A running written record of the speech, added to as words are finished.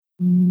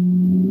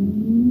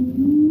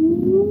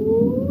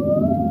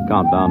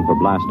Countdown for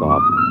blast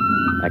off.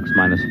 X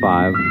minus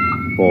 5,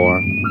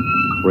 4,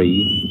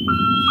 3,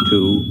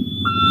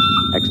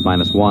 2, X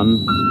minus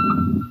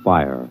 1,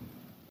 fire.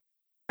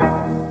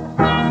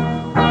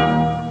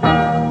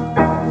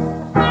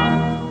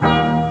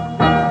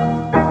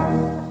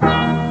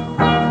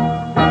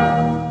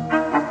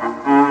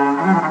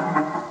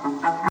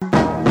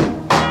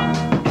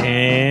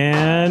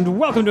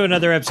 Welcome to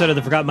another episode of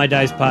the Forgot My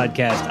Dice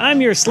podcast.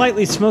 I'm your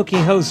slightly smoky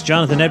host,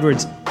 Jonathan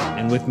Edwards,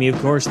 and with me, of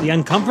course, the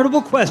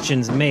uncomfortable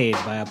questions made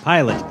by a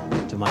pilot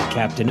to my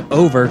captain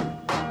over,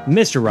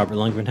 Mr. Robert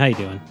Lundgren. How you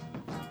doing?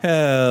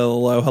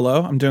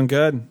 Hello. I'm doing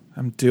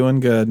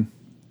good.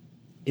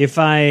 If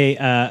I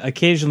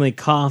occasionally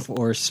cough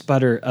or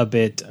sputter a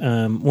bit,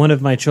 one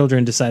of my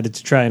children decided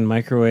to try and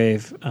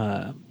microwave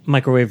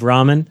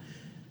ramen,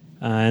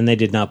 and they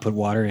did not put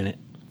water in it.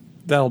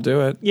 That'll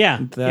do it. Yeah.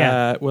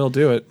 That will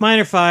do it.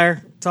 Minor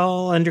fire. It's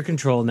all under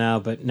control now,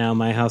 but now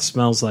my house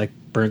smells like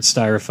burnt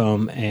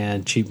styrofoam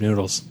and cheap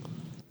noodles.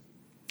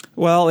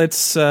 Well,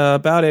 it's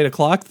about 8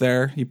 o'clock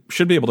there. You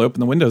should be able to open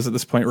the windows at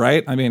this point,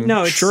 right? I mean,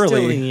 no, it's surely.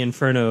 still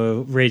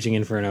the raging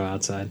inferno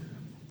outside.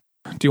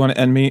 Do you want to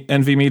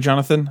envy me,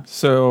 Jonathan?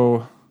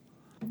 So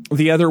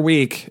the other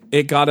week,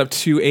 it got up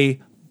to a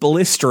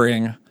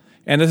blistering,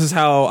 and this is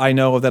how I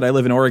know that I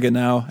live in Oregon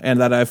now and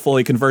that I've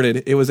fully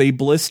converted. It was a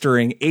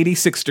blistering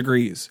 86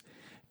 degrees.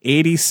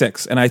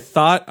 86. And I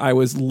thought I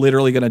was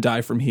literally going to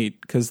die from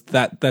heat because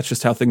that's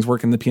just how things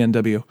work in the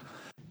PNW.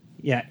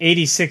 Yeah,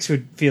 86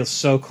 would feel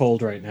so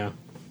cold right now.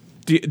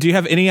 Do you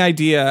have any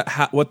idea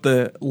what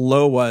the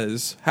low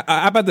was?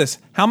 How about this?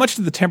 How much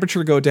did the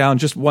temperature go down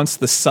just once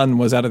the sun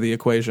was out of the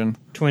equation?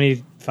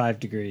 25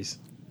 degrees.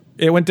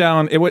 It went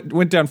down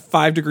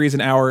 5 degrees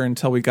an hour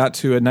until we got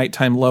to a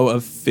nighttime low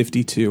of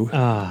 52.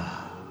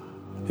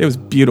 It was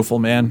beautiful,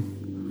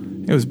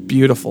 man. It was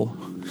beautiful.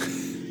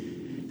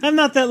 I'm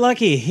not that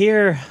lucky.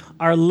 Here,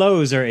 our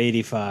lows are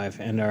 85,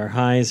 and our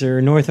highs are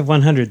north of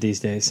 100 these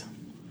days.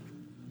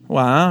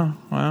 Wow.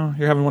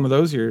 You're having one of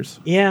those years.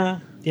 Yeah.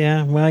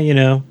 Well, you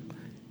know,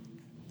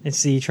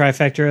 it's the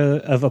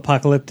trifecta of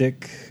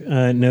apocalyptic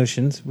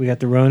notions. We got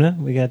the Rona,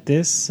 we got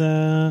this,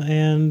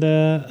 and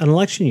an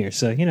election year.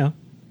 So, you know, a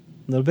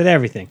little bit of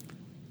everything.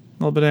 A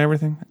little bit of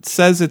everything. It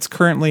says it's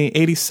currently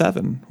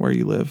 87 where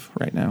you live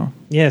right now.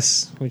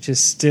 Yes, which is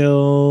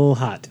still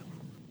hot.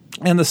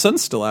 And the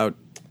sun's still out.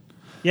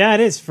 Yeah,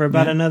 it is for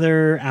about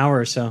another hour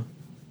or so.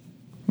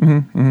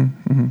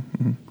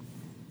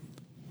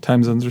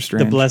 Time zones are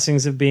strange. The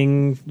blessings of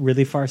being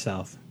really far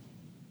south.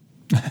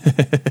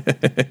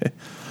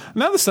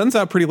 Now the sun's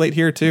out pretty late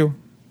here, too.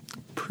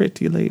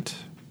 Pretty late.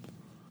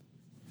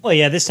 Well,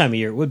 yeah, this time of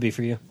year it would be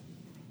for you.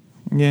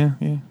 Yeah.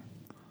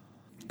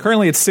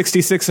 Currently, it's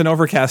 66 and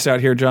overcast out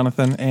here,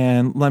 Jonathan.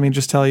 And let me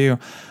just tell you,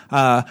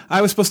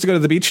 I was supposed to go to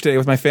the beach today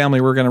with my family.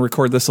 We're going to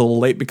record this a little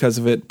late because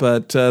of it.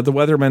 But the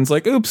weatherman's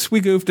like, oops, we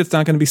goofed. It's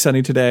not going to be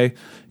sunny today.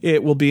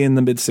 It will be in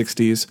the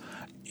mid-60s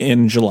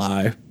in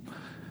July.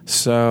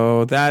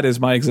 So that is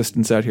my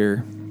existence out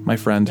here, my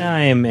friend.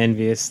 I am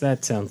envious.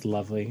 That sounds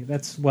lovely.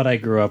 That's what I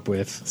grew up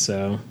with.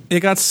 So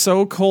it got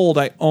so cold,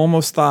 I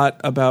almost thought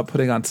about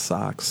putting on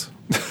socks.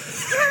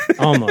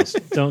 Almost.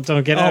 Don't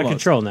get out of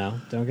control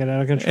now. Don't get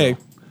out of control.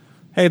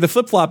 Hey, the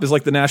flip-flop is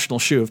like the national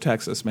shoe of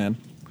Texas, man.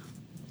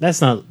 That's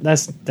not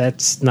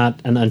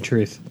an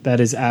untruth.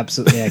 That is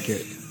absolutely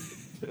accurate.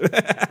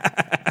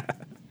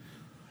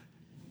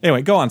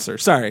 Anyway, go on, sir.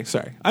 Sorry.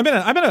 I'm in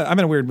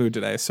a weird mood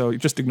today, so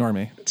just ignore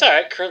me. It's all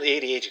right. Currently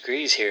 88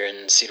 degrees here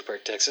in Cedar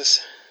Park, Texas.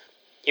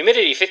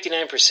 Humidity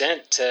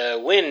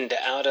 59%. Wind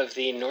out of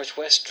the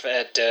northwest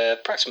at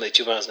approximately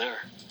 2 miles an hour.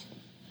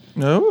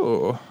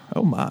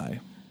 Oh my.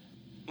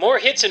 More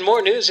hits and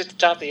more news at the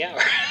top of the hour.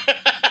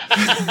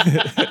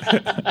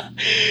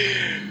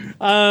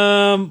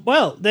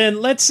 Well,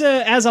 then let's,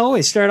 as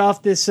always, start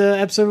off this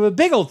episode with a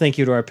big old thank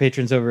you to our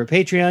patrons over at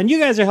Patreon. You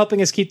guys are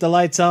helping us keep the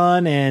lights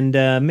on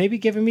and maybe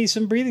giving me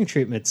some breathing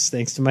treatments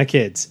thanks to my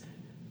kids.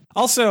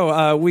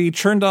 Also, we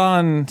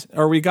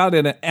got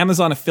an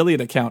Amazon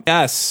affiliate account.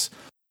 Yes.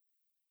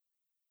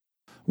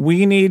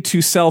 We need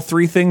to sell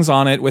 3 things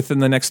on it within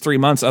the next 3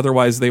 months.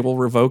 Otherwise, they will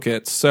revoke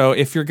it. So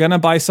if you're going to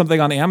buy something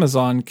on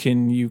Amazon,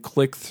 can you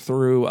click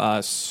through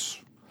us?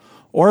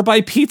 Or buy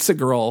Pizza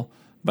Girl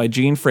by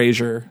Jean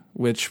Fraser,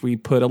 which we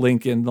put a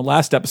link in the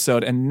last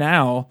episode. And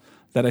now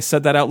that I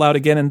said that out loud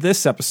again in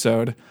this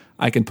episode,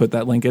 I can put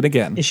that link in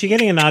again. Is she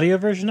getting an audio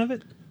version of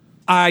it?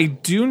 I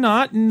do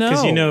not know.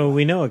 Because,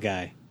 we know a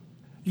guy.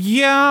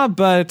 Yeah,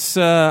 but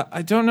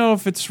I don't know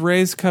if it's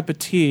Ray's cup of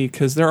tea,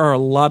 because there are a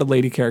lot of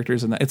lady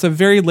characters in that. It's a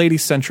very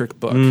lady-centric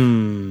book.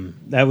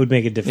 That would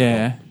make it difficult.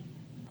 Yeah,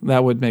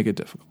 that would make it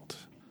difficult.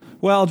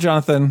 Well,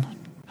 Jonathan,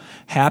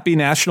 happy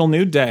National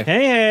Nude Day.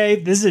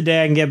 Hey, this is a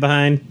day I can get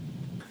behind.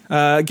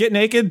 Get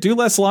naked, do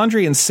less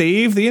laundry, and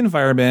save the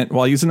environment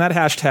while using that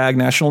hashtag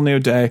National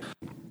Nude Day.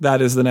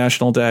 That is the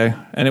national day.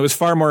 And it was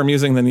far more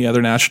amusing than the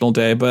other national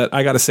day, but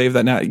I got to save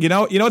that now. You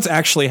know what's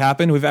actually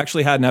happened? We've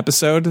actually had an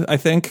episode, I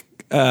think,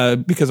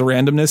 because of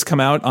randomness, come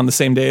out on the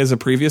same day as a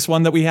previous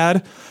one that we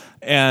had.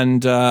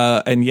 And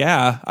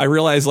yeah, I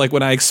realized like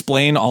when I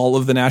explain all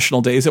of the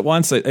national days at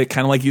once, it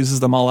kind of like uses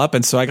them all up.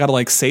 And so I got to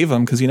like save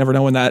them because you never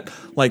know when that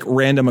like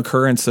random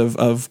occurrence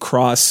of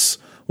cross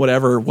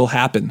whatever will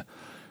happen.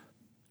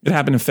 It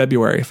happened in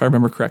February, if I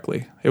remember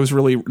correctly. It was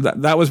really,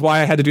 that was why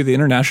I had to do the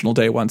International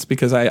Day once,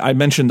 because I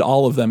mentioned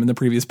all of them in the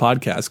previous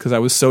podcast because I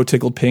was so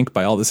tickled pink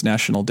by all this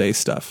National Day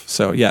stuff.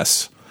 So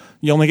yes,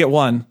 you only get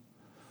one.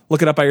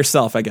 Look it up by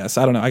yourself, I guess.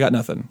 I don't know. I got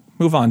nothing.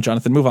 Move on,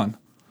 Jonathan. Move on.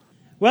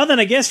 Well, then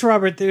I guess,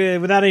 Robert,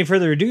 without any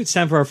further ado, it's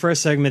time for our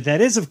first segment.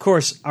 That is, of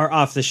course, our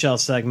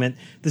off-the-shelf segment.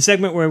 The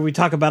segment where we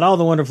talk about all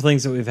the wonderful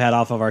things that we've had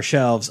off of our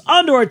shelves,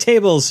 onto our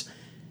tables,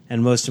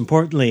 and most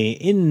importantly,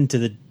 into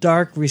the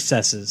dark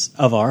recesses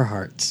of our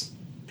hearts.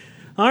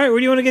 All right, where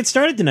do you want to get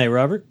started tonight,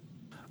 Robert?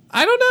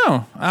 I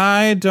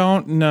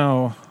don't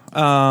know.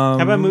 How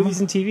about movies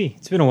and TV?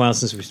 It's been a while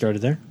since we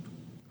started there.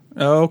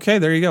 Okay,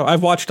 there you go.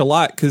 I've watched a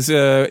lot because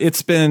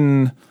it's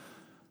been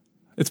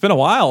a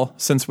while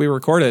since we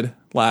recorded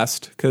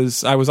last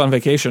because I was on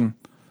vacation,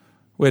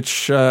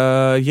 which,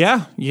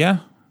 yeah,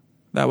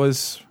 that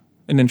was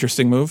an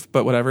interesting move,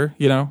 but whatever,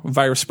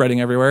 virus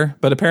spreading everywhere.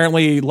 But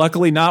apparently,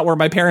 luckily not where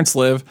my parents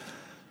live.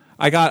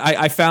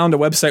 I found a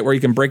website where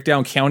you can break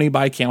down county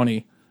by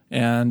county.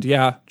 And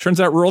yeah, turns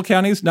out rural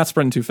counties, not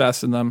spreading too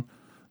fast in them.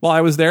 While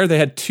I was there, they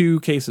had 2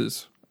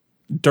 cases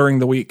during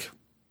the week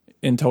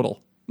in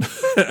total.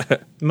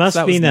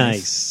 Must be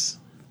nice.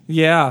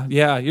 Yeah.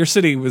 Your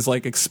city was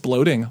like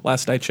exploding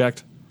last I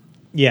checked.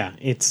 Yeah,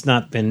 it's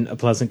not been a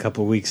pleasant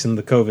couple of weeks in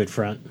the COVID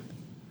front.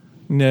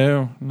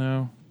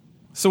 No.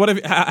 So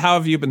how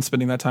have you been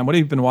spending that time? What have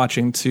you been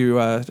watching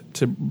to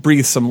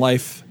breathe some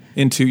life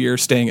into your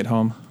staying at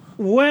home?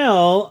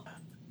 Well,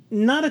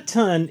 not a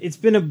ton. It's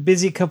been a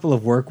busy couple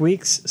of work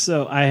weeks,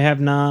 so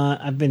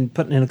I've been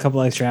putting in a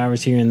couple extra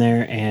hours here and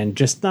there, and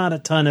just not a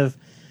ton of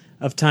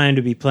time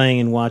to be playing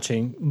and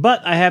watching.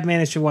 But I have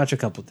managed to watch a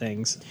couple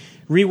things.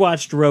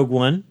 Rewatched Rogue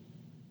One,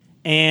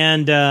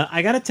 and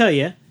I got to tell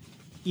you,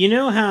 you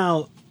know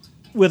how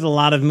with a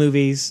lot of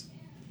movies,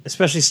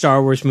 especially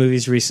Star Wars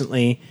movies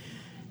recently,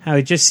 how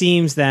it just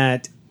seems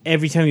that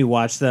every time you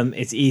watch them,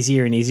 it's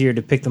easier and easier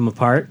to pick them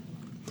apart?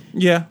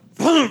 Yeah.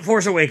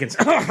 Force Awakens.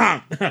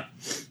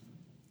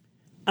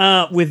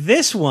 With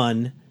this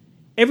one,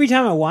 every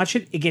time I watch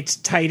it, it gets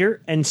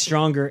tighter and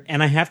stronger.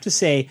 And I have to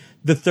say,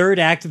 the third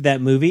act of that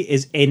movie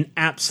is an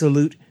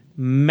absolute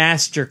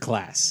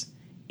masterclass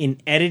in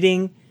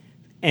editing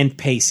and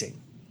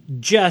pacing.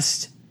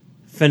 Just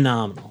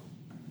phenomenal.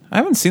 I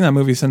haven't seen that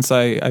movie since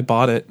I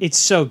bought it. It's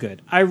so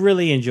good. I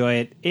really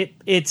enjoy it.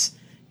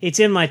 It's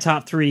in my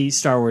top 3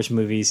 Star Wars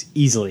movies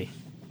easily.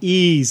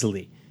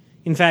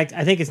 In fact,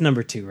 I think it's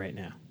number 2 right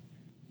now.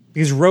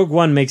 Because Rogue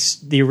One makes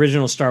the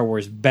original Star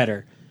Wars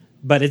better,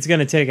 but it's going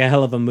to take a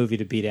hell of a movie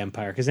to beat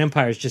Empire, because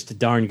Empire is just a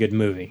darn good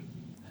movie.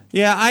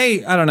 Yeah, I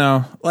don't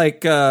know.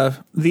 Like,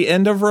 the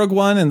end of Rogue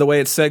One and the way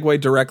it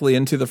segued directly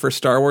into the first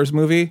Star Wars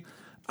movie,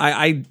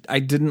 I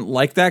didn't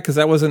like that because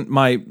that wasn't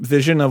my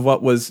vision of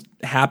what was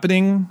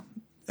happening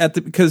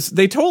because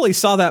they totally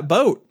saw that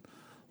boat.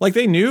 Like,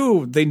 they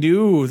knew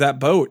that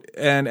boat,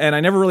 and I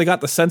never really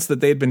got the sense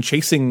that they had been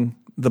chasing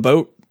the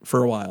boat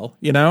for a while,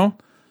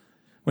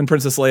 when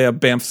Princess Leia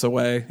bamfs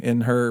away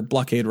in her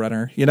blockade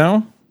runner, I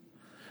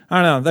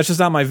don't know. That's just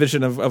not my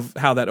vision of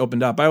how that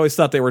opened up. I always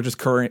thought they were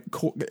just I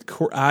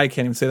can't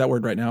even say that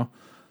word right now.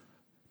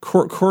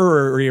 You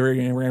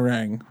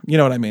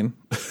know what I mean?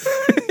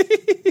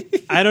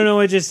 I don't know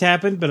what just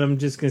happened, but I'm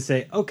just going to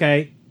say,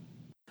 okay.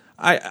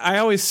 I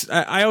always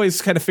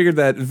kind of figured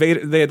that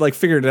they had like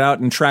figured it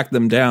out and tracked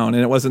them down,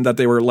 and it wasn't that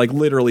they were like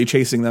literally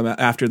chasing them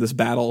after this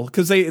battle,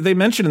 because they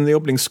mentioned in the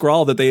opening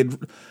scroll that they had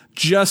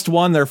just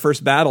won their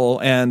first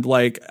battle, and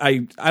like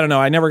I don't know,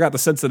 I never got the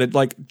sense that it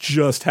like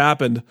just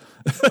happened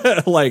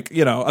like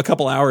a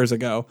couple hours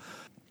ago.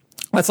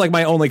 That's like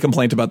my only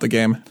complaint about the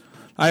game.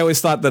 I always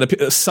thought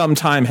that some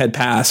time had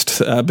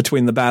passed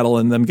between the battle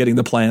and them getting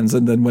the plans,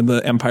 and then when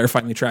the Empire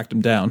finally tracked them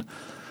down.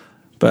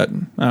 But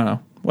I don't know.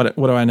 What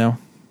do I know?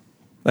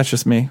 That's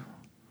just me.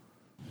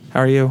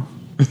 How are you?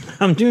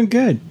 I'm doing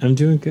good.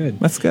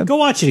 That's good. Go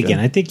watch it again.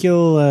 I think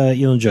you'll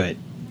enjoy it.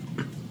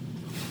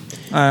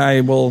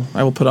 I will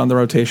put on the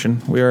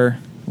rotation. We are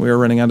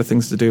running out of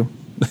things to do.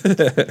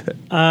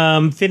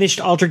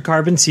 Finished Altered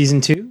Carbon season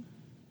 2.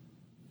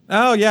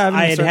 Oh yeah,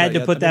 I had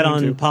to put that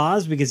on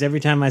pause because every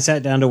time I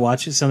sat down to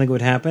watch it, something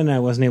would happen. I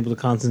wasn't able to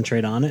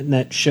concentrate on it, and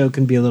that show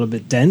can be a little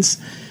bit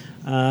dense.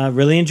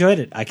 Really enjoyed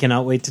it. I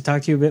cannot wait to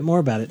talk to you a bit more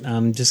about it.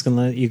 I'm just going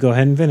to let you go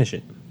ahead and finish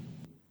it.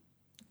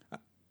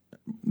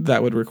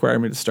 That would require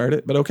me to start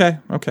it, but okay.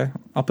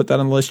 I'll put that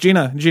on the list.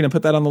 Gina,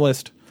 put that on the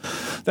list.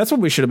 That's what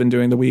we should have been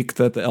doing the week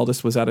that the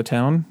eldest was out of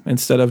town,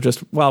 instead of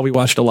just, we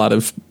watched a lot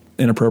of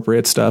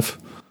inappropriate stuff.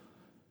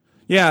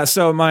 Yeah,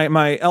 so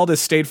my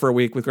eldest stayed for a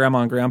week with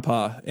grandma and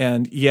grandpa,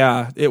 and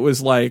yeah, it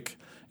was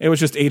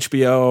just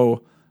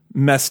HBO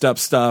messed up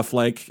stuff,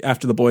 like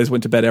after the boys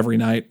went to bed every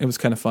night. It was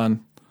kind of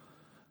fun,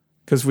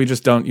 because we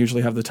just don't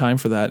usually have the time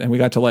for that, and we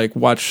got to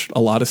watch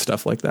a lot of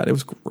stuff like that. It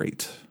was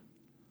great.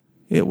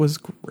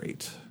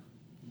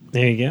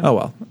 There you go. Oh,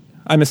 well.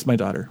 I missed my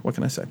daughter. What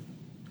can I say?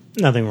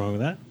 Nothing wrong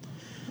with that.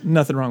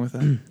 Nothing wrong with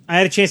that. I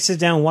had a chance to sit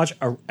down and watch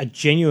a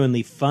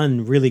genuinely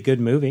fun, really good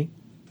movie.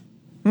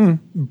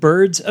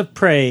 Birds of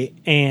Prey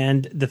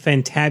and the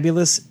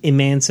Fantabulous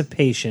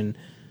Emancipation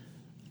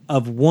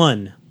of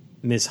one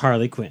Miss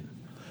Harley Quinn.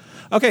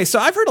 Okay, so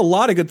I've heard a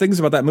lot of good things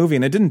about that movie,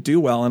 and it didn't do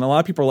well. And a lot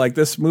of people are like,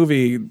 this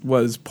movie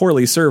was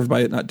poorly served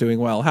by it not doing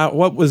well.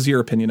 What was your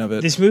opinion of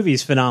it? This movie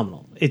is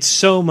phenomenal. It's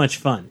so much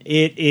fun.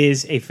 It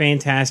is a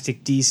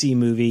fantastic DC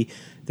movie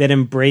that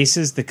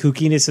embraces the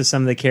kookiness of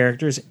some of the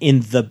characters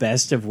in the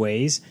best of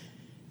ways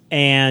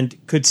and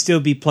could still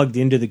be plugged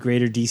into the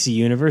greater DC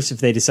universe if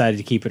they decided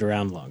to keep it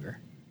around longer.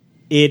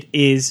 It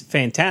is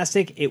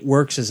fantastic. It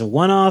works as a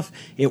one-off.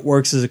 It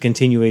works as a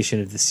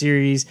continuation of the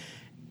series.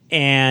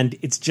 And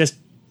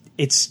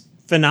it's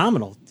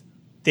phenomenal.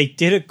 They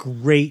did a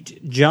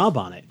great job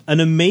on it. An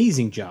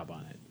amazing job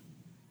on it.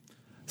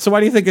 So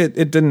why do you think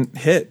it didn't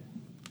hit?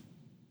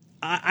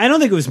 I don't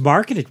think it was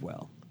marketed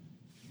well.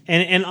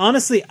 And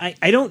honestly,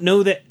 I don't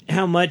know that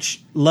how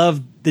much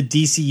love the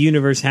DC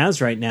universe has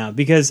right now,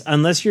 because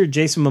unless you're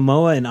Jason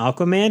Momoa and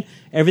Aquaman,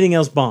 everything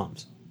else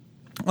bombs.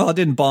 Well, it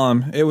didn't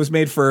bomb. It was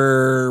made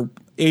for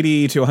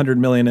 80 to 100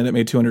 million, and it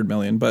made 200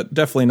 million, but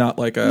definitely not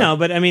like a... No,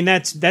 but I mean,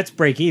 that's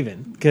break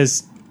even,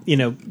 because, you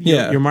know,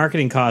 your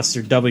marketing costs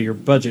are double your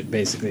budget,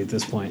 basically, at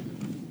this point.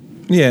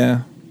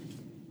 Yeah.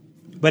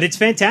 But it's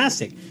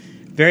fantastic.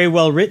 Very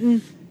well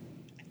written,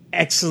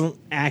 excellent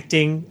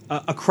acting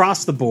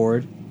across the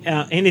board,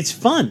 and it's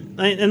fun.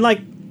 And,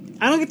 like,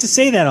 I don't get to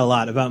say that a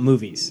lot about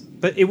movies,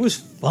 but it was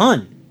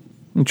fun.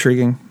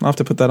 Intriguing. I'll have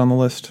to put that on the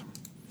list.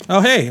 Oh,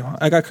 hey,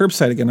 I got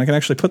Curbside again. I can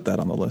actually put that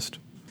on the list.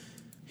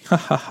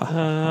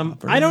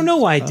 I don't know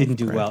why it didn't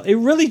do well. It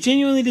really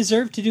genuinely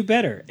deserved to do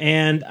better,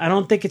 and I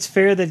don't think it's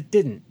fair that it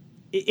didn't.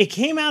 It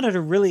came out at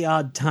a really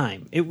odd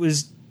time. It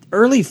was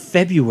early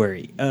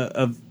February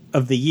of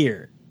the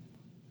year,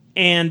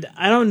 and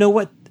I don't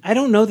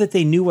know that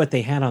they knew what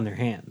they had on their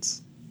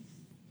hands.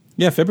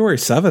 Yeah, February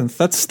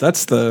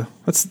 7th.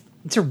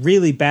 It's a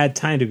really bad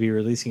time to be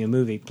releasing a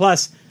movie.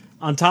 Plus,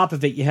 on top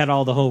of it, you had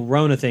all the whole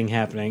Rona thing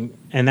happening,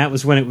 and that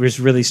was when it was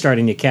really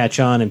starting to catch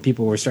on and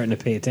people were starting to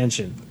pay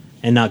attention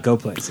and not go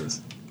places.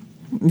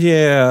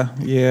 Yeah,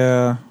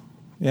 it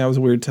was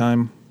a weird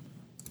time.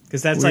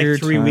 Because that's like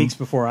 3 weeks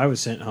before I was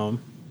sent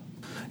home.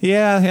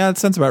 Yeah, that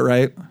sounds about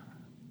right.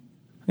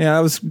 Yeah,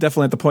 I was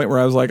definitely at the point where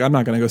I was like, I'm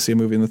not going to go see a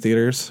movie in the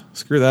theaters.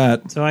 Screw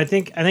that. So I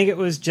think it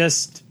was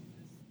just...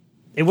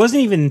 It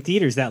wasn't even in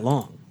theaters that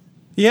long.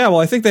 Yeah, well,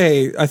 I think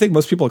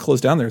most people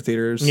closed down their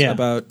theaters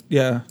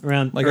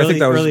around like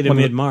early to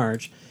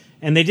mid-March.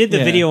 And they did the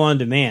video on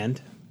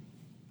demand,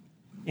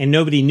 and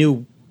nobody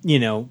knew,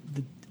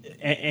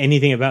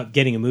 anything about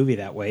getting a movie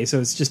that way. So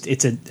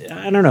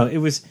I don't know. It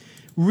was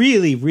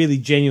really, really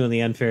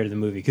genuinely unfair to the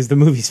movie, because the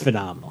movie's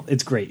phenomenal.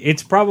 It's great.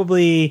 It's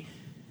probably,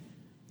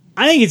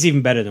 I think it's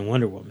even better than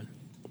Wonder Woman,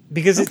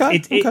 because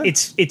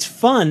it's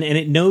fun and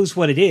it knows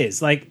what it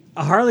is. Like,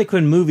 a Harley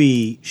Quinn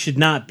movie should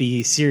not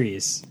be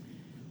serious,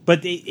 but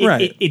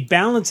it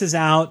balances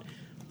out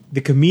the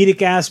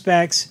comedic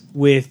aspects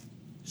with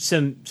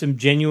some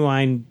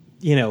genuine,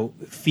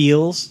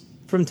 feels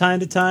from time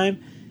to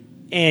time,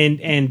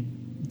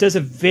 and does a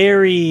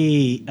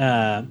very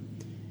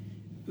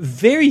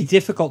very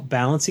difficult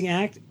balancing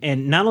act.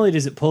 And not only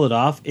does it pull it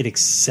off, it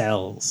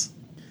excels.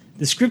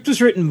 The script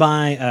was written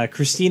by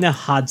Christina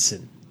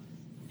Hodson,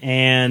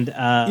 and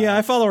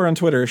I follow her on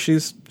Twitter.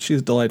 She's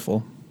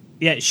delightful.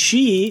 Yeah,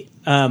 she,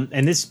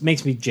 and this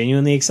makes me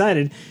genuinely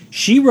excited,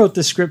 she wrote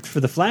the script for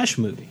the Flash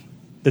movie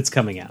that's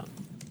coming out.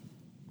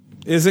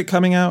 Is it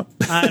coming out?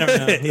 I don't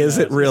know. Is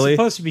it really? It's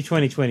supposed to be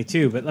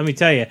 2022, but let me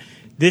tell you,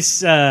 this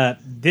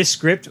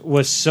script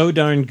was so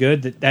darn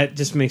good that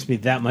just makes me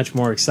that much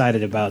more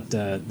excited about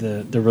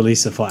the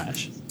release of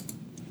Flash.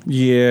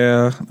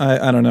 Yeah,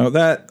 I don't know.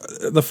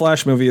 The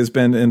Flash movie has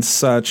been in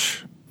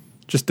such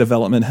just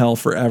development hell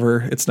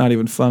forever. It's not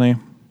even funny.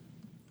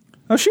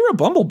 Oh, she wrote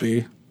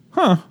Bumblebee.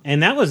 Huh.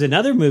 And that was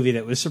another movie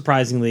that was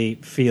surprisingly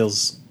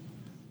feels,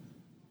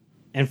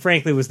 and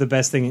frankly was the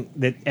best thing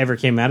that ever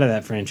came out of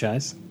that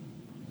franchise.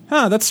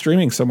 Huh, that's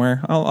streaming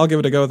somewhere. I'll give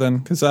it a go then,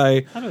 because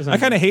I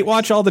kind of hate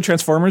watch all the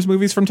Transformers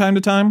movies from time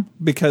to time,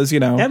 because,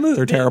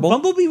 they're terrible.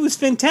 Bumblebee was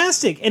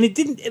fantastic, and it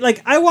didn't,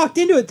 I walked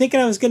into it thinking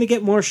I was going to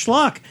get more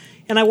schlock,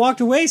 and I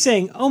walked away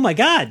saying, oh my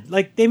God,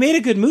 they made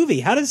a good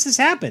movie. How does this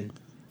happen?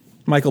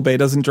 Michael Bay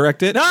doesn't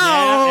direct it.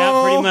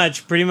 Yeah,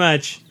 pretty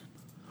much.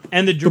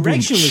 And the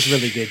direction was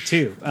really good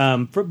too,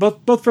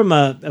 both from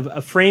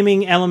a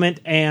framing element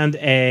and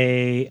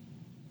a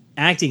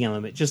acting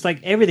element. Just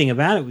like everything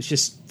about it was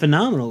just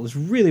phenomenal. It was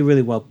really,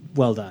 really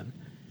well done.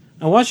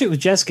 I watched it with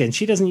Jessica, and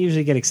she doesn't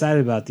usually get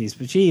excited about these,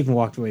 but she even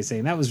walked away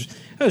saying that was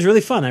really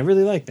fun. I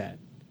really liked that.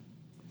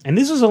 And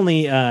this was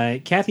only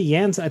Kathy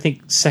Yan's, I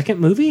think, second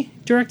movie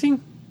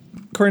directing.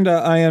 According to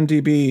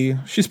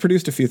IMDb, she's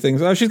produced a few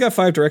things. She's got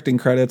 5 directing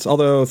credits,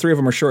 although 3 of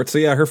them are short. So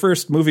yeah, her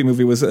first movie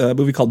was a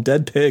movie called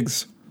Dead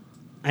Pigs.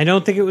 I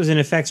don't think it was an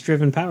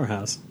effects-driven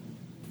powerhouse.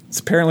 It's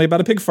apparently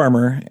about a pig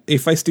farmer, a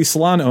feisty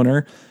salon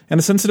owner, and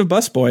a sensitive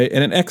busboy,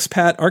 and an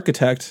expat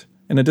architect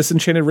and a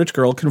disenchanted rich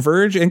girl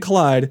converge and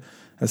collide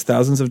as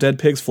thousands of dead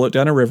pigs float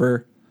down a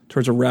river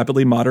towards a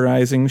rapidly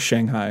modernizing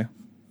Shanghai.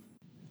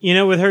 You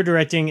know, with her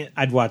directing,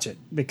 I'd watch it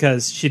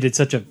because she did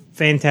such a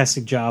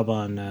fantastic job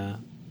on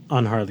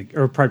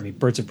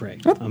Birds of Prey.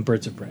 Oh. On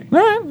Birds of Prey.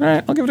 All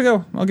right. I'll give it a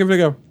go.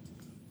 All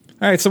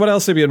right, so what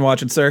else have you been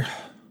watching, sir?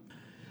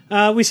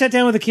 We sat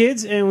down with the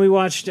kids and we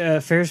watched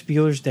Ferris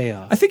Bueller's Day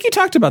Off. I think you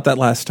talked about that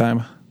last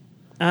time.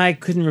 I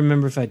couldn't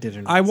remember if I did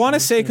or not. I want to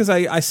say, because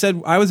I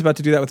said I was about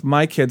to do that with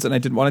my kids, and I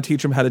didn't want to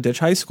teach them how to ditch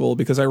high school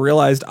because I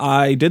realized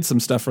I did some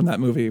stuff from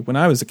that movie when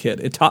I was a kid.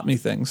 It taught me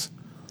things.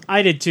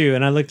 I did too,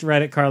 and I looked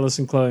right at Carlos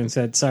and Chloe and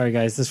said, sorry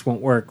guys, this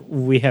won't work.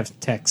 We have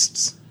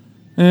texts.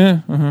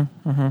 Because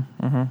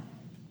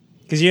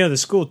you know, the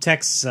school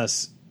texts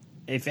us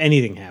if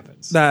anything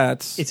happens.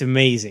 It's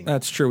amazing.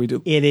 That's true, we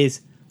do. It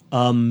is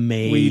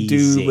amazing. We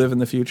do live in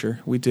the future.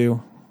 We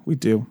do.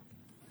 You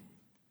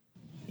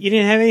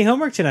didn't have any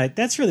homework tonight.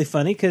 That's really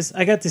funny because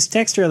I got this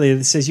text earlier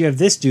that says you have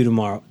this due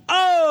tomorrow.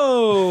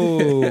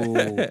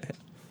 Oh!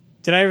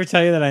 Did I ever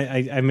tell you that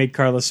I made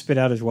Carlos spit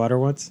out his water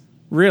once?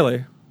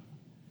 Really?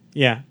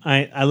 Yeah.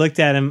 I looked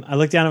at him. I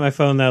looked down at my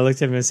phone and I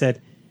looked at him and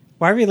said,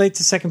 why are we late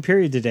to second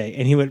period today?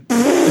 And he went...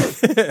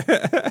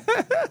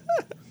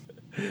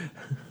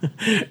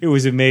 It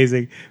was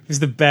amazing. It was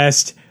the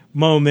best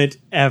moment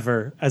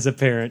ever as a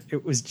parent.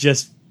 It was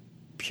just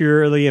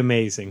purely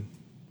amazing.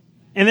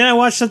 And then I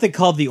watched something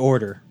called The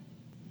Order.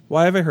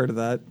 Why have I heard of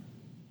that?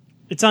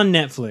 It's on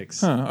Netflix.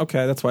 Huh,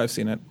 okay, that's why I've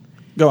seen it.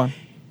 Go on.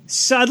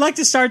 So I'd like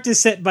to start this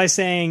set by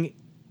saying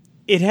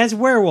it has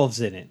werewolves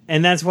in it,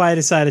 and that's why I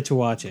decided to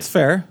watch it. It's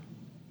fair.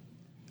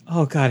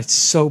 Oh, God, it's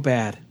so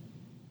bad.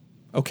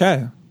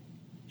 Okay.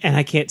 And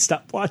I can't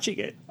stop watching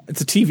it.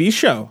 It's a TV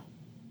show.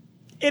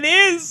 It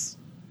is!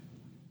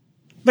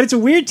 But it's a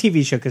weird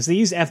TV show because they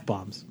use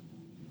F-bombs.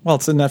 Well,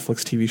 it's a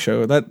Netflix TV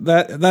show.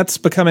 That's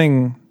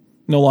becoming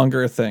no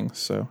longer a thing,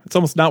 so it's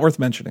almost not worth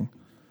mentioning.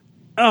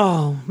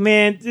 Oh,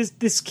 man,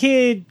 this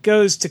kid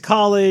goes to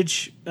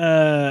college,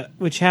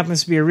 which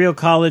happens to be a real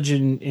college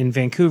in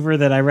Vancouver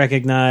that I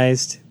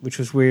recognized, which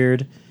was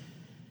weird.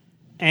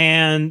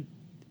 And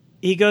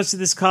he goes to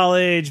this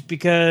college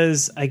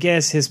because I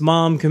guess his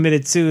mom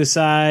committed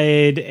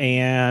suicide,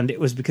 and it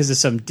was because of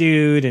some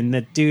dude, and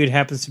that dude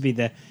happens to be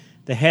the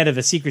head of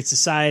a secret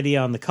society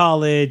on the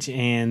college,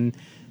 and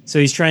so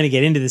he's trying to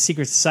get into the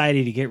secret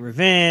society to get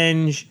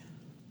revenge,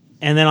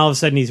 and then all of a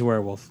sudden he's a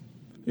werewolf.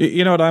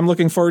 You know what I'm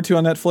looking forward to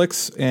on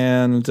Netflix,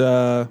 and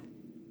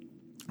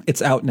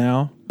it's out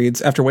now.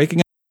 It's after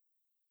waking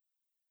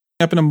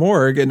up in a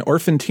morgue, an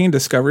orphan teen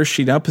discovers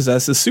she now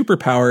possesses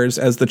superpowers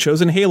as the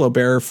chosen halo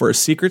bearer for a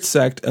secret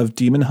sect of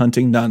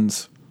demon-hunting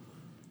nuns.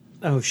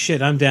 Oh,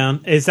 shit, I'm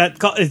down. Is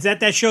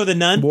that show, The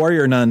Nun?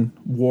 Warrior Nun.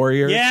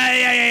 Warrior.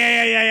 Yeah.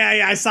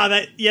 I saw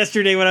that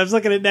yesterday when I was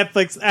looking at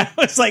Netflix. I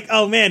was like,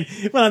 oh, man,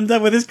 when I'm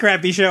done with this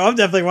crappy show, I'm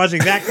definitely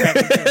watching that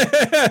crappy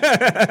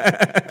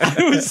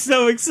show. I was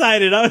so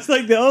excited. I was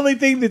like, the only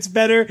thing that's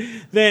better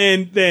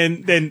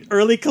than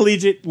early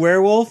collegiate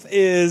werewolf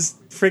is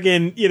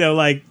friggin',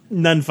 like,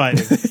 nun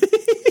fighting.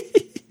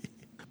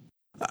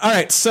 All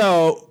right,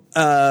 so...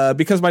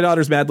 because my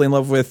daughter's madly in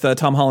love with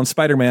Tom Holland's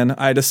Spider-Man,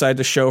 I decided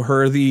to show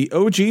her the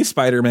OG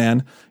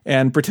Spider-Man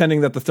and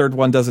pretending that the third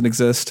one doesn't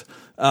exist.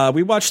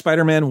 We watched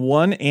Spider-Man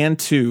 1 and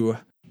 2.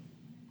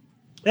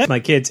 My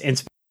kids,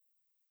 and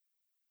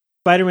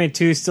Spider-Man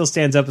 2 still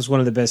stands up as one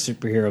of the best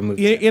superhero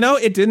movies. You know,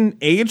 it didn't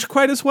age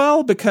quite as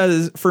well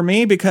because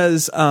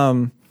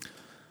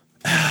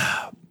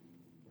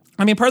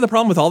I mean, part of the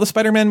problem with all the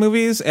Spider-Man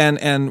movies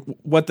and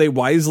what they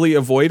wisely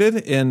avoided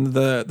in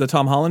the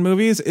Tom Holland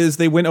movies is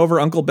they went over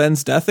Uncle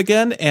Ben's death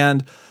again,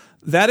 and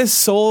that is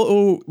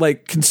so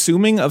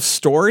consuming of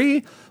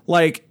story.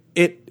 Like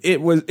it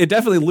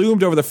definitely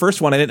loomed over the first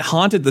one, and it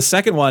haunted the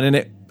second one.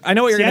 And I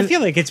know what you're gonna... I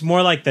feel like it's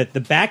more like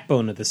the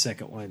backbone of the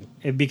second one,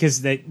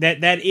 because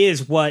that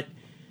is what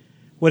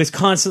is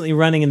constantly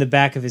running in the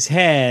back of his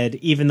head,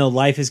 even though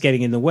life is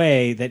getting in the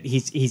way, that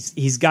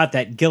he's got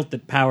that guilt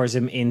that powers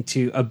him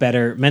into a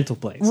better mental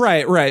place.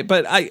 Right.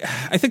 But I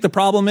think the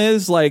problem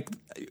is,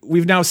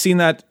 we've now seen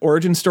that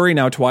origin story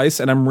now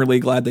twice, and I'm really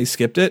glad they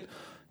skipped it,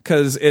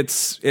 because it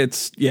just,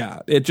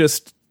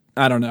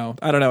 I don't know.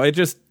 It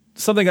just,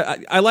 something,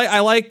 I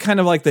like kind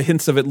of like the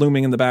hints of it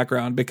looming in the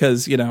background,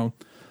 because,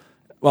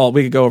 well,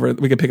 we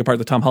could pick apart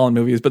the Tom Holland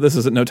movies, but this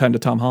isn't No Time to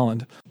Tom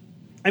Holland.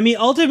 I mean,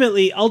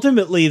 ultimately,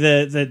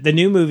 the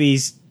new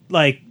movies,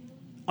 like,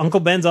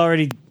 Uncle Ben's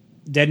already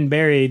dead and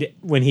buried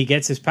when he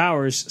gets his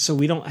powers, so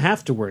we don't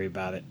have to worry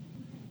about it.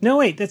 No,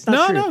 wait, that's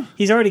not true. No.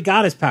 He's already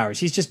got his powers.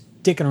 He's just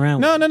dicking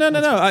around. No.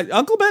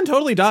 Uncle Ben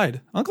totally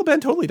died.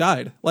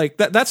 Like,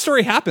 that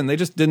story happened. They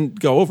just didn't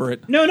go over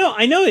it. No,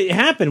 I know it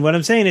happened. What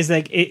I'm saying is,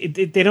 like,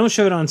 they don't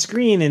show it on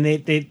screen, and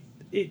they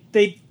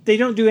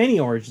don't do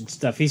any origin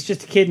stuff. He's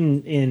just a kid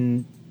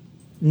in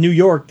New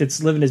York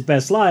that's living his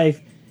best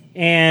life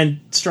and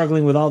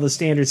struggling with all the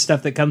standard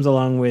stuff that comes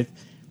along with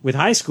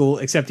high school,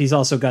 except he's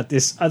also got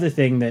this other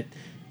thing that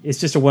It's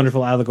just a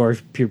wonderful allegory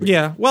for puberty.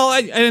 Yeah, well,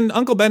 and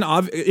Uncle Ben,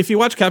 if you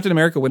watch Captain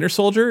America Winter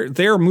Soldier,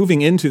 they're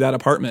moving into that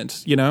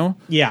apartment, you know?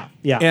 Yeah.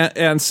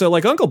 And so,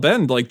 like, Uncle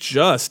Ben, like,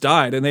 just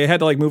died, and they had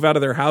to, like, move out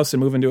of their house and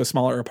move into a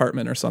smaller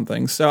apartment or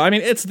something. So, I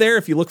mean, it's there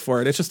if you look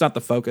for it. It's just not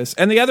the focus.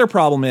 And the other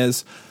problem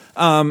is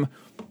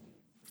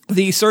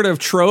the sort of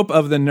trope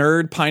of the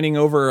nerd pining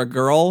over a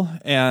girl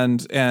and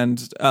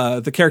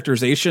the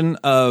characterization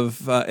of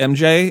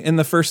MJ in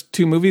the first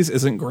two movies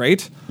isn't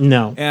great.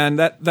 No. And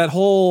that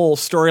whole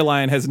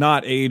storyline has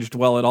not aged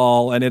well at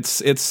all, and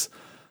it's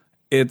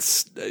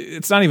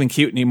not even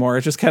cute anymore.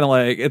 It's just kind of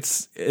like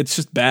it's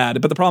just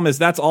bad. But the problem is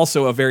that's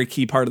also a very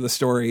key part of the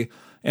story,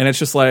 and it's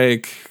just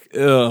like,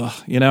 ugh,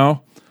 you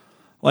know,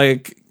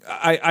 like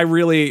I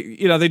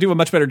really, you know, they do a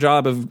much better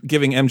job of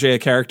giving MJ a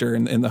character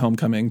in the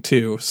Homecoming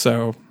too.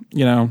 So,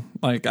 you know,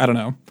 like, I don't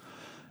know.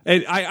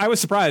 I was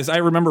surprised. I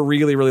remember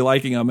really, really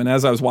liking them, and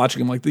as I was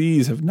watching them, like,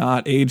 these have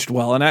not aged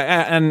well.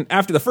 And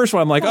after the first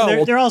one, I'm like,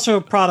 they're also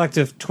a product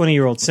of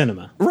 20-year-old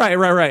cinema.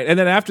 Right. And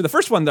then after the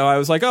first one, though, I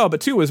was like,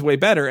 but 2 was way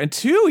better, and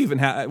 2 even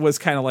was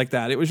kind of like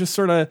that. It was just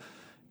sort of,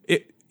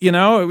 it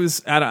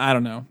was, I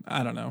don't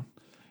know.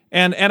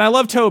 And I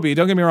love Tobey.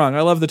 Don't get me wrong.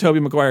 I love the Tobey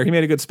Maguire. He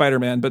made a good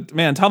Spider-Man, but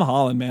man, Tom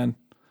Holland, man,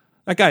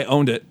 that guy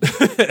owned it.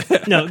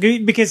 No,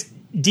 because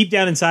deep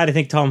down inside, I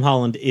think Tom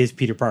Holland is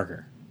Peter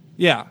Parker.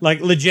 Yeah, like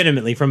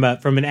legitimately from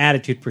an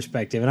attitude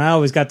perspective, and I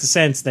always got the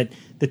sense that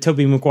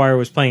Tobey Maguire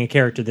was playing a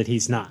character that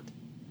he's not.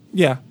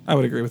 Yeah, I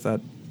would agree with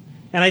that.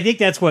 And I think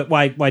that's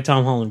why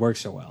Tom Holland works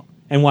so well,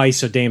 and why he's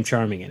so damn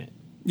charming in it.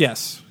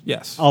 Yes.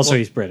 Also,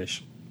 he's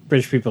British.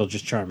 British people are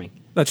just charming.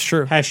 That's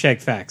true.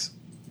 #facts.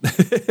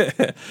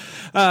 So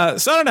I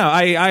don't know.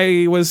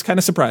 I was kind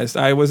of surprised.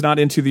 I was not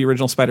into the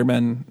original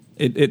Spider-Man.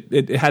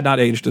 It had not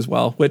aged as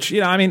well, which, you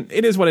know, I mean,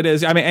 it is what it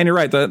is. I mean, and you're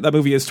right. That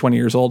movie is 20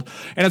 years old,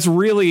 and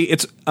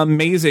it's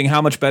amazing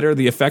how much better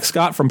the effects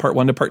got from part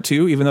 1 to part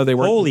 2, even though they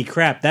were. Holy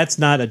crap. That's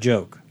not a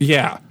joke.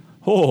 Yeah.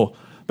 Oh,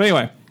 but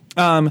anyway,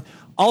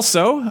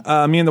 also,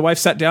 me and the wife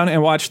sat down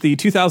and watched the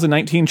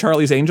 2019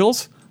 Charlie's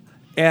Angels.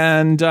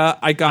 And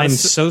I'm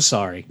so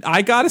sorry.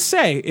 I gotta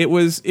say, it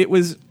was.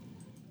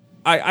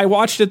 I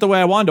watched it the way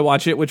I wanted to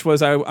watch it, which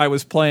was I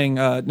was playing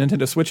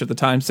Nintendo Switch at the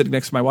time, sitting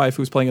next to my wife,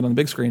 who was playing it on the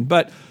big screen.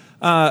 But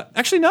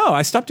actually, no,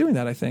 I stopped doing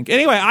that, I think.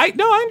 Anyway, I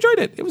enjoyed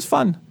it. It was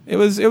fun. It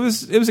was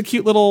a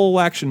cute little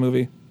action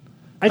movie.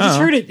 I just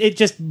heard it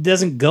just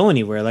doesn't go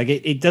anywhere. Like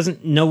it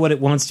doesn't know what it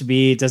wants to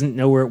be. It doesn't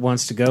know where it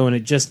wants to go, and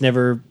it just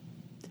never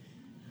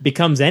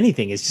becomes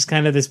anything. It's just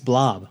kind of this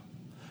blob.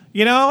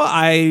 You know,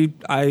 I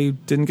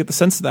didn't get the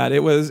sense of that.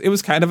 It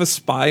was kind of a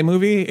spy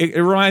movie.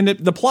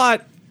 The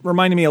plot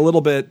reminded me a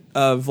little bit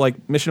of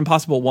like Mission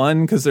Impossible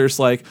 1, because there's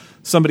like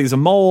somebody's a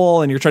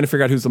mole and you're trying to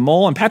figure out who's the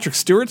mole, and Patrick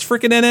Stewart's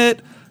freaking in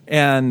it,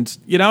 and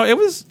you know, it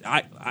was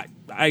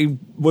I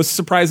was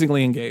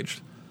surprisingly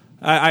engaged.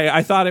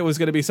 I thought it was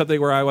going to be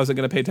something where I wasn't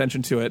going to pay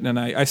attention to it, and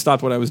I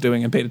stopped what I was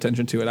doing and paid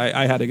attention to it.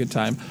 I had a good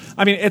time.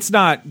 I mean, it's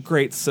not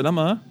great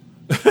cinema.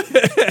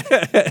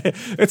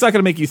 It's not going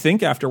to make you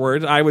think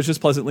afterward. I was just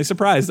pleasantly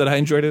surprised that I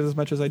enjoyed it as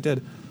much as I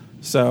did.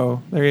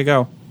 So there you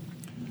go.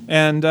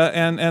 And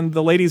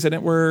the ladies in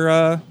it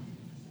were,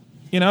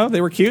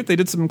 they were cute. They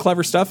did some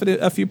clever stuff at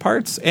a few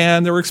parts,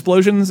 and there were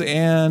explosions,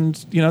 and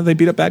they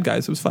beat up bad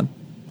guys. It was fun.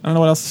 I don't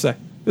know what else to say.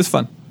 It was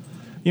fun.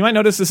 You might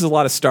notice this is a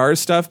lot of Stars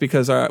stuff,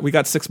 because we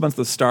got 6 months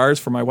of Stars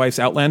for my wife's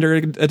Outlander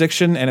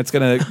addiction, and it's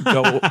going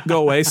to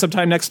go away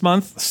sometime next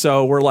month.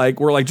 So we're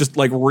just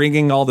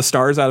wringing all the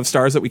Stars out of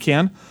Stars that we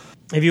can.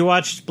 Have you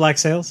watched Black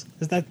Sails?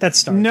 That's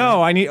Stars?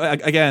 No, I need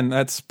again.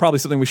 That's probably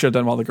something we should have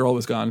done while the girl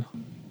was gone.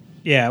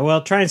 Yeah,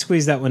 well, try and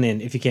squeeze that one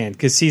in if you can,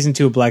 because season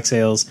 2 of Black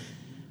Sails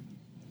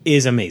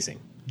is amazing,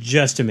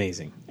 just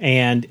amazing,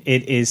 and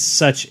it is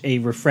such a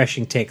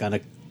refreshing take on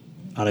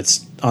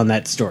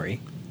that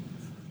story.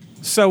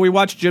 So we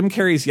watched Jim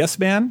Carrey's Yes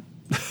Man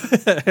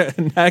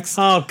next.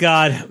 Oh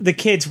God, the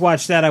kids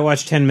watched that. I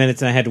watched 10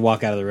 minutes and I had to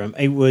walk out of the room.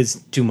 It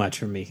was too much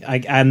for me.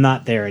 I'm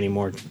not there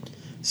anymore.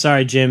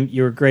 Sorry, Jim.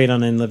 You were great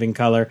on In Living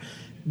Color.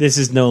 This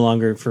is no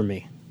longer for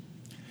me.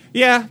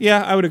 Yeah,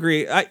 I would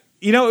agree. It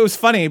was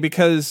funny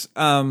because,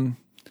 that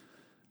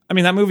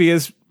movie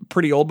is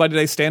pretty old by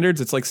today's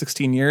standards. It's like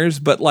 16 years,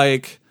 but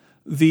like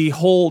the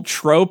whole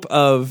trope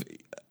of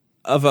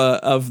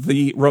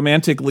the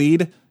romantic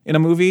lead in a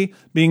movie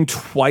being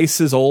twice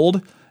as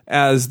old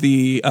as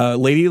the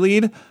lady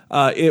lead,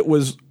 it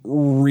was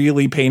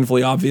really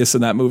painfully obvious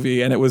in that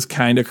movie, and it was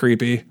kind of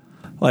creepy.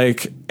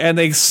 And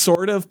they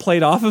sort of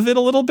played off of it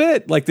a little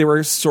bit. Like they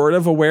were sort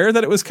of aware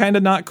that it was kind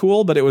of not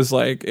cool, but it was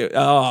like,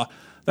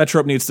 that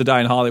trope needs to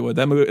die in Hollywood.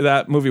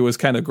 That movie was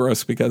kind of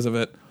gross because of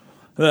it.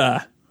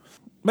 Ugh.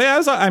 But yeah,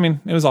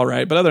 it was all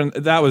right. But other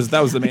than that was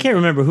the main. I can't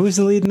remember who was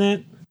the lead in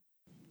that.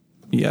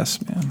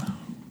 Yes, man.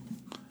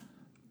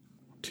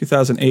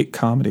 2008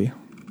 comedy.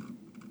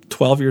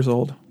 12 years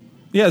old.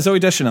 Yeah, Zooey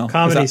Deschanel.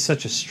 Comedy is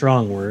such a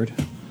strong word.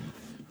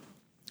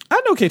 I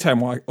had an okay time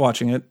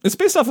watching it. It's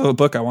based off of a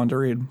book I wanted to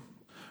read.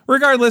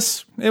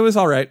 Regardless, it was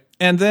all right.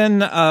 And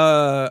then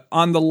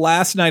on the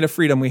last night of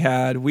freedom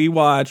we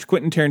watched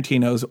Quentin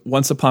Tarantino's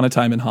Once Upon a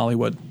Time in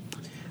Hollywood.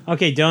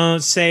 Okay,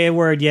 don't say a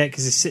word yet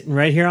because it's sitting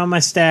right here on my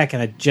stack,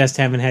 and I just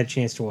haven't had a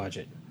chance to watch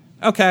it.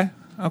 Okay.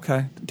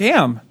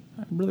 Damn.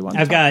 I really want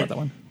to talk about that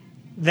one.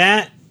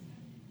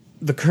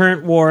 The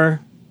Current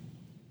War,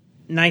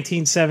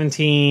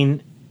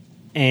 1917,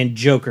 and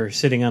Joker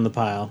sitting on the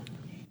pile.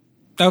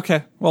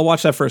 Okay, well,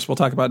 watch that first. We'll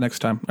talk about it next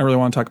time. I really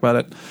want to talk about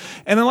it.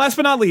 And then last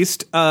but not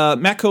least,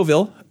 Matt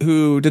Colville,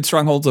 who did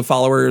Strongholds of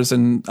Followers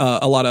and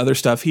a lot of other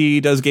stuff.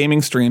 He does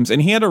gaming streams, and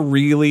he had a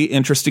really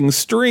interesting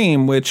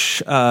stream,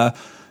 which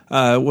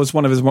was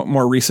one of his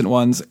more recent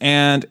ones.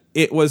 And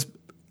it was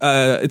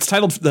it's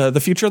titled The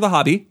Future of the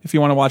Hobby, if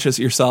you want to watch this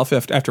yourself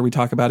after we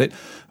talk about it.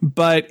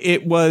 But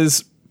it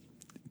was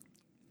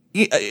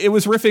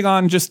riffing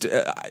on just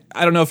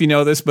I don't know if you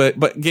know this,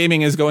 but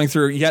gaming is going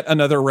through yet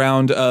another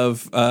round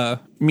of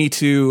Me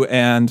Too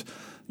and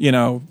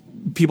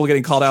people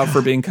getting called out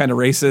for being kind of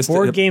racist.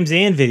 Board games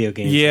and video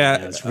games. Yeah,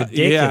 right now. It's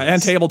ridiculous.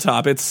 And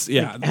tabletop. It's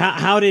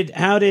How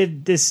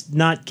did this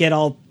not get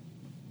all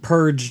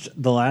purged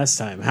the last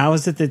time? How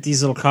is it that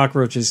these little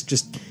cockroaches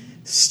just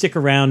stick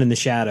around in the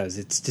shadows?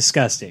 It's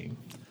disgusting.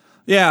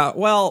 Yeah,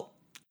 well,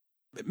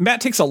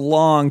 Matt takes a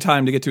long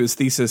time to get to his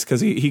thesis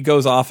because he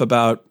goes off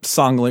about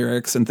song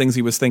lyrics and things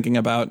he was thinking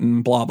about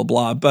and blah, blah,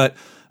 blah. But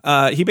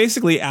he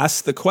basically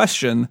asks the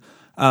question,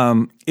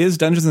 is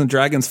Dungeons &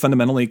 Dragons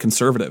fundamentally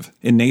conservative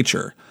in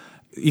nature?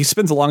 He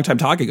spends a long time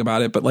talking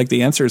about it, but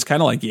the answer is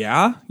kind of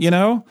yeah,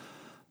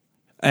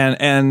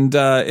 And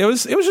it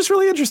was just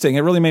really interesting.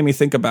 It really made me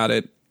think about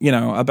it,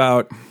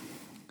 about...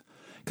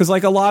 Because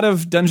a lot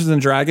of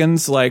Dungeons &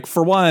 Dragons,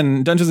 for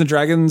one, Dungeons &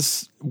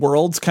 Dragons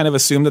worlds kind of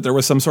assume that there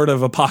was some sort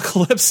of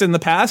apocalypse in the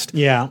past.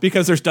 Yeah.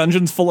 Because there's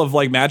dungeons full of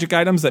magic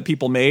items that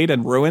people made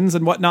and ruins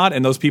and whatnot,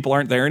 and those people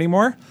aren't there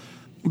anymore.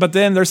 But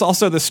then there's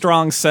also the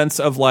strong sense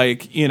of was it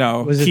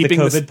keeping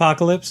the COVID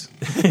apocalypse?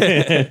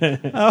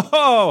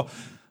 Oh,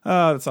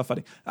 that's not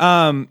funny.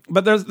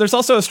 But there's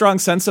also a strong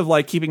sense of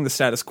keeping the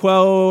status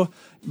quo.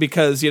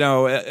 Because, in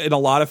a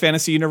lot of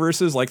fantasy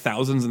universes,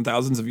 thousands and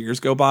thousands of years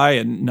go by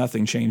and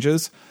nothing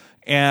changes.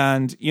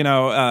 And, it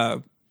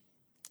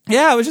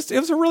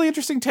was a really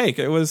interesting take.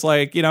 It was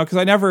because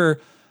I never,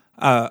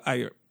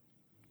 I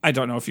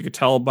don't know if you could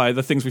tell by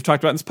the things we've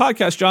talked about in this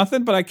podcast,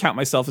 Jonathan, but I count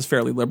myself as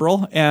fairly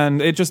liberal. And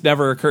it just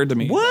never occurred to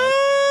me. What?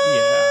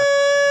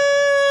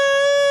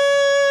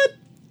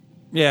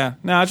 Yeah.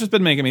 No, it's just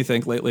been making me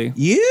think lately.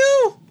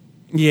 You?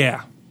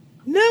 Yeah.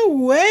 No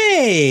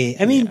way.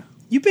 I mean... Yeah.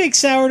 You bake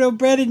sourdough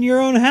bread in your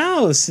own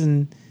house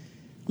and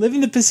live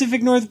in the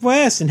Pacific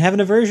Northwest and have an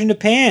aversion to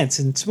pants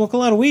and smoke a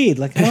lot of weed.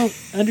 I don't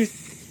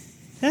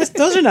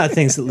those are not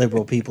things that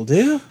liberal people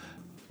do.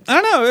 I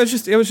don't know.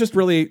 It was just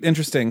really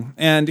interesting.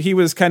 And he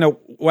was kind of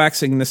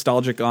waxing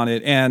nostalgic on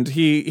it. And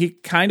he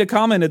kind of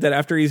commented that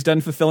after he's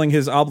done fulfilling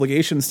his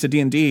obligations to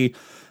D&D,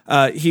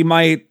 he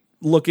might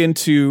look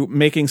into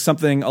making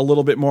something a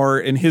little bit more,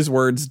 in his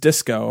words,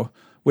 disco.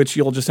 Which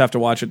you'll just have to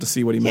watch it to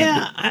see what he meant.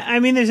 Yeah,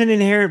 I mean, there's an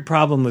inherent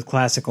problem with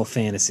classical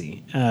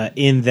fantasy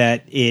in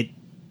that it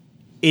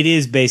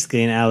is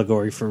basically an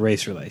allegory for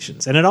race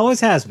relations, and it always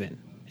has been.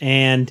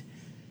 And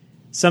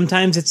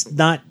sometimes it's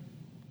not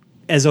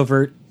as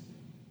overt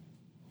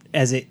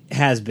as it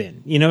has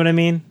been. You know what I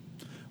mean?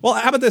 Well,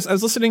 how about this? I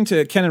was listening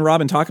to Ken and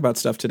Robin talk about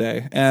stuff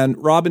today,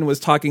 and Robin was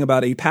talking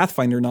about a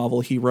Pathfinder novel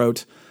he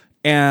wrote,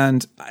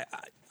 and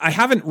I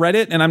haven't read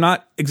it, and I'm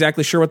not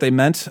exactly sure what they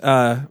meant,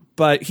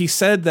 but he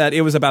said that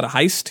it was about a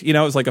heist. It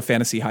was like a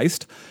fantasy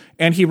heist.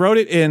 And he wrote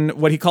it in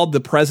what he called the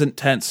present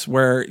tense,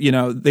 where,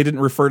 they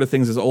didn't refer to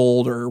things as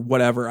old or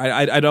whatever.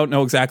 I don't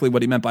know exactly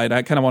what he meant by it.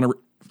 I kind of want to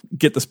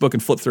get this book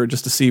and flip through it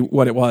just to see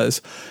what it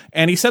was.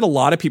 And he said a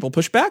lot of people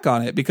push back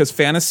on it because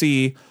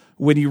fantasy,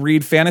 when you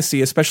read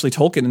fantasy, especially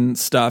Tolkien and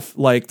stuff,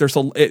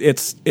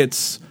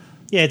 it's...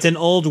 Yeah, it's an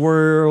old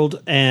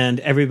world,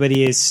 and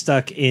everybody is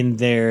stuck in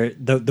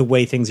the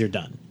way things are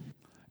done.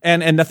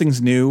 And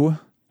nothing's new.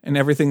 And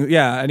everything,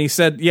 yeah. And he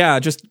said,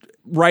 just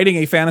writing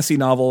a fantasy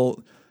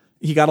novel,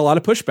 he got a lot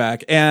of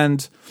pushback.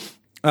 And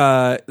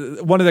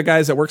one of the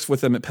guys that works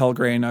with him at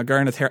Pelgrane,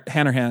 Gareth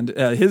Hanrahan,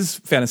 his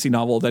fantasy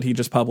novel that he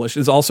just published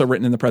is also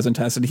written in the present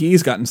tense, and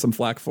he's gotten some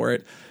flack for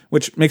it,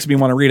 which makes me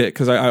want to read it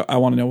because I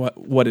want to know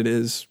what it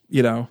is,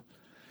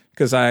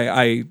 because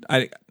I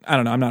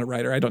don't know. I'm not a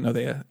writer. I don't know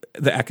the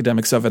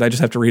academics of it. I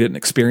just have to read it and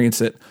experience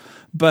it.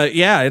 But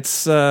yeah,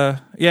 it's I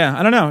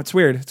don't know. It's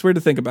weird. It's weird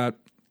to think about.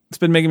 It's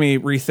been making me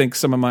rethink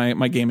some of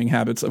my gaming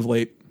habits of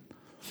late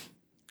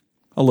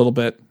a little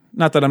bit.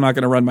 Not that I'm not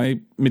going to run my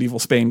Medieval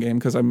Spain game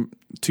because I'm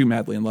too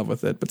madly in love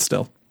with it, but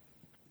still.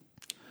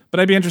 But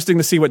I'd be interesting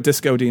to see what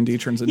Disco D&D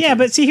turns into. Yeah,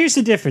 but see, here's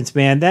the difference,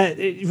 man. That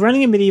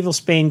running a Medieval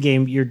Spain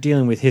game, you're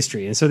dealing with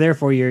history, and so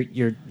therefore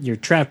you're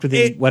trapped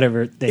within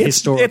whatever the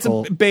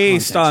historical. It's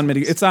based on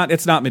medieval.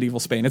 It's not Medieval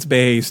Spain. It's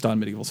based on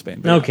Medieval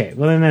Spain. Okay,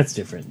 well then that's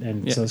different,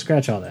 and so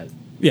scratch all that.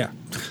 Yeah,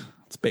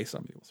 it's based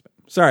on Medieval Spain.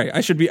 Sorry,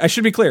 I should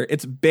be clear.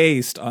 It's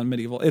based on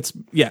medieval. It's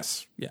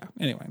yes, yeah.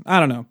 Anyway, I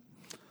don't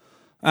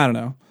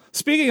know.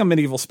 Speaking of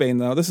Medieval Spain,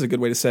 though, this is a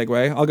good way to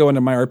segue. I'll go into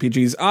my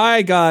RPGs.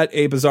 I got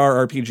a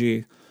bizarre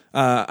RPG.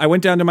 I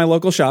went down to my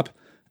local shop,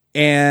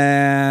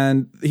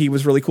 and he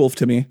was really cool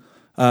to me,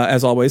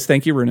 as always.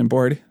 Thank you, Rune and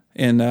Board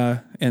in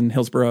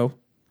Hillsboro,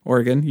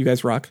 Oregon. You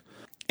guys rock.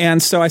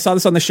 And so I saw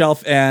this on the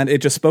shelf, and it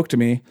just spoke to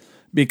me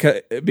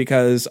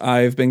because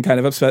I've been kind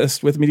of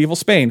obsessed with medieval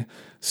Spain.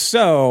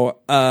 So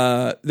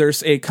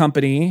there's a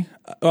company,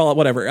 well,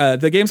 whatever.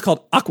 The game's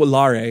called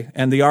Aquilare,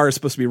 and the R is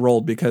supposed to be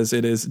rolled because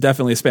it is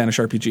definitely a Spanish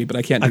RPG, but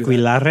I can't do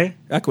Aquilare?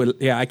 that.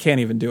 Yeah, I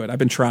can't even do it. I've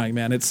been trying,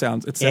 man. It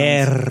sounds it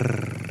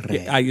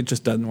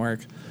just doesn't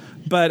work.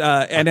 But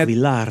and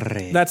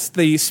that's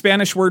the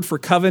Spanish word for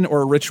coven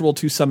or ritual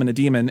to summon a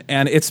demon,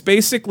 and it's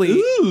basically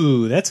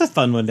Ooh, that's a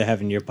fun one to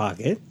have in your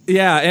pocket.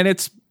 Yeah, and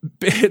it's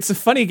a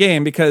funny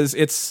game because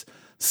it's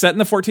set in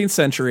the 15th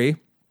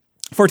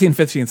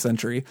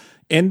century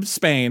in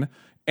Spain,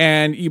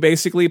 and you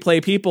basically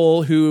play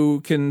people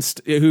who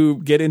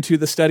who get into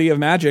the study of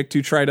magic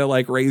to try to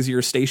like raise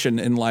your station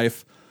in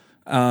life.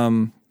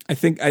 I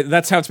think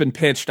that's how it's been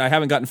pitched. I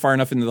haven't gotten far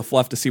enough into the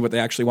fluff to see what they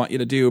actually want you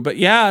to do, but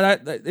yeah,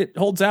 that it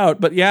holds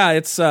out. But yeah,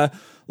 it's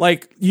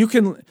like you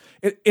can.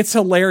 It's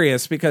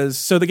hilarious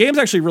because the game's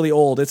actually really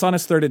old. It's on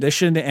its 3rd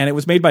edition, and it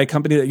was made by a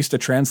company that used to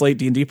translate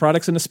D&D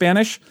products into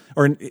Spanish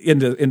or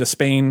into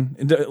Spain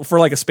for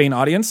like a Spain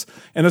audience.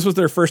 And this was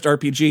their first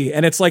RPG,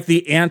 and it's like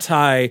the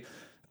anti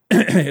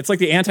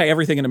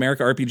everything in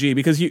America RPG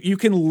because you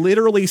can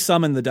literally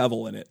summon the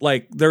devil in it.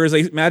 Like there is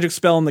a magic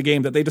spell in the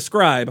game that they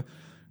describe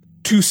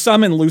to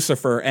summon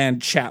Lucifer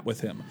and chat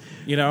with him,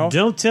 you know?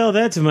 Don't tell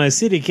that to my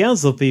city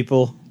council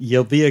people.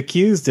 You'll be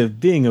accused of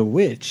being a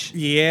witch.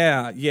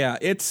 Yeah.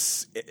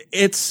 It's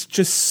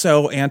just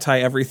so anti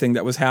everything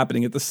that was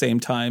happening at the same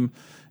time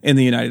in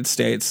the United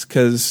States.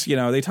 Cause, you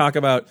know, they talk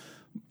about,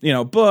 you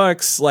know,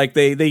 books, like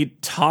they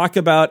talk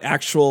about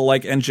actual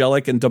like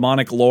angelic and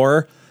demonic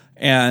lore.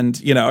 And,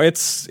 you know,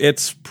 it's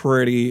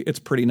pretty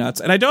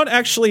nuts. And I don't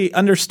actually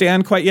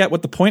understand quite yet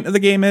what the point of the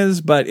game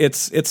is, but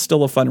it's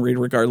still a fun read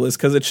regardless,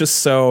 because it's just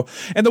so.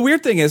 And the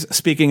weird thing is,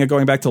 speaking of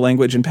going back to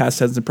language in past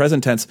tense and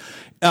present tense,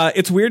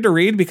 it's weird to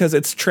read because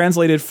it's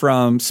translated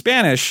from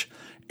Spanish,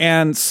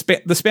 and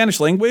the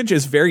Spanish language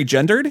is very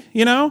gendered,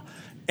 you know?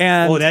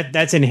 And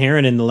that's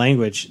inherent in the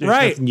language. There's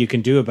right. Nothing you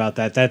can do about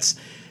that.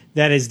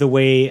 That is the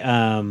way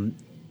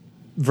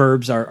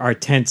verbs are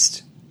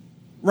tensed.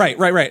 Right.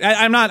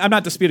 I'm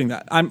not disputing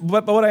that.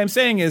 But what I'm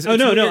saying is,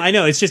 no, I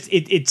know. It's just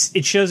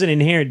it shows an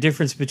inherent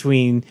difference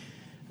between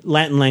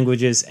Latin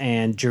languages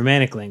and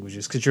Germanic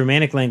languages, because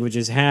Germanic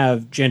languages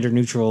have gender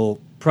neutral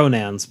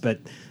pronouns, but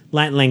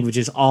Latin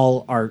languages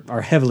all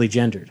are heavily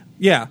gendered.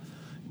 Yeah.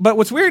 But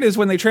what's weird is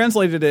when they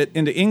translated it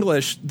into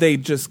English, they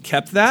just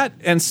kept that.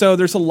 And so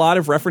there's a lot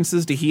of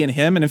references to he and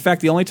him. And in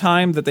fact, the only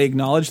time that they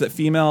acknowledge that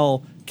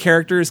female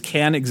characters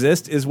can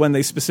exist is when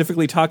they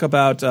specifically talk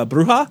about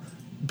Bruja.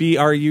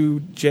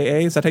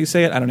 Bruja, is that how you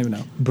say it? I don't even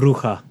know.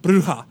 Bruja.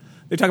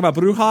 They talk about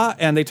Bruja,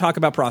 and they talk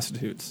about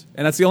prostitutes.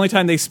 And that's the only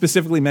time they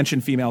specifically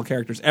mention female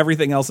characters.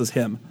 Everything else is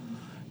him.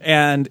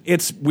 And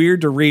it's weird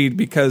to read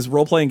because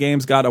role-playing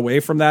games got away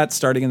from that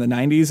starting in the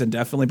 90s, and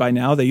definitely by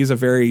now they use a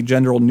very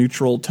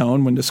gender-neutral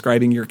tone when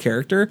describing your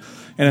character.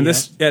 And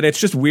it's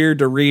just weird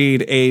to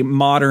read a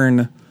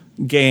modern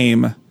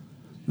game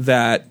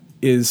that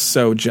is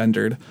so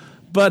gendered.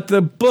 But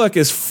the book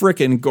is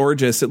freaking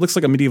gorgeous. It looks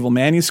like a medieval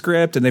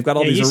manuscript, and they've got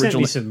all these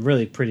original. You sent me some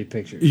really pretty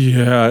pictures.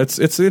 Yeah, it's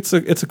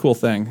a cool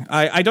thing.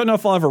 I don't know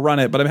if I'll ever run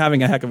it, but I'm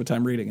having a heck of a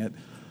time reading it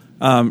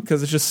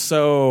because it's just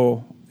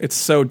so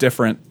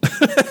different.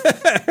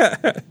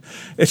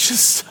 It's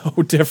just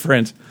so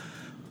different.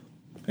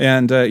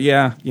 And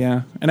yeah,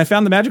 and I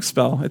found the magic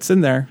spell. It's in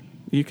there.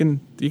 You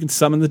can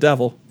summon the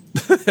devil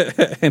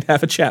and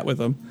have a chat with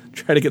him.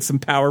 Try to get some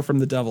power from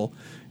the devil.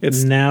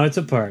 Now it's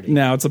a party.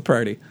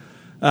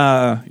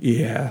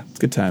 Yeah, it's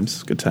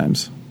good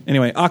times.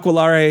 Anyway,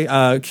 Aquilare,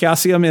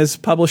 Chaosium is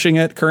publishing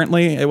it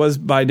currently. It was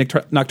by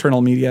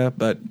Nocturnal Media,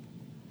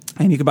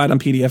 and you can buy it on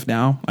PDF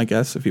now, I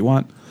guess, if you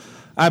want.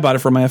 I bought it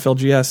from my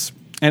FLGS,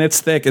 and it's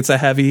thick. It's a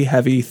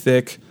heavy,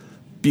 thick,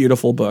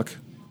 beautiful book.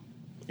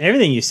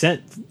 Everything you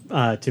sent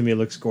to me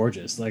looks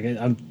gorgeous. Like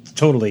I'm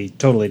totally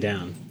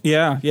down.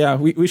 Yeah.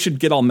 We should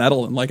get all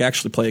metal and like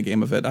actually play a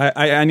game of it.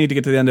 I need to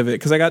get to the end of it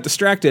because I got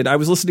distracted. I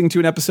was listening to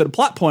an episode of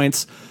Plot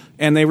Points,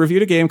 and they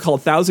reviewed a game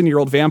called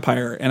 1,000-Year-Old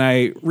Vampire, and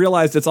I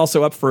realized it's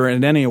also up for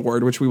an ENnie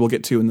Award, which we will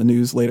get to in the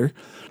news later.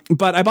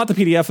 But I bought the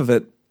PDF of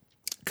it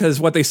because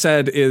what they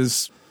said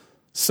is,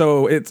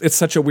 so it's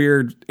such a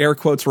weird air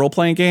quotes role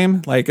playing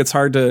game. Like it's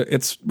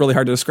really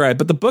hard to describe.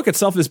 But the book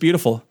itself is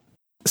beautiful.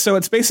 So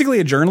it's basically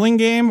a journaling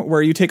game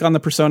where you take on the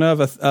persona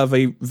of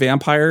a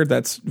vampire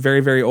that's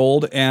very, very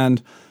old,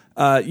 and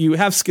you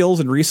have skills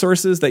and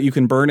resources that you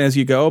can burn as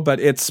you go, but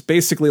it's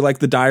basically like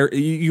the diary.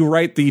 You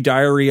write the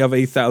diary of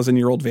a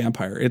 1,000-year-old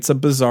vampire. It's a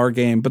bizarre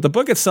game, but the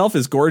book itself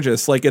is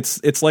gorgeous. Like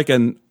it's like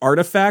an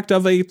artifact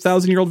of a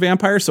 1,000-year-old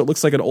vampire, so it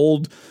looks like an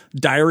old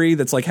diary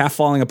that's like half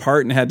falling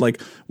apart and had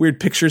like weird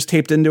pictures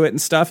taped into it and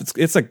stuff.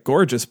 It's a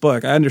gorgeous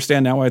book. I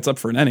understand now why it's up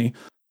for an ENnie.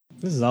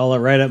 This is all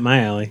right up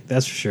my alley,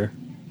 that's for sure.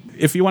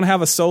 If you want to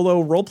have a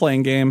solo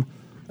role-playing game,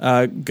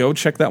 go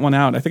check that one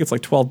out. I think it's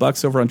like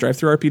 $12 over on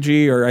DriveThru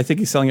RPG, or I think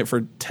he's selling it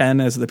for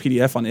 10 as the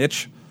PDF on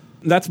itch.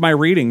 That's my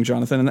reading,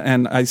 Jonathan,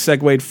 and I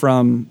segued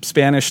from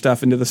Spanish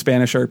stuff into the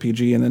Spanish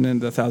RPG and then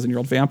into the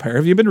 1,000-Year-Old Vampire.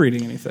 Have you been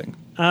reading anything?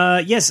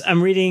 Yes,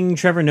 I'm reading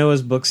Trevor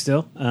Noah's book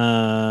still.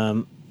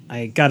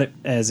 I got it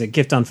as a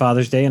gift on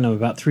Father's Day, and I'm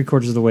about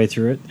 3/4 of the way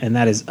through it, and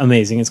that is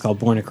amazing. It's called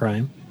Born a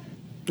Crime.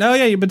 Oh,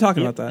 yeah, you've been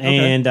talking about that.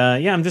 Okay. And,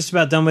 I'm just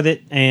about done with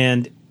it,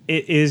 and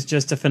it is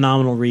just a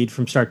phenomenal read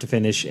from start to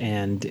finish,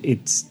 and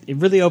it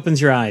really opens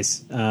your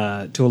eyes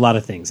to a lot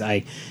of things.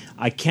 I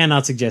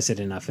cannot suggest it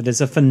enough. It is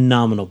a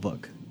phenomenal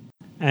book.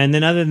 And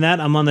then other than that,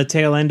 I'm on the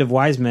tail end of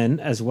Wise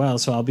Men as well,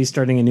 so I'll be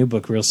starting a new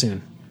book real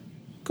soon.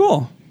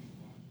 Cool.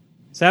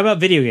 So how about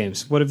video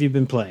games? What have you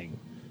been playing?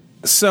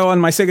 So on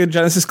my Sega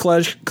Genesis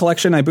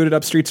collection, I booted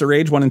up Streets of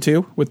Rage 1 and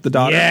 2 with the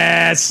daughter.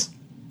 Yes!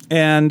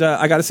 And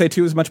I got to say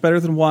 2 is much better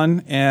than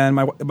 1, and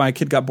my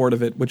kid got bored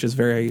of it, which is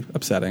very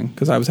upsetting,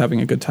 because I was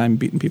having a good time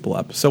beating people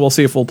up. So we'll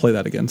see if we'll play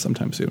that again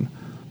sometime soon.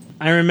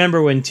 I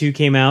remember when 2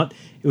 came out,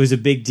 it was a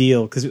big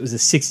deal because it was a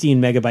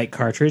 16-megabyte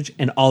cartridge,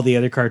 and all the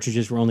other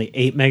cartridges were only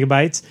 8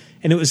 megabytes,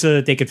 and it was so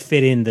that they could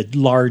fit in the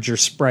larger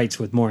sprites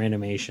with more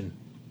animation.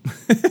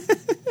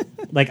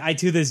 Like, I,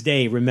 to this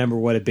day, remember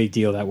what a big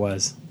deal that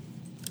was.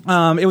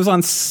 It was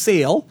on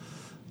sale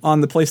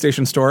on the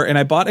PlayStation Store, and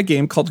I bought a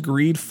game called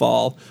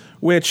Greedfall,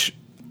 which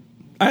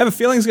I have a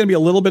feeling is going to be a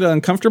little bit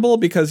uncomfortable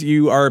because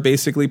you are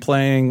basically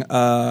playing,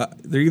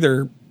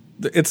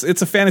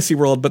 it's a fantasy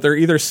world, but they're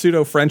either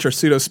pseudo-French or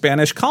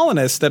pseudo-Spanish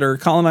colonists that are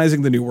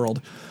colonizing the New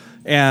World.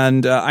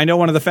 And I know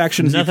one of the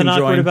factions Nothing you can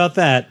join. awkward about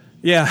that.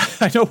 Yeah,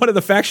 I know one of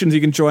the factions you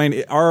can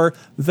join are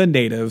the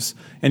natives,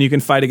 and you can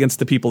fight against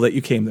the people that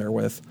you came there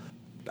with.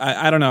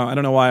 I don't know. I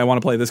don't know why I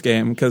want to play this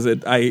game, because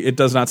it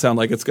does not sound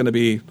like it's going to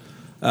be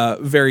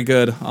very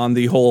good on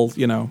the whole,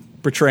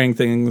 portraying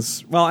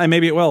things. Well, and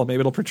maybe it will. Maybe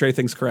it'll portray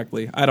things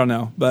correctly. I don't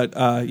know.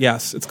 But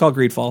yes, it's called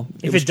Greedfall.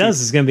 If it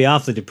does, it's going to be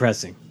awfully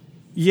depressing.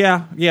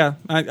 Yeah.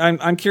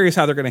 I'm curious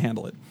how they're going to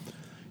handle it.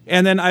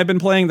 And then I've been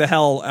playing the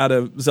hell out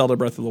of Zelda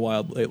Breath of the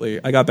Wild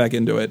lately. I got back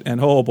into it, and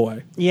oh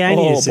boy. Yeah, I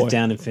need to sit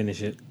down and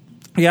finish it.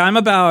 Yeah, I'm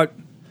about...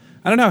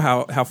 I don't know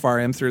how far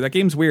I am through. That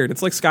game's weird.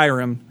 It's like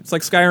Skyrim. It's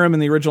like Skyrim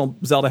and the original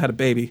Zelda had a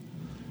baby.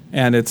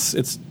 And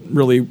it's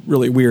really,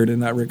 really weird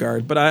in that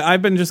regard. But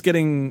I've been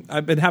having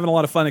a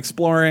lot of fun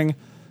exploring,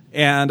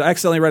 and I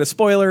accidentally read a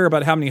spoiler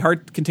about how many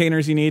heart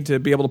containers you need to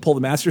be able to pull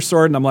the Master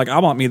Sword, and I'm like, I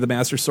want me the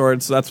Master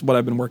Sword, so that's what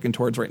I've been working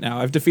towards right now.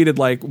 I've defeated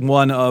like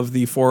one of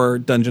the 4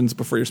 dungeons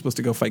before you're supposed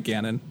to go fight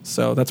Ganon,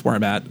 so that's where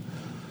I'm at.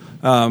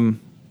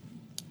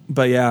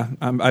 But yeah,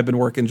 I've been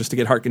working just to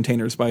get heart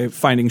containers by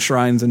finding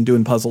shrines and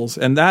doing puzzles,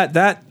 and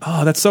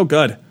that's so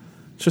good.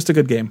 It's just a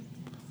good game.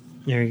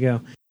 There you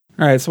go.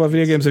 All right, so what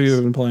video games have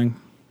you been playing?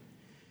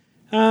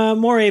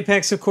 More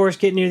Apex, of course,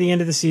 getting near the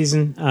end of the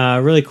season.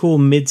 Really cool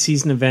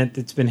mid-season event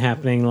that's been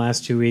happening the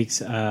last 2 weeks.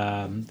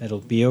 That'll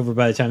be over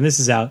by the time this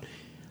is out.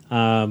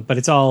 But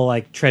it's all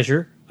like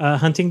treasure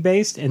hunting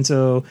based, and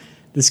so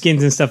the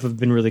skins and stuff have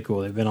been really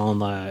cool. They've been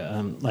on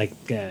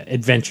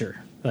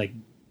adventure, like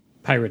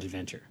pirate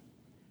adventure.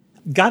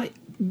 Got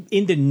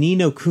into Ni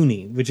no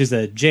Kuni, which is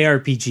a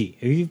JRPG.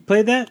 Have you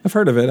played that? I've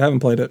heard of it. I haven't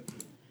played it.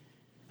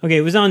 Okay,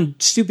 it was on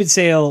stupid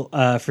sale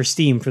for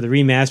Steam for the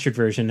remastered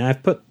version, and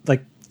I've put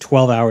like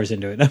 12 hours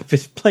into it. I've been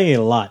playing it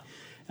a lot.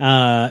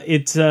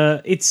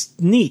 It's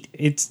neat.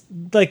 It's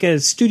like a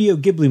Studio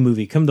Ghibli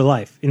movie come to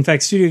life. In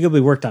fact, Studio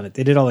Ghibli worked on it.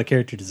 They did all the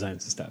character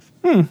designs and stuff.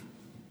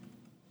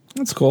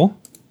 That's cool.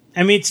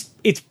 I mean,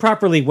 it's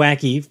properly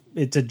wacky.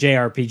 It's a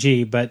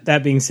JRPG, but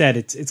that being said,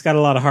 it's got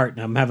a lot of heart,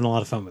 and I'm having a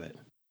lot of fun with it.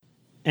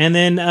 And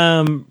then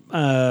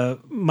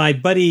my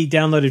buddy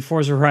downloaded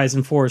Forza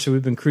Horizon 4, so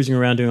we've been cruising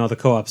around doing all the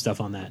co-op stuff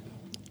on that.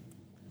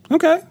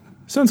 Okay.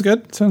 Sounds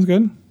good.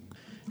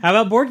 How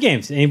about board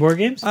games? Any board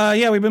games?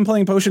 Yeah, we've been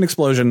playing Potion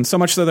Explosion, so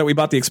much so that we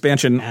bought the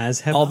expansion.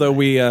 As have although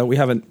I. we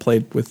haven't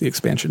played with the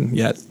expansion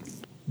yet.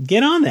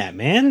 Get on that,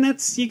 man.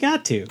 You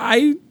got to.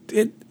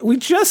 We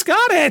just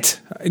got it.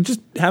 I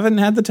just haven't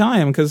had the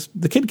time because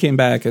the kid came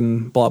back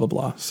and blah, blah,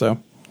 blah. So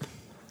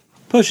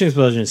Potion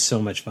Explosion is so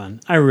much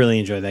fun. I really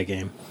enjoy that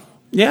game.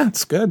 Yeah,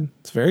 it's good.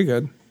 It's very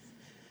good.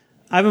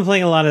 I've been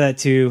playing a lot of that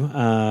too,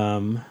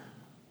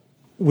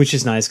 which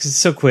is nice because it's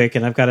so quick,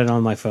 and I've got it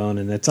on my phone,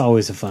 and it's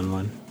always a fun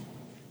one.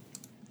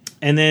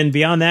 And then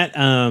beyond that,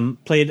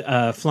 played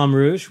Flamme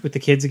Rouge with the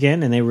kids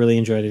again, and they really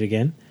enjoyed it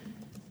again.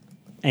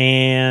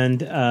 And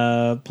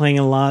playing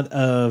a lot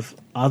of,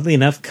 oddly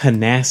enough,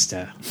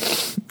 Canasta.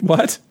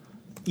 What?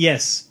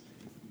 Yes.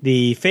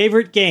 The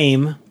favorite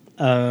game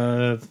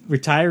of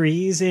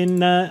retirees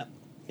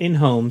in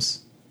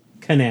homes,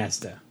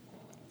 Canasta.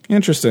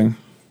 Interesting.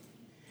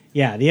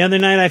 Yeah, the other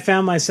night I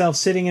found myself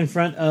sitting in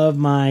front of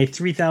my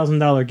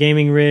 $3,000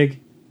 gaming rig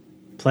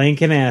playing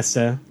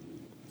Canasta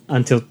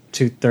until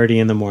 2:30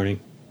 in the morning.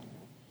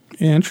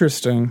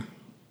 Interesting.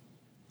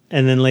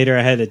 And then later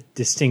I had a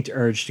distinct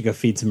urge to go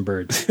feed some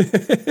birds.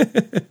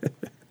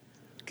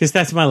 Because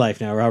that's my life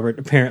now, Robert.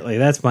 Apparently,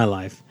 that's my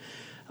life.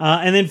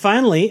 And then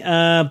finally,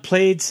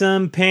 played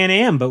some Pan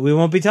Am, but we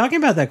won't be talking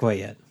about that quite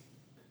yet.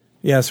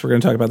 Yes, we're going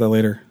to talk about that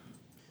later.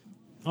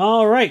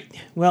 All right.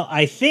 Well,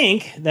 I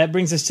think that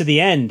brings us to the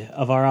end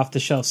of our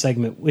off-the-shelf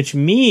segment, which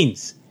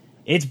means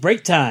it's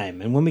break time.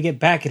 And when we get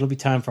back, it'll be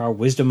time for our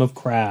Wisdom of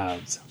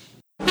Crowds.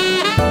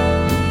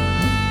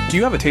 Do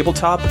you have a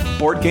tabletop,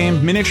 board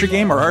game, miniature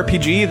game, or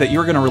RPG that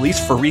you're going to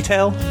release for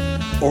retail?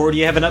 Or do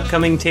you have an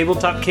upcoming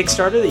tabletop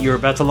Kickstarter that you're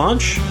about to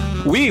launch?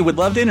 We would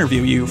love to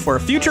interview you for a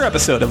future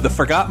episode of the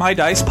Forgot My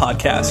Dice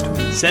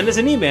podcast. Send us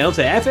an email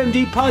to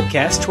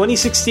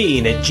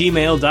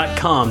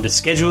fmdpodcast2016@gmail.com to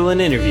schedule an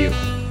interview.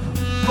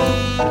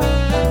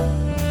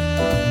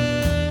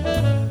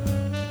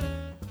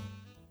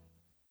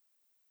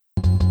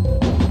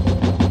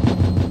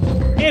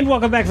 And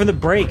welcome back from the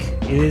break.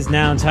 It is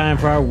now time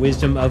for our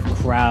Wisdom of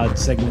Crowd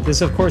segment. This,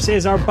 of course,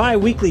 is our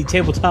bi-weekly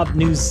tabletop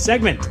news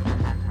segment.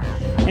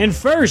 And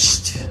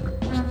first,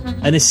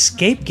 an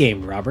escape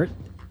game, Robert.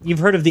 You've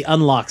heard of the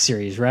Unlock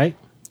series, right?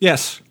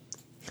 Yes.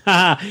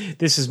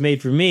 This is made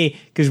for me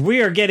because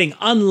we are getting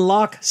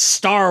Unlock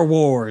Star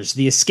Wars,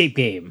 the escape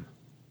game.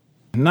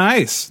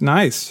 Nice.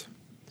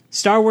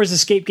 Star Wars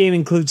escape game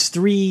includes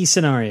 3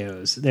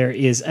 scenarios. There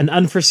is an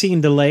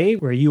unforeseen delay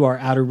where you are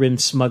Outer Rim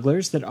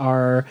smugglers that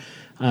are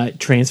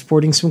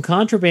transporting some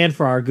contraband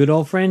for our good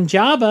old friend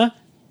Jabba.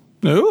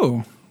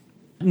 Ooh.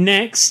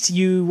 Next,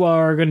 you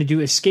are going to do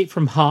Escape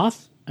from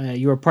Hoth.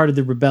 You are part of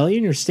the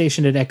rebellion. You're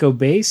stationed at Echo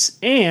Base,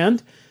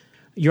 and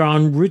you're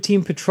on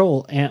routine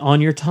patrol on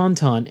your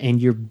Tauntaun,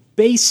 and your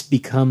base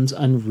becomes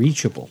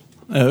unreachable.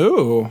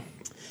 Oh.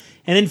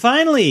 And then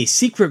finally,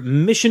 Secret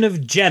Mission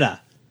of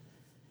Jeddah.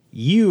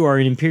 You are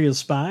an Imperial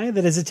spy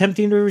that is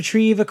attempting to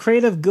retrieve a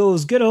crate of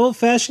those good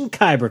old-fashioned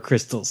Kyber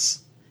crystals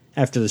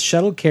after the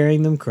shuttle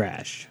carrying them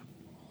crashed.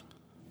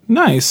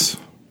 Nice.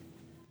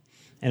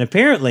 And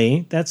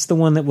apparently, that's the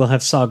one that will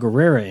have Saw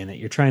Gerrera in it.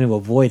 You're trying to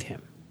avoid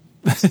him.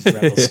 This is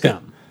Rebel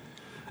Scum.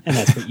 And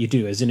that's what you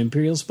do as an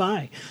Imperial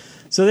spy.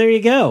 So there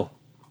you go.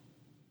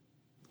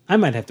 I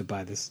might have to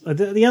buy this.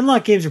 The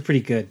Unlock games are pretty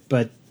good,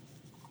 but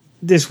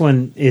this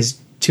one is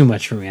too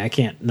much for me. I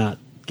can't not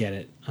get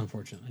it,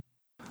 unfortunately.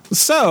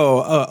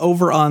 So,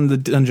 over on the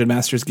Dungeon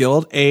Masters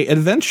Guild, a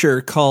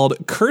adventure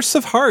called Curse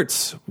of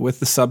Hearts, with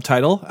the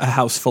subtitle, A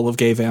House Full of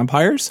Gay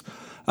Vampires,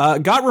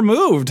 got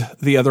removed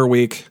the other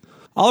week.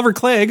 Oliver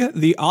Clegg,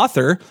 the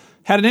author,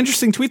 had an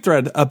interesting tweet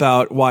thread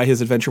about why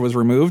his adventure was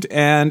removed,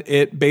 and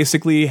it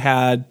basically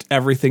had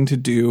everything to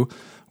do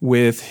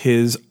with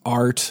his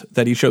art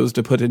that he chose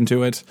to put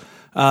into it.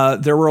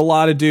 There were a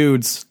lot of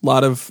dudes, a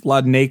lot of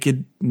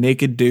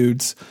naked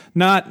dudes.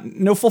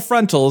 No full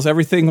frontals.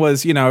 Everything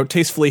was,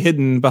 tastefully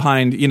hidden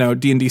behind,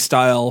 D&D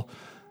style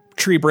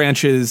tree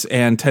branches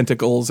and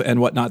tentacles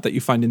and whatnot that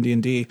you find in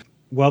D&D.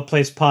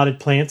 Well-placed potted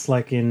plants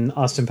like in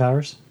Austin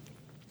Powers?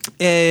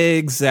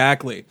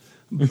 Exactly.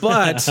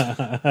 But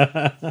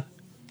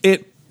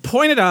it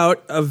pointed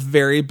out a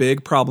very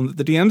big problem that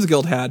the DMs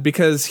Guild had,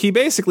 because he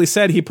basically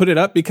said he put it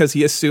up because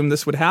he assumed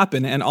this would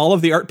happen, and all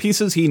of the art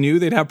pieces he knew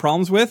they'd have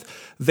problems with,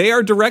 they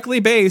are directly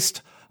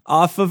based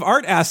off of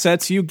art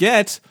assets you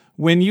get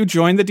when you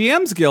join the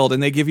DMs Guild,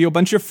 and they give you a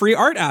bunch of free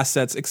art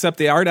assets, except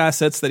the art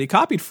assets that he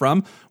copied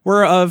from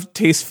were of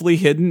tastefully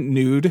hidden,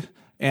 nude,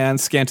 and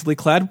scantily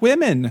clad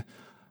women.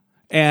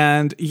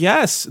 And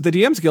yes, the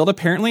DMs Guild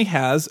apparently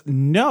has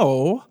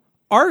no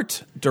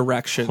art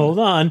direction. Hold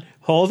on.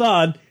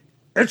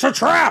 It's a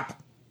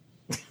trap!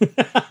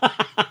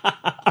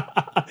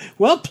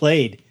 Well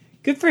played.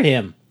 Good for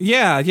him.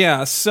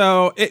 Yeah.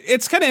 So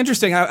it's kind of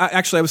interesting.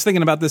 I was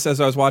thinking about this as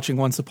I was watching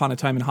Once Upon a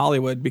Time in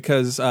Hollywood,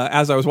 because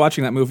as I was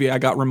watching that movie, I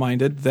got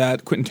reminded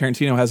that Quentin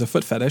Tarantino has a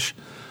foot fetish.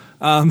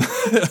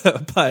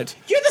 But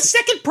you're the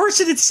second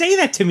person to say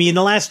that to me in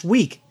the last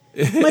week.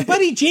 My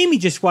buddy Jamie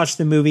just watched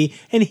the movie,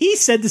 and he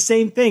said the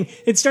same thing.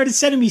 It started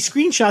sending me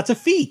screenshots of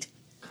feet.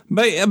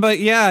 But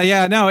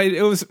yeah, no,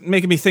 it was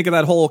making me think of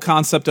that whole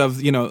concept of,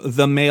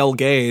 the male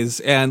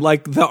gaze, and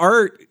like the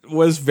art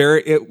was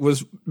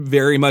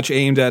very much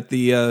aimed at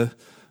the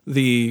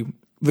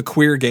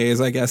queer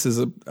gaze, I guess is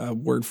a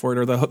word for it,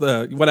 or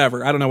the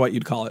whatever, I don't know what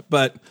you'd call it,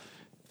 but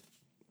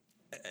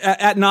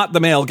at not the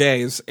male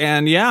gaze.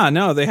 And yeah,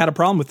 no, they had a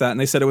problem with that, and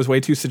they said it was way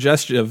too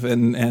suggestive,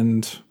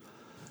 and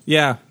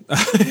yeah.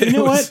 You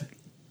know what?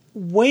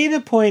 Way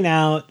to point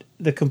out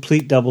the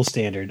complete double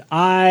standard.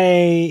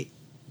 I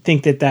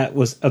think that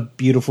was a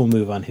beautiful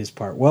move on his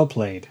part. Well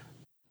played.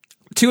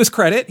 To his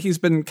credit, he's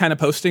been kind of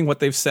posting what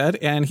they've said,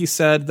 and he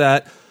said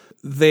that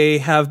they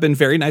have been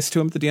very nice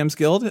to him at the DMs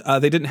Guild.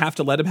 They didn't have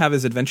to let him have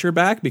his adventure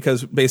back,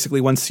 because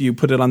basically once you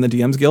put it on the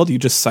DMs Guild, you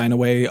just sign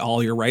away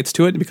all your rights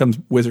to it. It becomes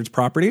Wizards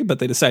property, but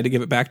they decided to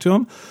give it back to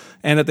him.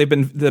 And that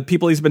the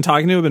people he's been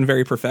talking to have been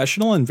very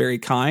professional and very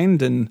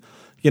kind, and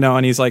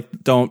and he's like,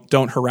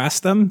 don't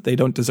harass them. They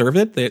don't deserve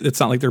it. It's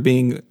not like they're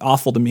being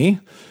awful to me.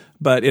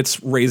 But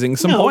it's raising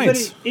some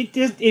points. But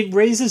it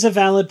raises a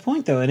valid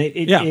point, though, and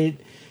it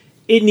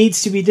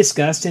needs to be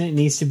discussed and it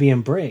needs to be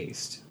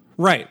embraced.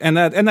 Right, and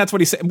that's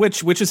what he said,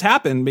 which has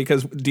happened,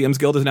 because DMs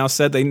Guild has now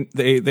said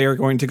they are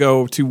going to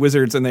go to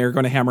Wizards and they are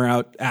going to hammer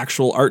out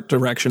actual art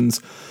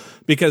directions,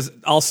 because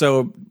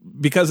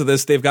of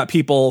this they've got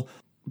people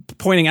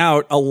pointing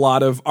out a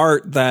lot of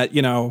art that,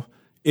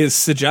 is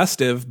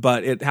suggestive,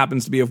 but it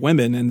happens to be of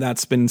women, and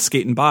that's been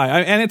skating by.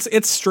 And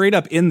it's straight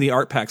up in the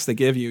art packs they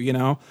give you,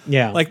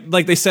 Yeah.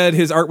 Like they said,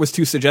 his art was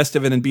too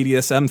suggestive and in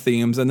BDSM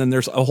themes, and then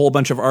there's a whole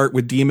bunch of art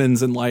with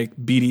demons and like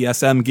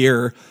BDSM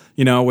gear,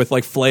 with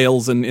like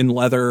flails and in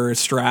leather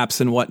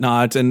straps and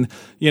whatnot. And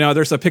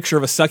there's a picture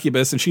of a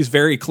succubus, and she's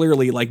very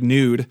clearly like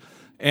nude,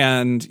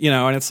 and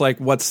and it's like,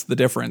 what's the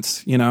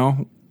difference,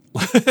 and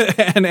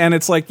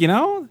it's like,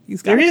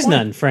 he's got there is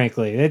none,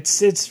 frankly.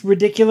 It's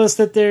ridiculous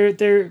that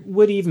there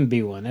would even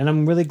be one, and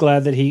I'm really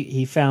glad that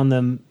he found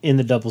them in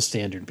the double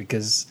standard,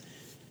 because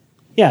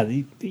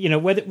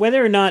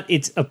whether or not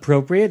it's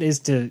appropriate is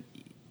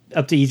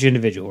up to each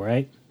individual,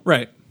 right?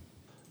 Right.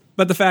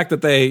 But the fact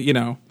that they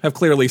have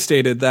clearly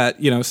stated that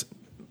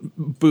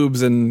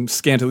boobs and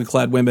scantily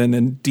clad women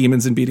and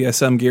demons in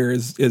BDSM gear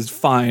is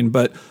fine,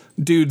 but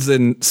dudes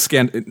in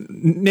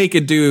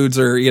naked dudes,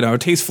 or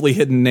tastefully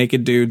hidden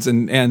naked dudes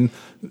and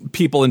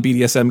people in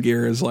BDSM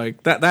gear is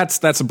like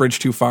that's a bridge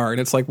too far. And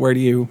it's like, where do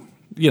you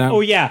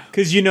Oh yeah,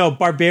 because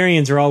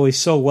barbarians are always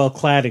so well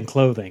clad in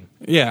clothing.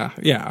 Yeah.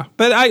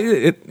 But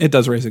it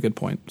does raise a good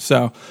point.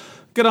 So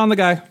good on the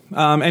guy.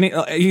 And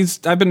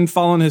I've been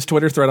following his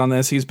Twitter thread on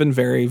this. He's been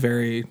very,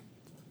 very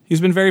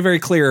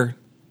clear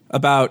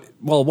about,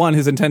 well, one,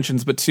 his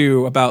intentions, but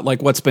two, about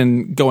like what's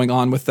been going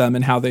on with them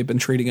and how they've been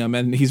treating him.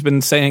 And he's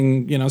been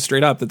saying,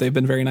 straight up that they've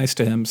been very nice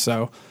to him.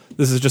 So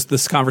this is just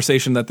this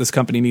conversation that this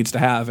company needs to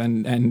have.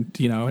 And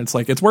it's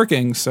like, it's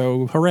working.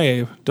 So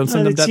hooray. Don't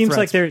send them death threats. It seems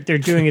like they're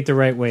doing it the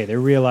right way. They're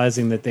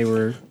realizing that they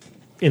were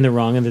in the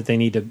wrong and that they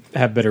need to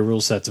have better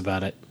rule sets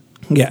about it.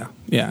 Yeah,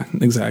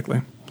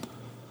 exactly.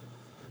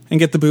 And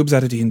get the boobs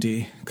out of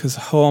D&D, because,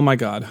 oh my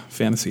God,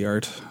 fantasy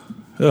art.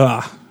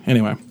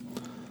 Anyway.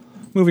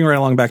 Moving right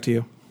along, back to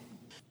you.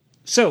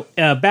 So,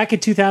 back in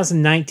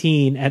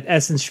 2019 at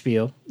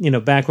Essenspiel,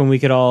 back when we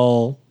could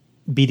all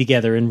be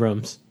together in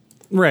rooms.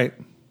 Right.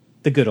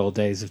 The good old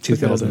days of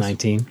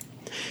 2019.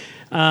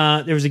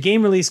 There was a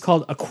game release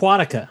called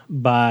Aquatica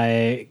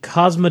by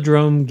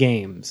Cosmodrome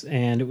Games,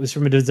 and it was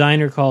from a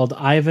designer called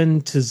Ivan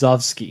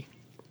Tuzovsky.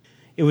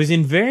 It was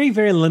in very,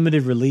 very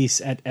limited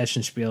release at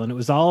Essenspiel, and it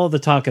was all the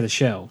talk of the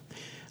show.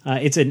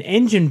 It's an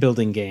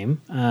engine-building game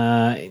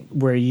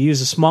where you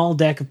use a small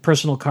deck of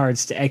personal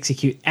cards to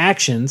execute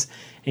actions,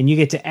 and you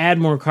get to add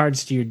more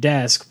cards to your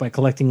desk by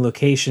collecting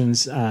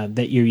locations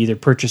that you either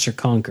purchase or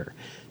conquer.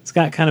 It's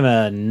got kind of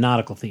a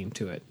nautical theme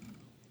to it.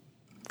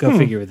 Go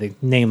figure with a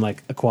name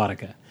like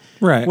Aquatica.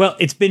 Right. Well,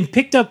 it's been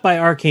picked up by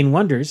Arcane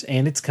Wonders,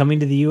 and it's coming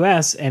to the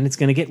U.S., and it's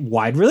going to get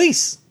wide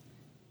release.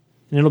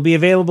 And it'll be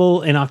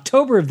available in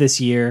October of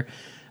this year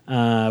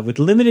with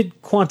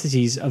limited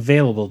quantities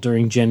available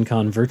during Gen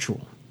Con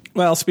Virtual.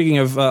 Well, speaking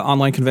of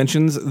online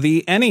conventions,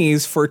 the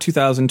Ennies for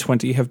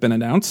 2020 have been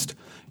announced,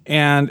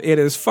 and it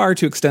is far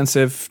too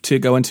extensive to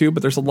go into,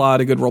 but there's a lot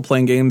of good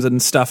role-playing games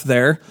and stuff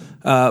there.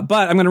 But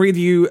I'm going to read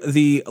you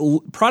the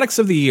products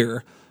of the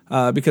year,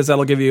 because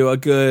that'll give you a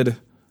good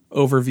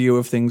overview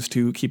of things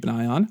to keep an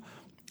eye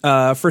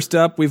on. First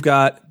up, we've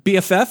got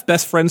BFF,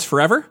 Best Friends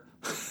Forever.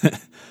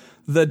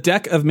 The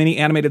deck of mini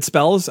animated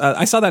spells.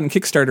 I saw that in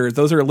Kickstarter.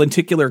 Those are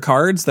lenticular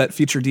cards that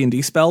feature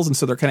D&D spells, and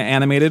so they're kind of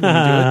animated when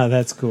you do it.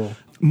 That's cool.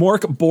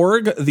 Mork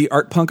Borg, the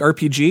Art Punk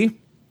RPG,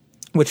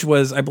 which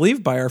was, I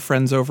believe, by our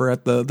friends over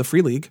at the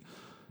Free League.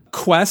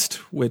 Quest,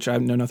 which I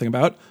know nothing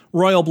about.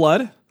 Royal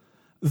Blood.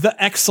 The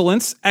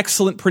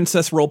Excellent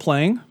Princess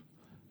Role-Playing,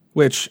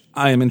 which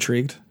I am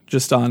intrigued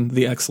just on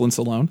the excellence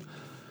alone.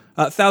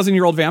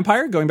 1,000-Year-Old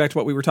Vampire, going back to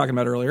what we were talking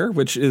about earlier,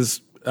 which is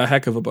a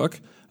heck of a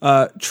book.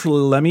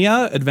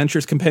 Trilemia,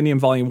 Adventures Compendium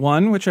Volume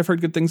 1, which I've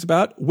heard good things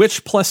about.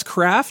 Witch Plus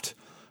Craft,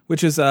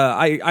 which is,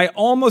 I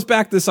almost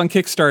backed this on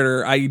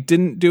Kickstarter. I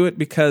didn't do it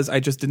because I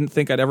just didn't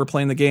think I'd ever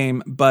play in the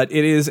game, but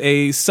it is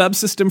a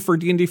subsystem for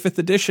D&D 5th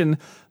edition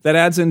that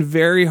adds in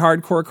very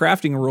hardcore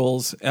crafting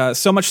rules,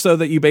 so much so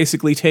that you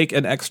basically take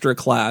an extra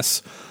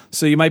class.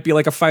 So you might be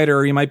like a fighter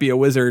or you might be a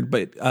wizard,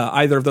 but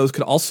either of those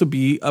could also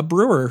be a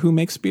brewer who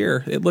makes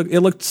beer. It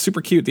looked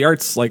super cute. The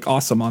art's like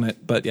awesome on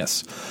it, but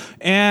yes.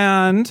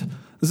 And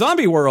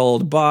Zombie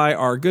World by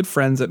our good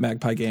friends at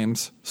Magpie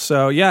Games.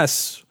 So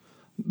yes,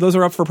 those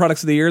are up for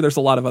products of the year. There's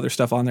a lot of other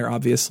stuff on there,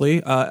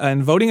 obviously.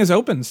 And voting is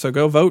open, so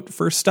go vote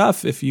for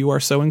stuff if you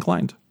are so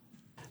inclined.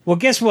 Well,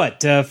 guess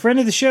what? Friend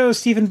of the show,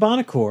 Stephen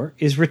Bonacore,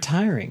 is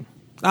retiring.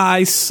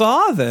 I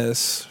saw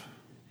this.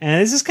 And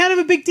this is kind of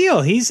a big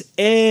deal. He's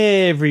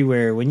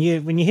everywhere. When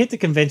you hit the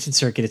convention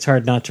circuit, it's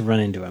hard not to run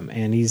into him.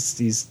 And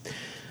he's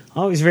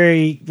always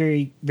very,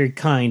 very, very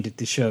kind at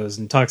the shows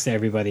and talks to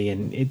everybody.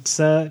 And it's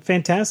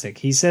fantastic.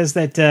 He says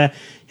that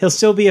he'll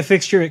still be a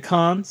fixture at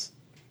cons,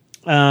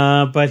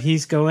 but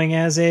he's going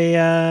as he's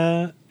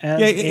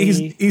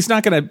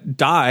not going to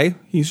die.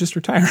 He's just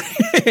retiring.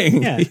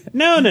 Yeah.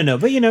 No.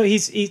 But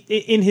he's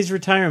in his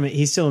retirement.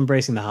 He's still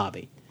embracing the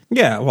hobby.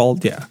 Yeah. Well,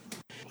 yeah.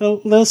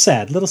 Little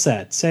sad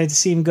to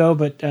see him go,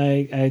 but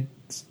I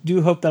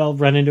do hope that I'll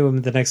run into him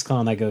at the next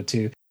con I go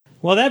to.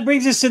 Well, that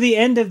brings us to the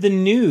end of the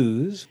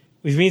news,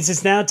 which means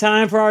it's now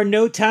time for our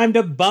No Time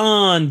to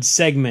Bond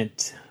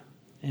segment.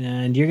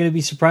 And you're going to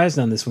be surprised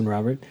on this one,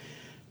 Robert.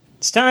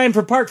 It's time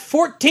for part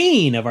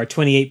 14 of our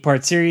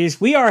 28-part series.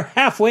 We are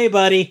halfway,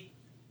 buddy.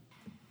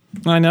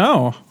 I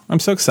know. I'm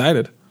so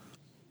excited.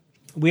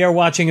 We are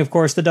watching, of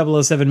course,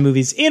 the 007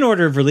 movies in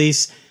order of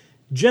release.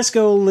 Just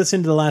go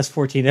listen to the last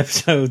 14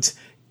 episodes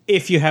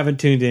if you haven't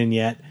tuned in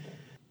yet.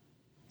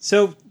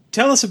 So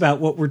tell us about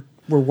what we're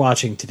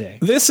watching today.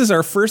 This is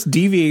our first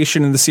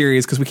deviation in the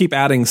series because we keep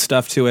adding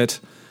stuff to it.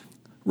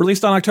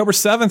 Released on October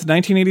 7th,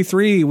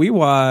 1983, we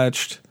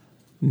watched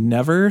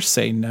Never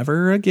Say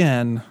Never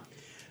Again.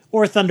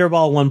 Or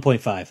Thunderball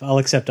 1.5. I'll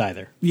accept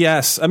either.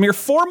 Yes, a mere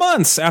 4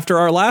 months after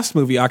our last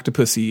movie,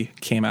 Octopussy,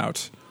 came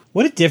out.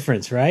 What a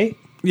difference, right?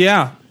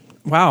 Yeah.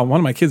 Wow, one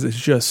of my kids is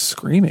just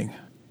screaming.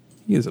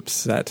 He is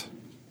upset.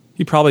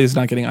 He probably is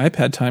not getting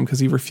iPad time because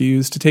he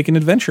refused to take an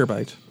Adventure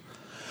Bite.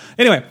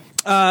 Anyway,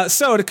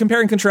 so to compare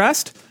and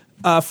contrast,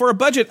 for a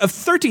budget of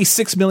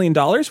 $36 million,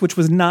 which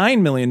was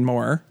 $9 million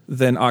more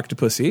than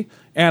Octopussy,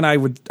 and I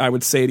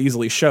would say it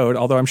easily showed,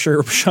 although I'm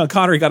sure Sean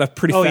Connery got a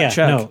pretty fat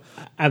check. No,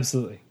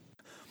 absolutely.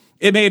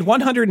 It made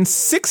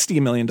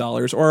 $160 million,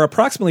 or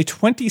approximately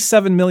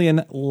 $27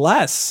 million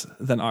less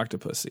than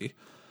Octopussy.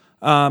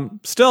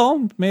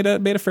 Still made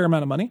a fair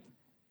amount of money.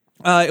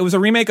 It was a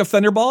remake of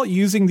Thunderball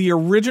using the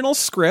original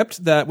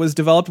script that was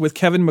developed with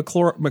Kevin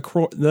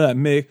McCrory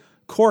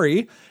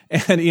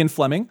and Ian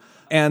Fleming.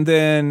 And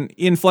then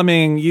Ian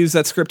Fleming used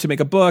that script to make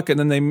a book, and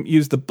then they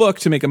used the book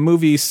to make a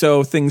movie,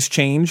 so things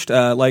changed.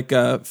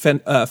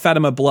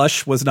 Fatima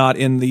Blush was not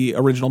in the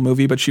original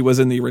movie, but she was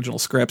in the original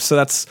script. So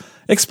that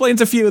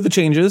explains a few of the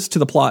changes to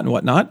the plot and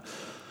whatnot.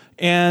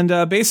 And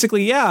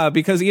basically, yeah,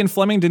 because Ian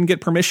Fleming didn't get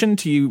permission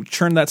to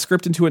turn that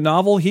script into a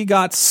novel, he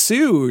got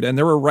sued, and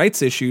there were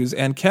rights issues.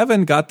 And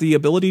Kevin got the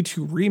ability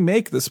to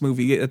remake this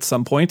movie at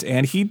some point,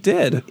 and he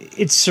did.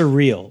 It's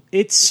surreal.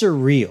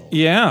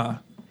 Yeah.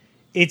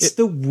 It's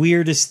the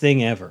weirdest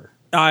thing ever.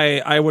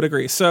 I would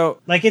agree. So,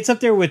 like, it's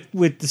up there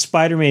with the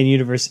Spider-Man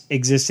universe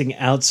existing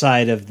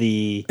outside of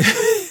the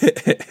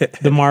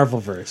the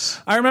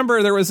Marvelverse. I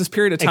remember there was this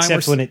period of time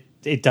except when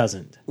it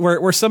doesn't.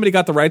 Where somebody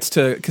got the rights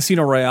to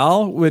Casino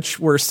Royale, which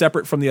were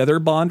separate from the other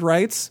Bond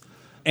rights,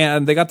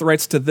 and they got the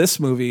rights to this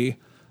movie,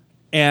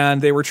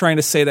 and they were trying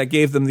to say that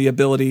gave them the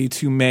ability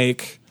to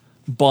make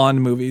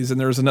Bond movies, and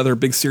there was another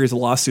big series of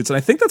lawsuits, and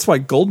I think that's why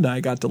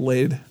GoldenEye got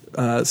delayed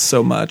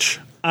so much.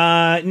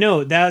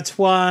 No, that's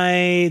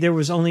why there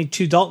was only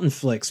 2 Dalton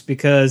flicks,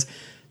 because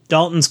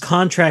Dalton's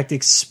contract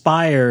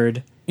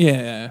expired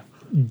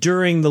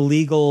during the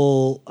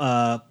legal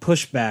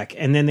pushback,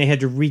 and then they had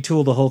to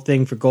retool the whole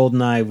thing for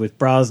GoldenEye with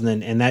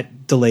Brosnan, and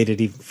that delayed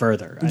it even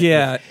further.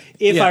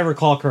 If I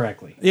recall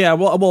correctly. Yeah,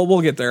 well,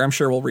 we'll get there. I'm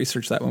sure we'll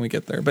research that when we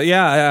get there. But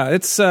yeah,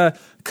 it's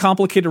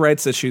complicated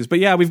rights issues. But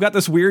yeah, we've got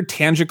this weird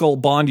tangible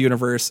Bond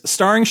universe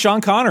starring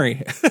Sean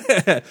Connery.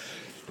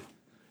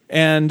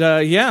 And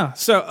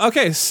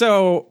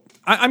so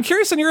I'm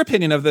curious on your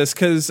opinion of this,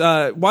 because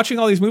watching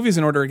all these movies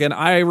in order again,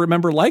 I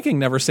remember liking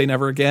Never Say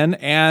Never Again,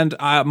 and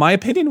my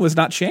opinion was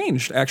not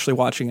changed actually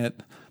watching it.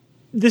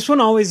 This one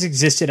always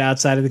existed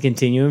outside of the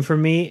continuum for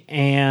me,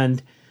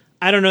 and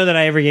I don't know that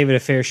I ever gave it a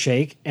fair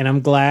shake, and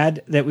I'm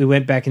glad that we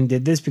went back and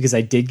did this, because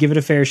I did give it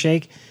a fair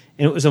shake,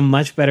 and it was a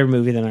much better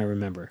movie than I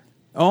remember.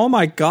 Oh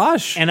my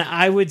gosh. And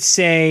I would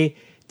say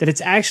that it's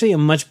actually a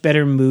much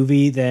better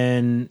movie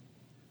than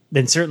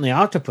certainly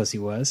Octopussy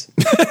was.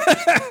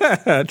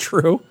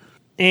 True.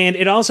 And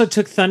it also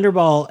took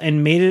Thunderball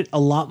and made it a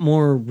lot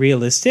more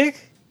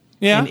realistic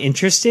and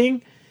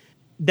interesting.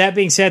 That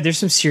being said, there's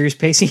some serious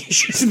pacing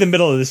issues in the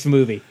middle of this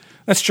movie.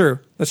 That's true.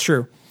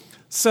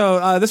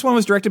 So this one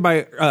was directed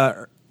by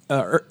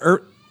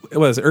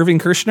Irving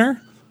Kershner?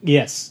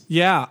 Yes.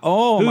 Yeah.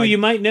 Who you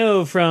might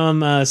know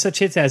from such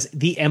hits as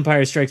The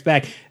Empire Strikes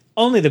Back,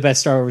 only the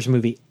best Star Wars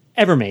movie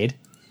ever made.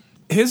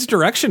 His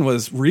direction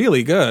was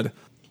really good.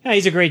 Yeah,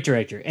 he's a great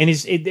director, and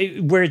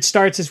where it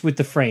starts is with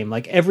the frame.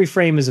 Like, every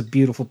frame is a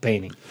beautiful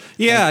painting.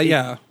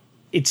 Yeah,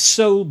 It's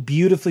so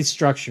beautifully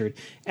structured,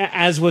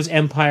 as was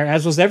Empire,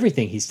 as was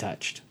everything he's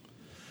touched.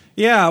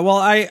 Yeah, well,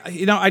 I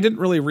didn't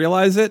really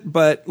realize it,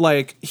 but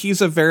like,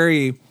 he's a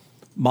very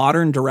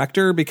modern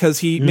director, because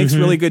he makes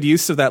really good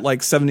use of that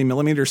like 70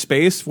 millimeter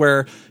space,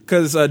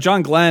 because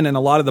John Glenn and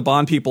a lot of the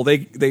Bond people,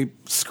 they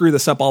screw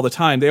this up all the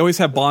time. They always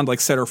have Bond like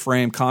center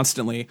frame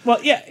constantly.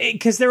 Well, yeah,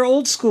 because they're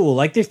old school.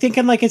 Like, they're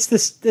thinking like it's the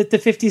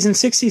 50s and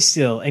 60s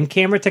still, and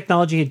camera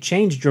technology had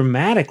changed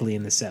dramatically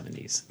in the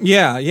 70s.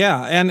 Yeah,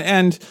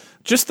 and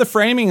just the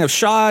framing of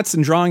shots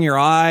and drawing your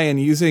eye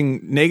and using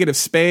negative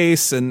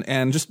space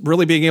and just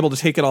really being able to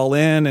take it all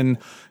in and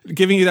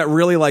giving you that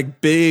really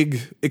like big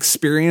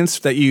experience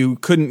that you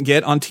couldn't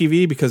get on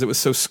TV because it was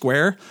so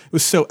square. It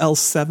was so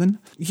L7.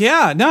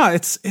 Yeah, no,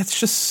 it's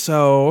just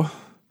so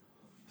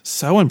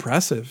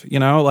impressive,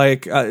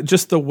 like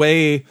just the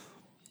way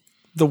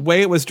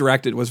it was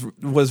directed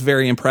was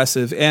very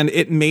impressive, and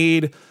it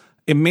made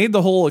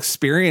the whole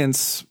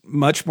experience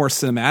much more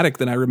cinematic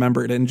than I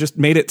remembered, and just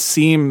made it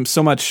seem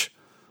so much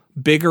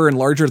bigger and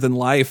larger than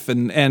life.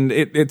 And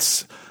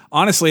it's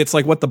honestly, it's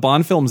like what the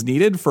Bond films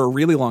needed for a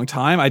really long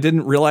time. I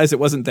didn't realize it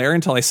wasn't there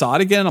until I saw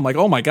it again. I'm like,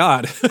 oh my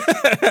God.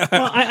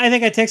 Well, I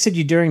think I texted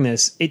you during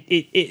this,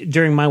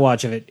 during my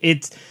watch of it.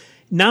 It's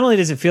not only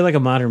does it feel like a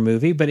modern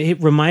movie, but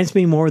it reminds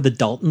me more of the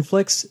Dalton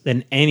flicks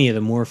than any of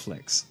the Moore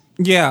flicks.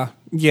 Yeah.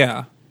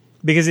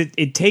 Because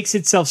it takes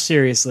itself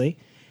seriously.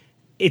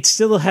 It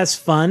still has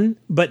fun,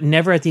 but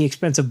never at the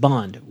expense of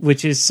Bond,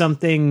 which is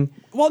something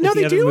that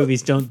the other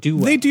movies don't do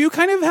well. They do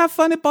kind of have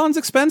fun at Bond's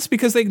expense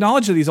because they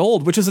acknowledge that he's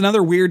old, which is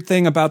another weird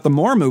thing about the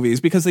Moore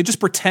movies, because they just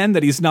pretend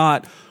that he's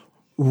not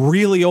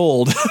really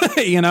old,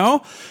 you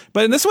know?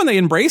 But in this one, they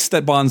embraced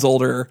that Bond's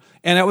older,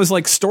 and it was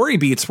like story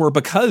beats were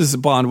because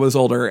Bond was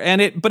older,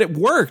 but it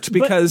worked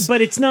because...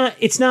 But it's not,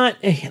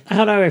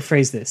 how do I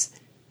phrase this?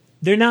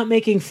 They're not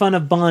making fun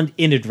of Bond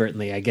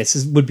inadvertently, I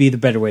guess would be the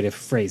better way to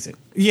phrase it.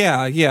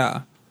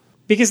 Yeah.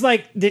 Because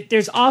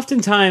there's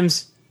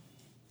oftentimes,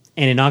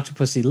 and in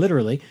Octopussy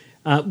literally,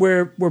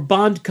 where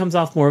Bond comes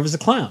off more of as a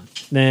clown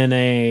than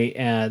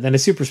a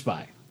super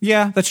spy.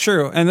 Yeah, that's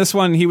true. And this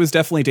one, he was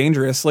definitely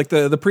dangerous. Like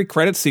the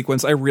pre-credit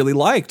sequence, I really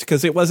liked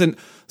because it wasn't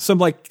some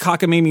like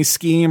cockamamie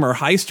scheme or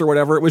heist or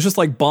whatever. It was just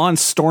like Bond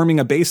storming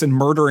a base and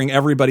murdering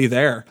everybody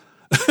there.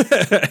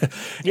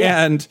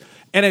 Yeah. And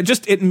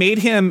it made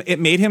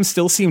him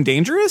still seem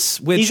dangerous.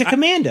 Which he's a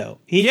commando.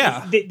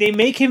 They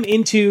make him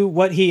into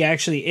what he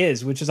actually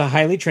is, which is a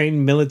highly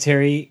trained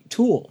military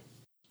tool.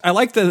 I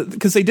like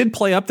because they did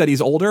play up that he's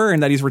older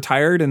and that he's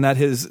retired and that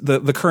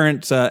the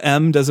current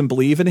M doesn't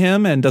believe in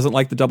him and doesn't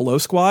like the 00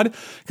 squad,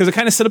 because it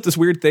kind of set up this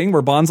weird thing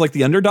where Bond's like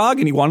the underdog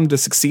and you want him to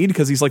succeed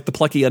because he's like the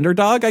plucky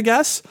underdog, I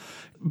guess.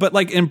 But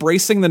like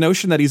embracing the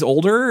notion that he's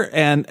older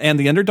and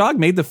the underdog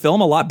made the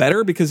film a lot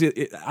better, because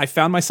I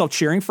found myself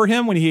cheering for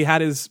him when he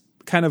had his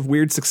kind of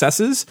weird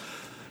successes.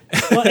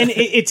 Well, and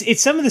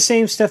it's some of the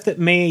same stuff that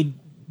made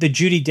the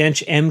Judi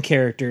Dench M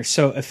character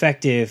so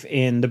effective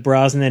in the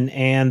Brosnan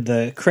and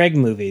the Craig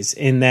movies,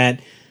 in that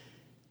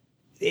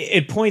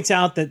it points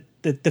out that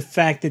the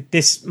fact that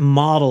this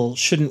model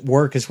shouldn't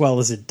work as well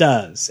as it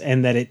does,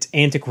 and that it's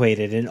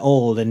antiquated and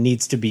old and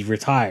needs to be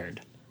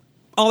retired.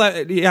 All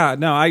that, yeah,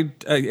 no,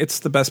 it's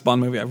the best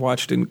Bond movie I've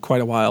watched in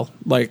quite a while.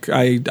 Like,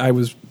 I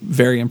was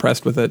very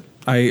impressed with it.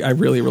 I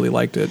really, really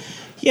liked it.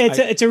 Yeah,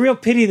 it's a real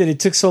pity that it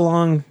took so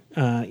long.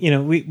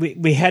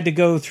 We had to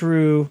go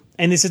through,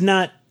 and this is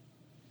not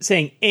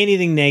saying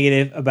anything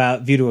negative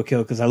about View to a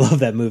Kill, because I love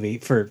that movie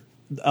for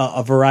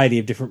a variety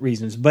of different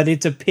reasons, but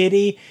it's a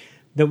pity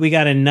that we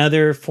got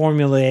another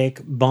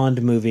formulaic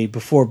Bond movie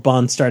before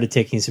Bond started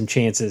taking some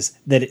chances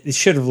that it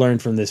should have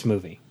learned from this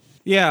movie.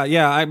 Yeah.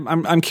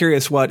 I'm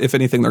curious what, if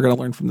anything, they're going to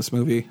learn from this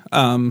movie.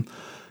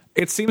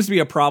 It seems to be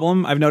a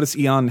problem I've noticed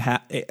Eon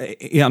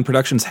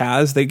Productions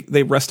has.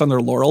 They rest on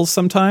their laurels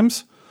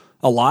sometimes,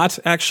 a lot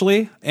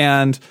actually.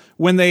 And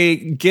when they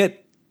get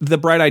the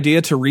bright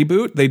idea to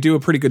reboot, they do a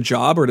pretty good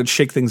job, or to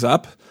shake things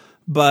up.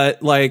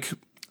 But like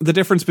the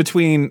difference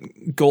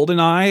between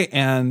GoldenEye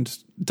and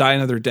Die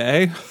Another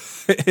Day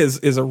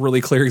is a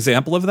really clear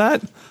example of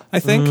that, I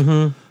think.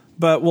 Mm-hmm.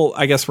 But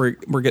I guess we're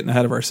getting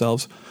ahead of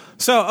ourselves.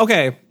 So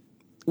okay.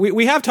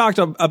 We have talked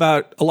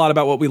a lot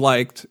about what we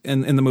liked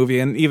in the movie,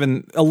 and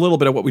even a little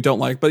bit of what we don't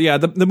like. But yeah,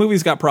 the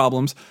movie's got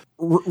problems.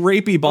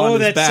 Rapey Bond is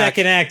back. That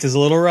second act is a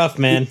little rough,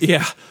 man.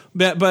 Yeah,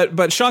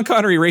 but Sean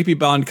Connery Rapey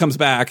Bond comes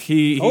back.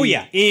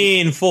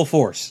 In full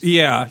force.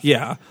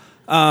 Yeah.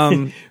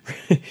 Like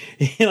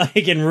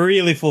in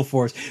really full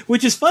force,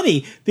 which is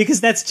funny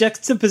because that's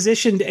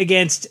juxtapositioned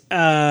against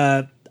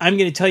I'm going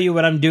to tell you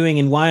what I'm doing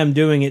and why I'm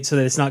doing it so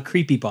that it's not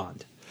creepy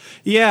Bond.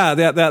 Yeah,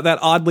 that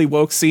oddly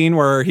woke scene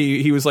where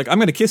he was like, I'm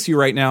going to kiss you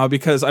right now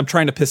because I'm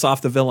trying to piss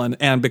off the villain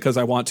and because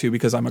I want to,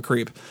 because I'm a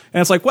creep.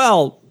 And it's like,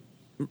 well,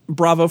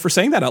 bravo for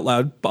saying that out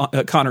loud,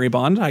 Connery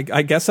Bond.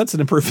 I guess that's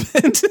an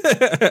improvement.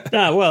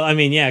 Well, I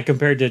mean, yeah,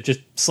 compared to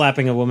just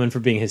slapping a woman for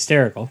being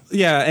hysterical.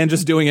 Yeah, and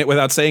just doing it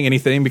without saying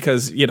anything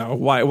because,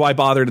 why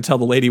bother to tell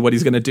the lady what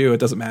he's going to do?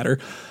 It doesn't matter.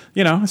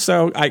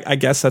 So I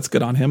guess that's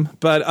good on him.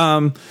 But,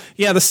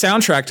 the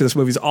soundtrack to this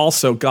movie is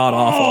also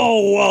god-awful.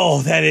 Oh,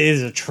 whoa, that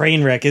is a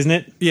train wreck, isn't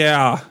it?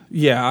 Yeah,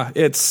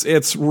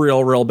 it's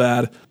real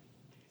bad.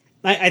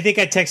 I think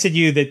I texted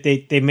you that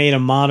they made a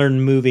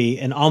modern movie,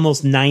 an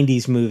almost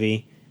 90s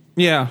movie.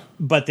 Yeah.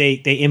 But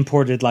they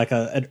imported like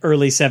an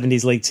early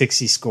 70s, late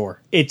 60s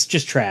score. It's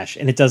just trash,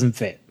 and it doesn't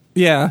fit.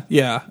 Yeah.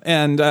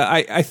 And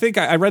I think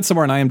I read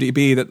somewhere on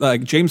IMDb that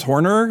like James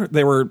Horner,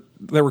 they were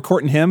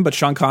courting him, but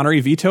Sean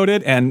Connery vetoed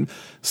it, and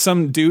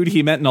some dude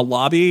he met in a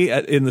lobby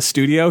in the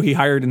studio he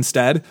hired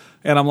instead.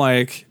 And I'm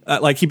like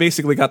he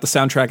basically got the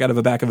soundtrack out of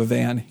the back of a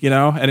van,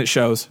 and it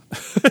shows.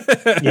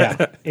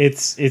 Yeah,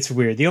 it's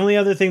weird. The only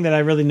other thing that I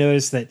really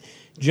noticed that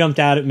jumped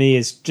out at me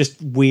is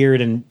just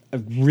weird and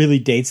really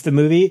dates the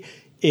movie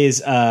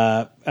is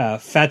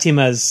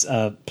Fatima's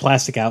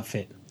plastic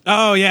outfit.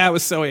 Oh yeah, it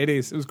was so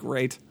 80s. It was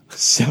great.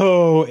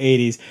 So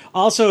 80s.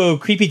 Also,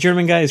 creepy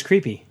German guy is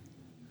creepy.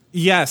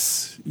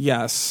 Yes.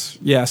 I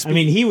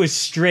mean, he was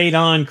straight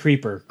on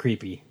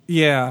creepy.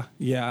 Yeah.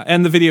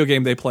 And the video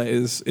game they play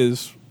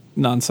is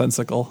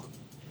nonsensical.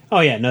 Oh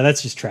yeah, no,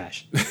 that's just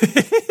trash.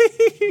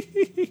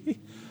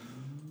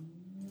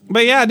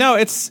 But yeah, no,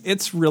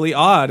 it's really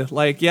odd.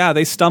 Like, yeah,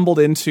 they stumbled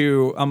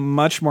into a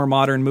much more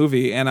modern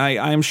movie, and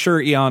I'm sure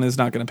Eon is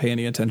not going to pay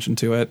any attention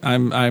to it.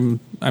 I'm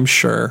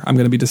sure I'm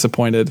going to be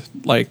disappointed,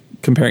 like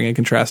comparing and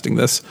contrasting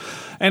this.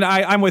 And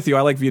I'm with you.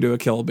 I like View to a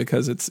Kill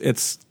because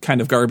it's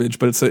kind of garbage,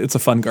 but it's a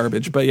fun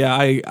garbage. But yeah,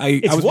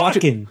 I was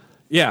watching.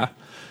 Yeah.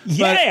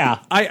 Yeah.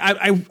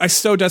 But I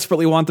so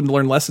desperately want them to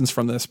learn lessons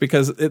from this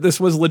because this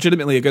was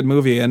legitimately a good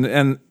movie,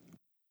 and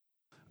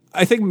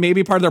I think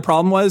maybe part of their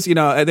problem was,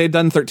 they'd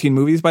done 13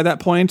 movies by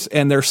that point,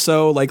 and they're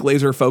so like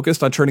laser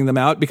focused on turning them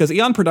out because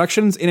Eon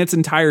Productions in its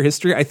entire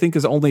history, I think,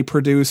 has only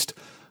produced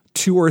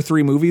 2 or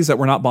 3 movies that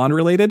were not Bond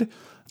related.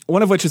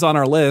 One of which is on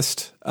our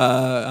list,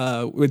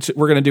 which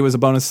we're going to do as a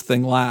bonus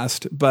thing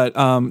last. But,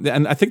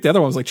 and I think the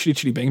other one was like Chitty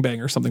Chitty Bang Bang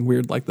or something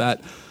weird like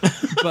that.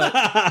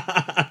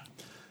 But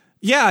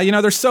yeah,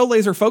 they're so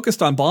laser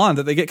focused on Bond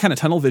that they get kind of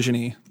tunnel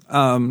vision-y.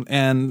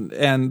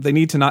 And they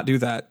need to not do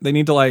that. They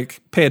need to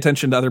like pay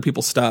attention to other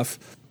people's stuff.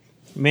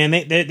 Man,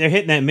 they're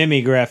hitting that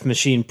mimeograph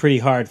machine pretty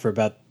hard for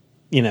about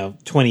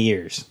 20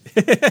 years.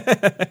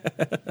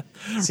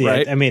 See,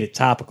 right? I made it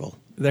topical.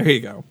 There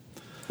you go.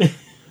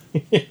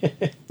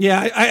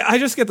 Yeah, I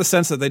just get the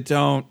sense that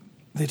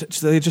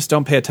they just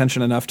don't pay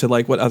attention enough to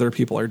like what other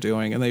people are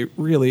doing, and they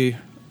really,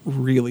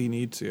 really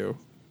need to.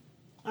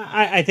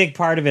 I think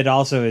part of it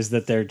also is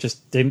that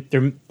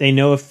they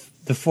know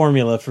if the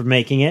formula for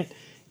making it.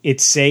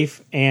 It's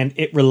safe, and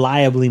it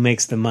reliably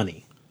makes the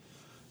money.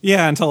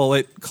 Yeah, until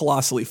it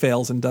colossally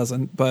fails and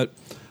doesn't. But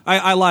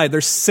I lied.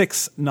 There's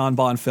 6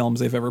 non-Bond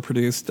films they've ever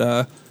produced.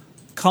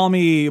 Call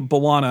Me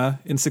Bwana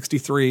in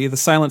 1963, The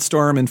Silent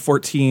Storm in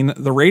 2014,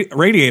 The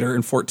Radiator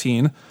in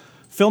 2014,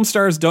 Film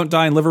Stars Don't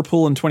Die in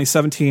Liverpool in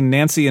 2017,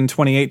 Nancy in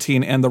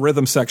 2018, and The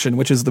Rhythm Section,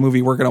 which is the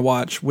movie we're going to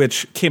watch,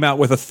 which came out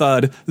with a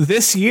thud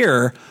this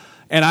year.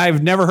 And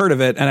I've never heard of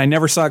it, and I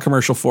never saw a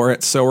commercial for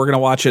it, so we're going to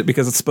watch it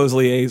because it's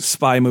supposedly a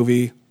spy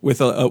movie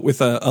with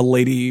a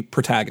lady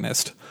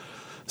protagonist.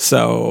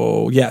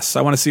 So, yes,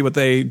 I want to see what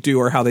they do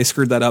or how they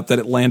screwed that up, that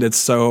it landed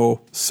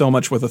so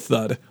much with a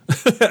thud.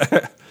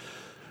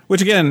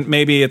 Which, again,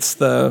 maybe it's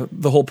the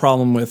whole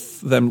problem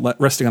with them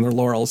resting on their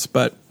laurels,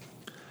 but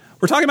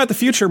we're talking about the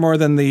future more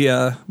than the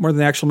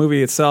actual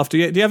movie itself. Do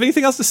you have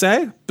anything else to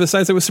say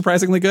besides it was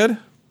surprisingly good?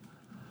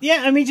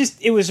 Yeah, I mean,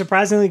 it was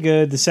surprisingly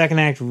good. The second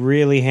act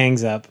really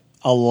hangs up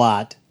a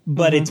lot,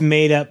 but it's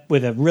made up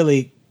with a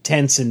really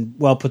tense and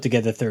well put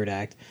together third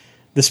act.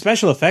 The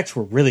special effects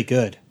were really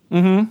good.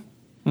 And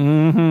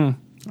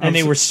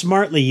they were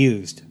smartly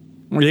used.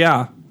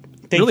 Yeah.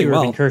 Thank really you,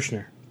 well. Irving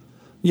Kershner.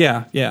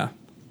 Yeah.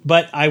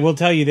 But I will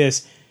tell you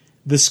this,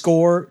 the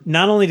score,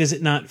 not only does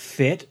it not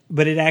fit,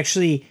 but it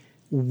actually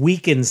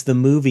weakens the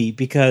movie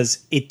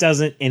because it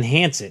doesn't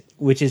enhance it,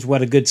 which is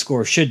what a good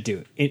score should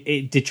do.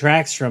 It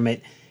detracts from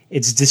it.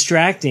 It's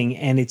distracting,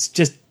 and it's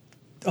just,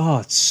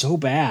 it's so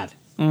bad.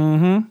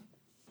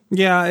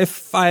 Yeah,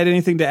 if I had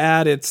anything to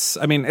add, it's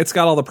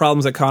got all the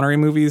problems that Connery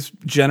movies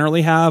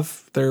generally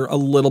have. They're a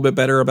little bit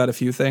better about a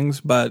few things,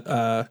 but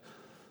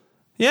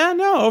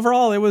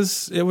overall it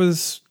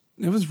was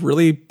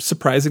really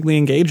surprisingly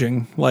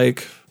engaging.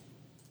 Like,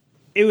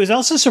 it was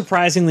also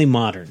surprisingly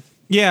modern.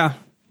 Yeah.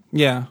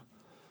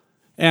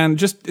 And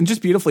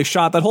just beautifully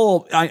shot. That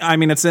whole, I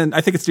think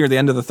it's near the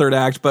end of the third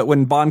act, but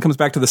when Bond comes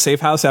back to the safe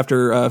house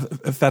after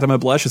Fatima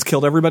Blush has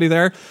killed everybody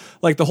there,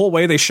 like the whole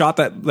way they shot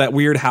that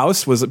weird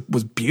house was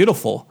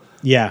beautiful.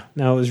 Yeah,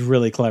 no, it was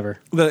really clever.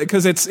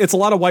 Because it's a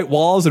lot of white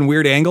walls and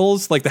weird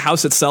angles. Like the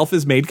house itself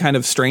is made kind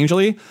of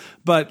strangely,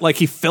 but like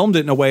he filmed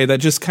it in a way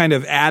that just kind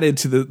of added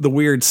to the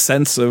weird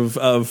sense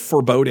of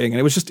foreboding. And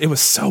it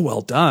was so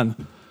well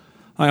done.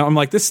 I'm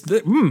like, this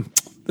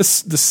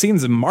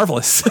scene's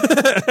marvelous.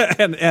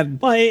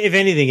 and well, if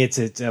anything,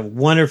 it's a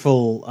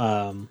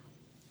wonderful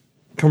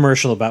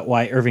commercial about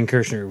why Irving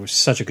Kershner was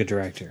such a good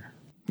director.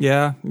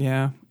 Yeah.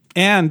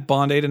 And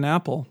Bond ate an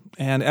apple.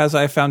 And as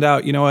I found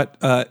out, you know what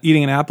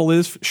eating an apple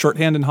is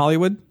shorthand in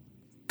Hollywood?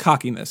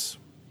 Cockiness.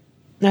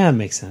 That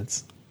makes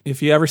sense.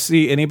 If you ever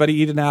see anybody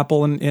eat an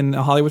apple in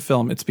a Hollywood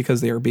film, it's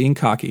because they are being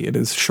cocky. It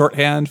is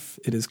shorthand.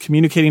 It is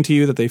communicating to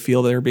you that they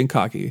feel they're being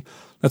cocky.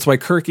 That's why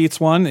Kirk eats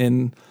one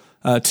in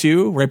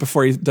 2, right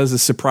before he does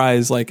his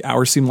surprise, like,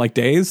 hours seem like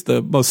days,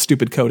 the most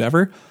stupid code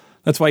ever.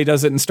 That's why he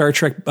does it in Star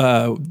Trek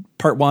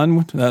Part 1,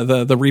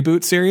 the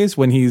reboot series,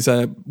 when he's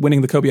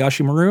winning the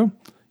Kobayashi Maru.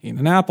 Eating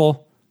an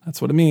apple.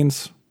 That's what it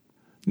means.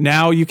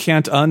 Now you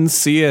can't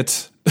unsee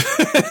it.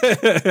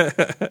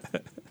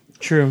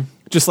 True.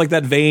 Just like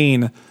that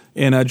vein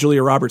in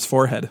Julia Roberts'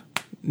 forehead.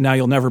 Now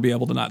you'll never be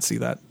able to not see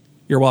that.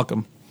 You're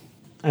welcome.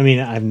 I mean,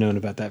 I've known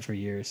about that for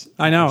years.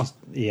 I know.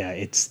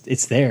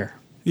 It's there.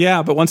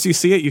 Yeah, but once you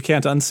see it, you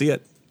can't unsee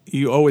it.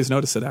 You always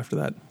notice it after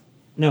that.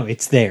 No,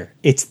 it's there.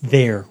 It's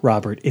there,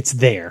 Robert. It's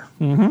there.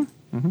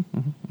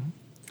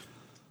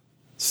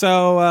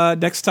 So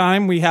next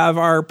time we have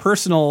our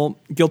personal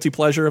guilty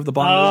pleasure of the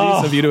Bond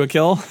movies, A View to a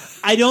Kill.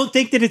 I don't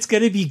think that it's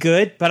going to be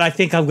good, but I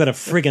think I'm going to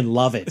friggin'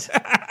 love it.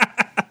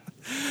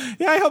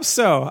 Yeah, I hope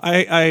so.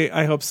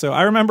 I hope so.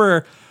 I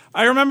remember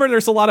I remember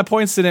there's a lot of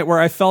points in it where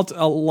I felt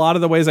a lot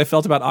of the ways I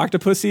felt about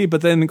Octopussy, but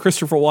then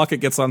Christopher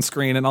Walken gets on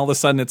screen and all of a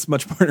sudden it's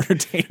much more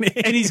entertaining.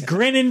 And he's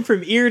grinning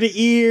from ear to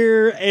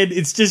ear, and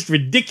it's just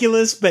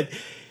ridiculous, but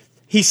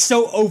he's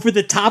so over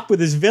the top with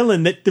his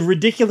villain that the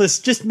ridiculous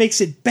just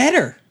makes it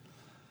better.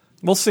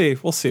 We'll see.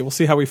 We'll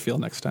see how we feel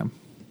next time.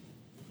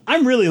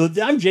 I'm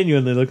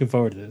genuinely looking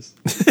forward to this.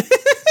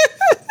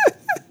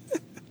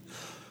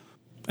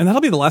 And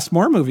that'll be the last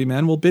Moore movie,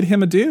 man. We'll bid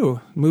him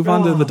adieu. Move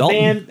on to the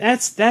Dalton. Man,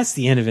 that's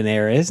the end of an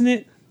era, isn't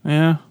it?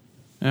 Yeah.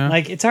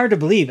 Like, it's hard to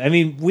believe. I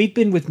mean, we've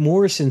been with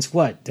Moore since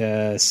what?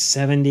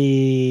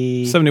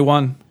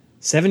 71.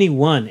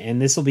 71,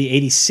 and this will be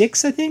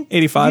 86, I think?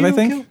 85, I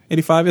think.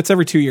 85. It's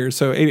every 2 years,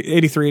 so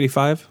 83,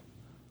 85.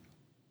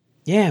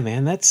 Yeah,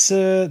 man, that's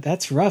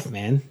rough,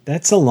 man.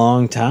 That's a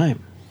long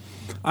time.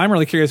 I'm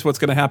really curious what's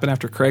going to happen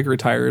after Craig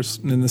retires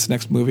in this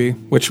next movie,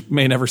 which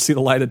may never see the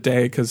light of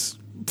day because...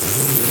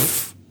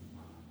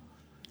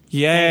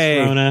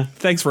 Yay.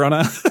 Thanks,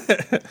 Rona.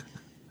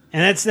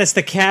 And that's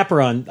the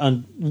capper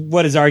on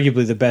what is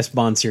arguably the best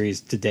Bond series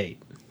to date.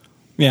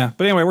 Yeah,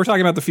 but anyway, we're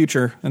talking about the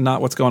future and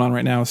not what's going on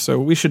right now, so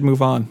we should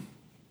move on.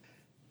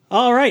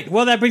 All right.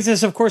 Well, that brings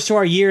us, of course, to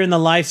our Year in the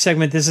Life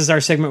segment. This is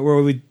our segment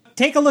where we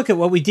take a look at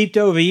what we deep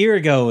dove a year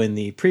ago in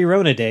the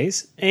pre-Rona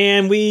days,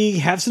 and we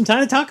have some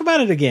time to talk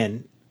about it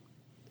again.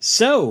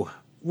 So,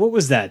 what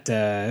was that?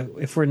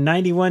 If we're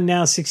 91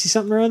 now,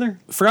 60-something or other?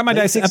 Forgot My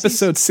Dice, 60s?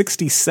 episode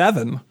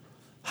 67.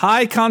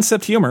 High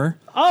concept humor.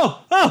 Oh,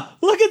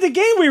 look at the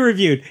game we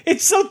reviewed.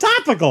 It's so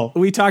topical.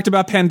 We talked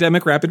about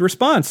Pandemic Rapid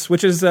Response,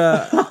 which is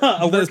a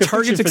work of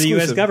fiction for the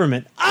U.S.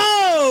 government.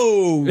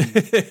 Oh!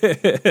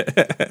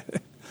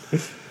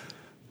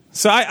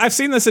 So I've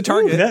seen this at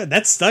Target. Ooh,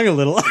 that stung a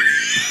little.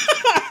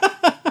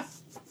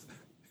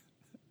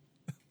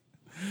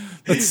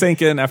 That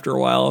sank in after a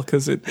while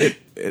because it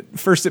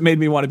first it made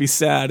me want to be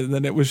sad, and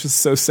then it was just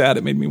so sad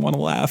it made me want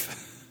to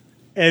laugh.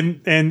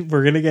 And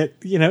we're going to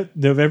get,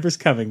 November's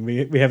coming.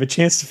 We have a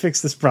chance to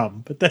fix this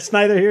problem, but that's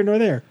neither here nor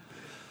there.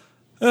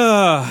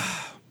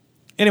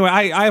 Anyway,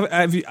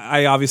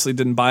 I obviously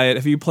didn't buy it.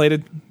 Have you played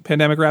it,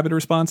 Pandemic Rapid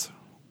Response?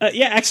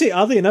 Yeah, actually,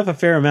 oddly enough, a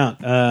fair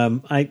amount.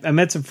 I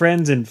met some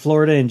friends in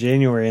Florida in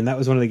January, and that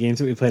was one of the games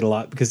that we played a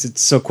lot because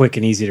it's so quick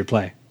and easy to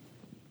play.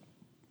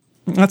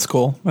 That's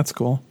cool.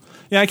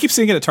 Yeah, I keep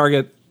seeing it at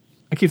Target.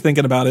 I keep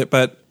thinking about it,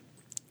 but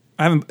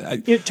I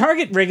haven't.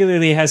 Target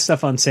regularly has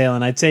stuff on sale,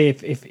 and I'd say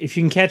if you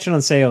can catch it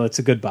on sale, it's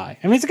a good buy.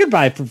 I mean, it's a good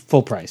buy for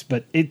full price,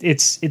 but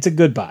it's a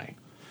good buy.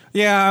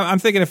 Yeah, I'm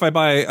thinking if I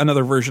buy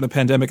another version of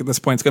Pandemic at this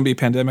point, it's going to be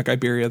Pandemic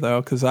Iberia,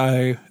 though, because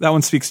that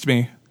one speaks to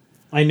me.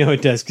 I know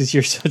it does, because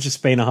you're such a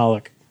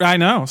Spainaholic. I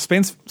know.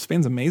 Spain's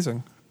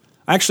amazing.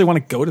 I actually want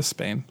to go to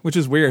Spain, which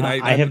is weird.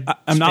 I'm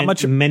not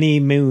much many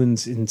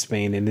moons in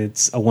Spain, and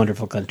it's a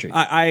wonderful country.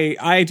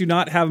 I do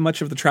not have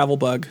much of the travel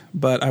bug,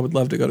 but I would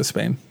love to go to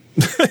Spain.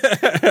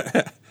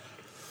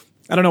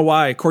 I don't know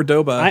why.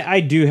 Cordoba.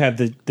 I do have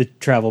the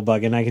travel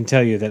bug, and I can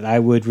tell you that I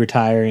would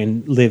retire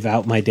and live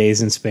out my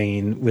days in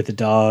Spain with a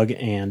dog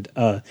and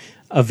a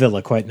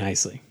villa quite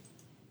nicely.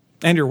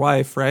 And your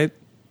wife, right?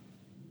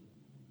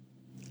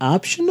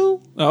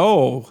 Optional?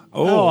 Oh,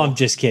 I'm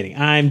just kidding.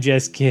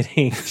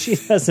 She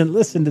doesn't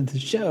listen to the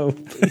show.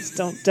 Please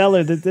don't tell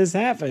her that this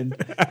happened.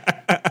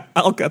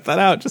 I'll cut that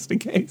out just in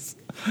case.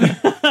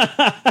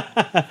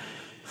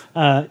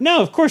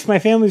 No, of course, my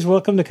family's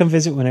welcome to come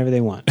visit whenever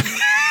they want.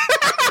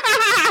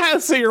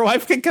 So your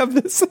wife can come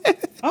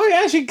visit? Oh,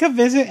 yeah, she can come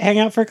visit, hang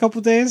out for a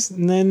couple days,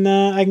 and then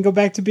I can go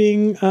back to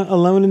being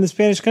alone in the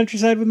Spanish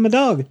countryside with my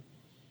dog.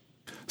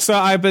 So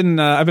I've been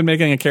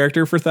making a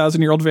character for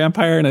 1,000-Year-Old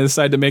Vampire, and I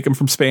decided to make him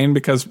from Spain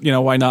because,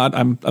 why not?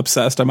 I'm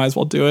obsessed. I might as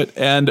well do it.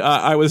 And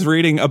I was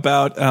reading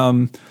about...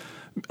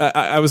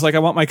 I was like, I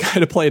want my guy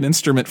to play an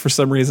instrument for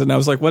some reason. I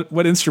was like,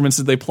 what instruments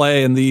did they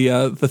play in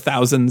the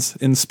thousands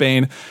in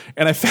Spain?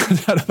 And I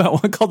found out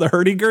about one called the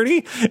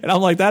hurdy-gurdy, and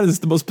I'm like, that is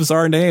the most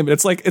bizarre name.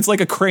 It's like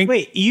a crank.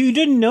 Wait, you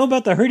didn't know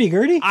about the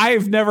hurdy-gurdy?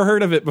 I've never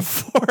heard of it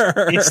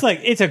before.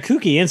 It's a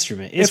kooky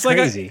instrument. It's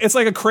crazy. It's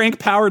like a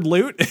crank-powered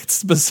lute.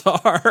 It's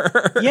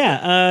bizarre.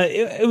 Yeah,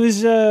 it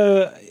was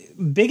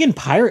big in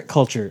pirate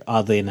culture,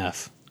 oddly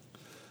enough.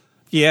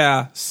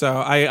 Yeah, so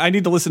I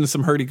need to listen to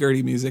some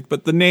hurdy-gurdy music,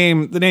 but the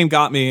name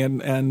got me,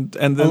 and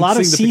then a lot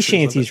of sea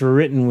shanties were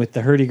written with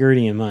the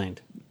hurdy-gurdy in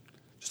mind.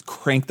 Just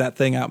crank that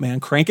thing out,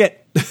 man. Crank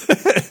it.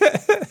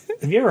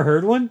 Have you ever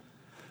heard one?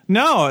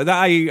 No,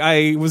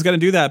 I was going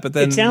to do that, but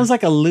then... It sounds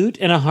like a lute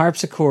and a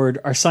harpsichord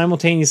are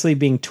simultaneously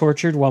being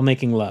tortured while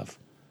making love.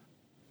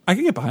 I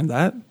can get behind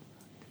that.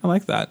 I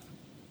like that.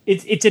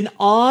 It's an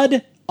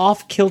odd,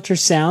 off-kilter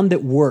sound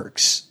that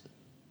works.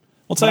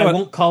 I'll tell you what, I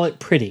won't call it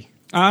pretty.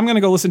 I'm going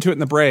to go listen to it in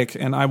the break,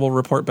 and I will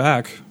report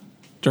back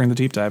during the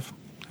deep dive.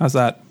 How's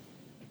that?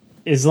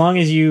 As long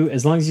as you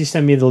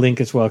send me the link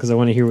as well, because I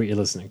want to hear what you're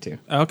listening to.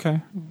 Okay.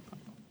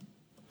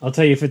 I'll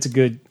tell you if it's a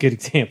good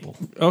example.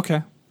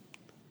 Okay.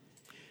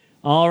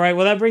 All right.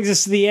 Well, that brings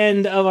us to the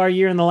end of our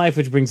Year in the Life,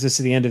 which brings us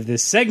to the end of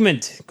this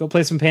segment. Go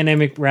play some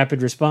Pandemic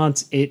Rapid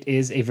Response. It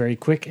is a very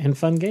quick and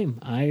fun game.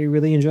 I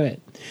really enjoy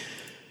it.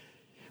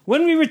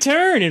 When we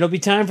return, it'll be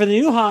time for the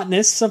new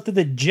hotness, something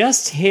that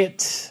just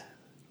hit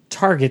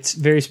targets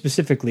very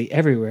specifically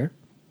everywhere.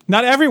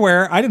 Not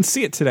everywhere. I didn't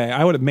see it today.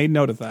 I would have made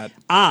note of that.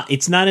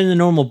 It's not in the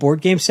normal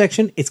board game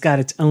section. It's got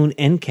its own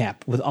end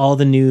cap with all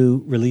the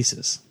new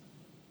releases.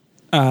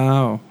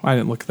 Oh, I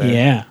didn't look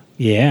there.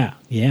 Yeah,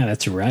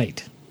 that's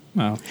right.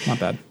 Oh, not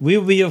bad. We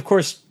will be, of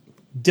course,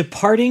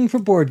 departing for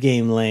Board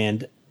Game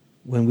Land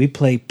when we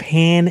play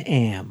Pan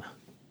Am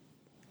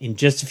in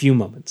just a few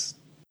moments.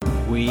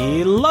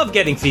 We love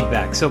getting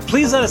feedback, so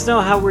please let us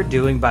know how we're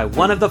doing by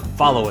one of the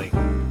following.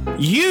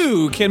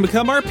 You can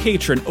become our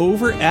patron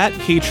over at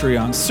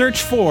Patreon.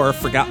 Search for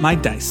Forgot My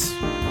Dice.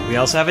 We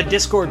also have a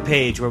Discord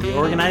page where we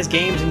organize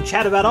games and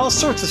chat about all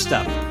sorts of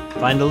stuff.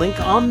 Find a link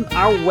on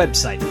our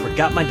website,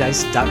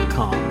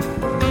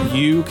 forgotmydice.com.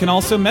 You can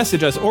also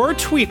message us or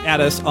tweet at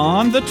us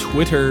on the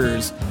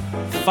Twitters.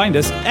 Find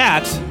us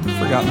at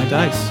Forgot My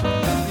Dice.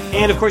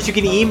 And, of course, you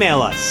can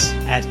email us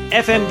at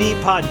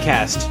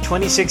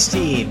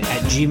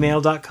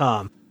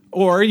fmdpodcast2016@gmail.com.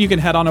 Or you can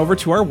head on over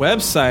to our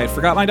website,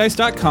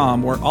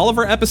 forgotmydice.com, where all of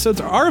our episodes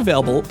are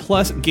available,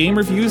 plus game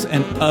reviews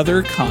and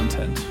other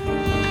content.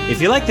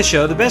 If you like the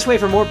show, the best way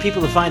for more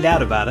people to find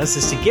out about us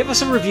is to give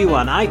us a review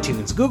on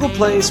iTunes, Google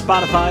Play,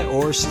 Spotify,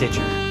 or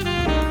Stitcher.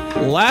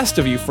 Last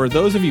of you, for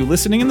those of you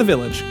listening in the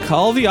village,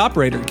 call the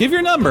operator, give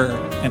your number,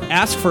 and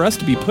ask for us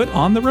to be put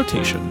on the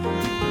rotation.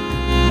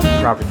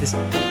 Robert, this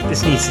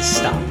needs to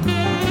stop.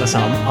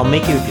 Listen, I'll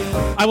make you a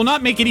deal. I will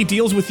not make any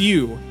deals with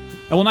you.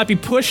 I will not be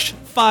pushed,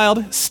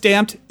 filed,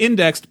 stamped,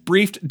 indexed,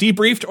 briefed,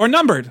 debriefed, or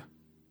numbered.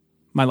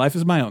 My life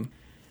is my own.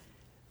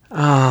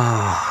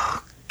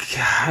 Oh,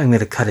 God, I'm going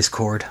to cut his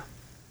cord.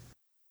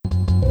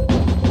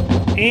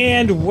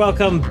 And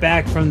welcome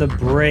back from the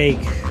break.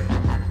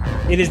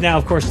 It is now,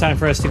 of course, time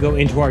for us to go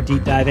into our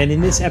deep dive. And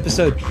in this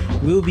episode,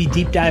 we will be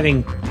deep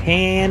diving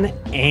Pan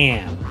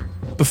Am.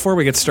 Before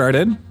we get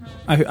started,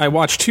 I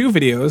watched two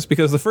videos,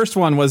 because the first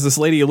one was this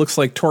lady who looks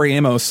like Tori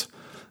Amos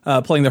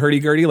playing the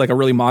hurdy-gurdy, like a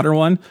really modern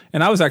one.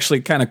 And I was actually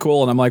kind of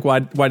cool, and I'm like, why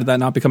did that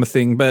not become a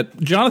thing? But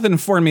Jonathan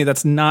informed me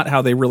that's not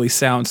how they really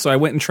sound. So I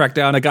went and tracked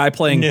down a guy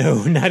playing...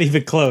 No, not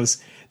even close.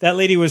 That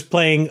lady was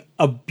playing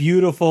a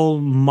beautiful,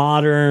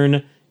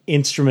 modern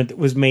instrument that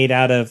was made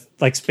out of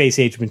like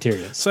space-age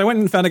materials. So I went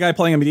and found a guy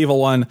playing a medieval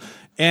one,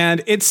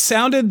 and it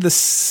sounded the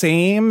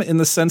same in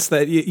the sense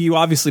that you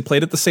obviously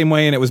played it the same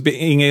way, and it was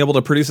being able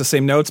to produce the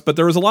same notes, but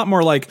there was a lot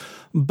more like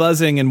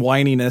buzzing and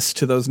whininess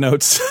to those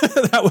notes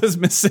that was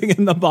missing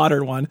in the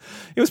modern one.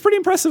 It was pretty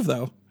impressive,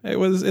 though.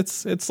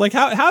 It's like,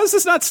 how is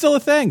this not still a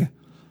thing?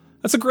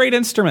 That's a great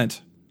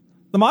instrument.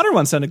 The modern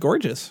one sounded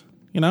gorgeous,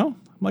 you know? I'm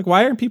like,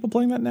 why aren't people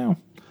playing that now?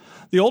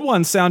 The old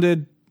one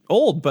sounded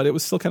old, but it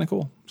was still kind of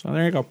cool. So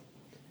there you go.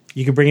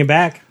 You can bring it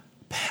back.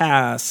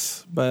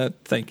 Pass, but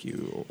thank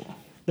you.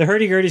 The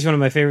hurdy-gurdy is one of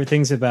my favorite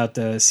things about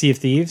Sea of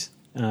Thieves,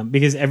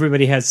 because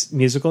everybody has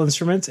musical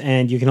instruments,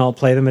 and you can all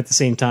play them at the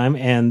same time,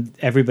 and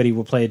everybody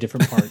will play a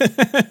different part.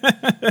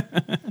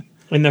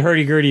 And the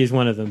hurdy-gurdy is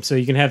one of them. So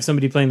you can have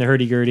somebody playing the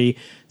hurdy-gurdy,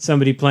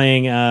 somebody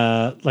playing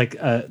a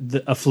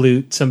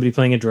flute, somebody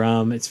playing a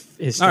drum. It's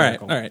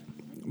historical. All right.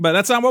 But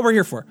that's not what we're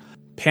here for.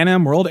 Pan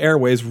Am World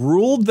Airways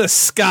ruled the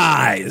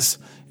skies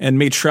and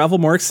made travel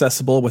more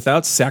accessible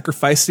without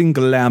sacrificing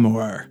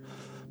glamour.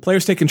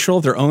 Players take control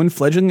of their own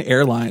fledgling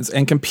airlines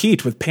and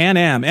compete with Pan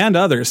Am and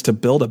others to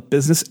build a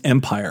business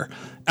empire.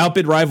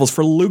 Outbid rivals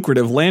for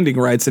lucrative landing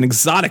rights in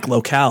exotic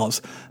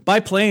locales. Buy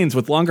planes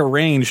with longer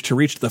range to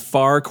reach the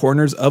far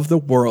corners of the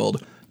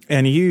world.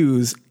 And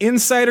use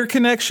insider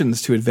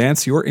connections to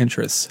advance your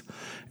interests.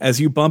 As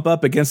you bump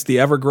up against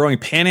the ever-growing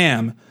Pan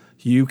Am,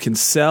 you can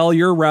sell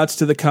your routes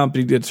to the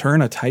company to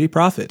turn a tidy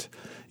profit.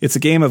 It's a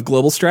game of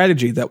global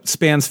strategy that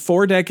spans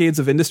 4 decades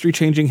of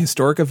industry-changing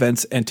historic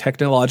events and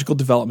technological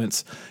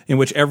developments, in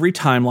which every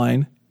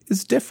timeline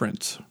is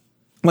different.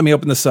 Let me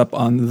open this up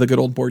on the good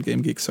old Board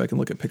Game Geek so I can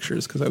look at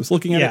pictures, because I was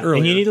looking at it earlier.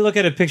 And you need to look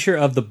at a picture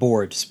of the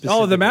board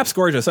specifically. Oh, the map's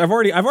gorgeous. I've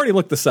already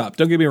looked this up.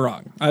 Don't get me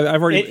wrong.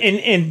 I've already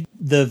and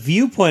the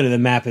viewpoint of the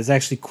map is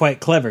actually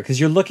quite clever, because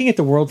you're looking at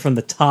the world from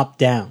the top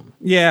down.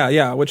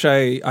 Yeah, which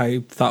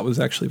I thought was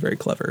actually very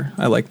clever.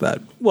 I like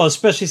that. Well,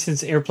 especially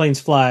since airplanes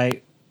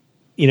fly,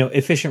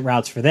 efficient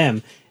routes for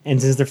them, and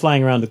since they're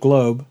flying around the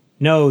globe,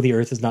 no, the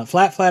Earth is not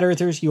flat. Flat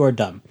Earthers, you are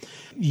dumb.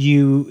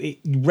 You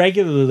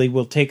regularly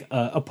will take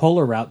a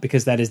polar route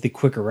because that is the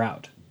quicker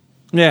route.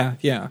 Yeah.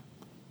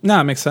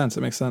 No, it makes sense.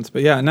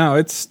 But yeah, no,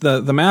 it's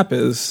the map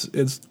is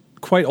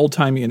quite old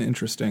timey and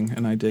interesting,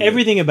 and I dig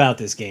everything about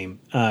this game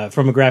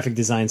from a graphic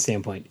design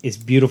standpoint is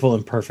beautiful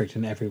and perfect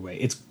in every way.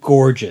 It's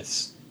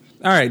gorgeous.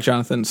 All right,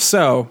 Jonathan.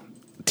 So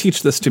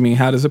teach this to me.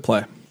 How does it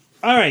play?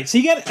 All right, so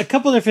you got a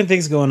couple different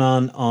things going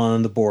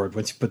on the board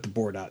once you put the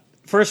board out.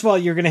 First of all,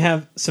 you're going to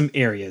have some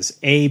areas,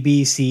 A,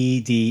 B,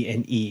 C, D,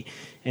 and E.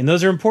 And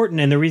those are important,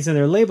 and the reason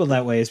they're labeled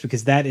that way is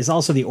because that is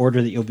also the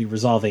order that you'll be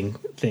resolving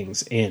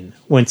things in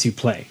once you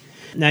play.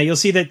 Now, you'll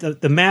see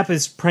that the map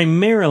is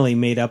primarily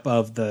made up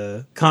of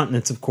the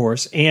continents, of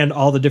course, and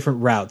all the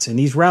different routes. And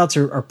these routes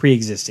are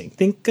pre-existing.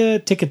 Think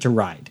Ticket to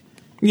Ride.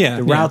 Yeah.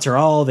 The routes are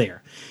all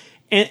there.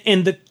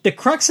 And the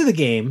crux of the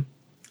game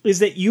is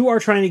that you are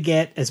trying to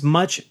get as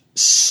much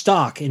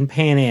stock in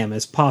Pan Am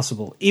as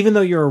possible. Even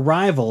though you're a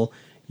rival,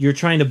 you're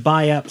trying to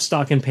buy up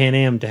stock in Pan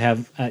Am to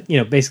have,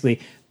 basically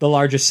the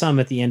largest sum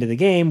at the end of the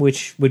game,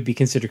 which would be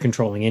considered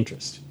controlling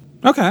interest.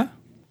 Okay.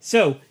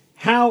 So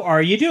how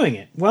are you doing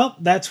it? Well,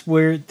 that's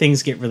where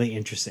things get really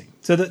interesting.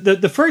 So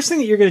the first thing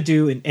that you're going to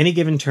do in any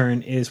given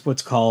turn is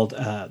what's called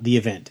the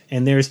event.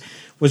 And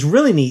what's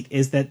really neat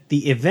is that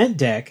the event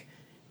deck,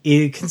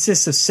 it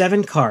consists of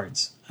 7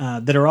 cards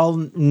that are all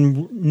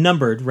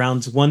numbered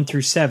rounds 1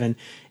 through 7,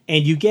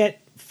 and you get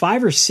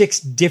 5 or 6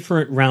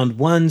 different round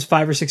 1s,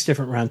 5 or 6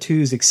 different round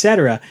 2s,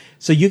 etc.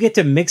 So you get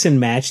to mix and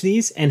match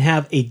these and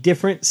have a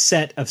different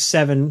set of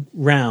 7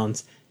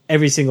 rounds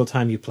every single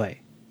time you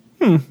play.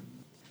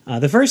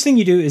 The first thing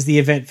you do is the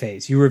event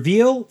phase. You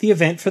reveal the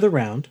event for the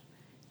round,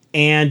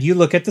 and you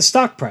look at the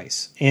stock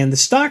price. And the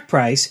stock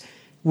price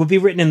will be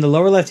written in the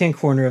lower left-hand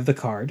corner of the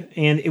card,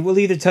 and it will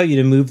either tell you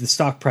to move the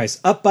stock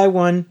price up by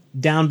 1,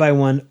 down by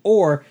 1,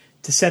 or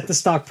to set the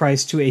stock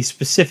price to a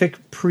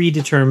specific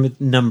predetermined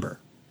number.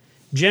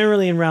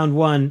 Generally, in round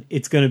 1,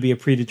 it's going to be a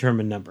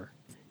predetermined number.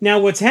 Now,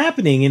 what's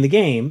happening in the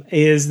game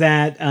is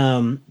that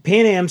Pan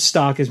Am's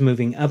stock is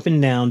moving up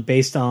and down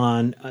based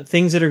on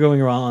things that are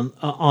going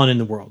on in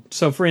the world.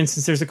 So, for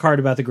instance, there's a card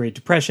about the Great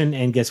Depression,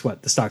 and guess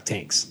what? The stock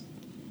tanks.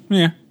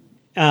 Yeah.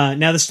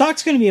 Now, the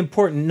stock's going to be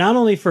important not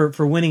only for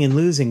winning and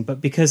losing, but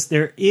because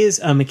there is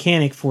a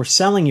mechanic for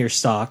selling your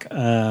stock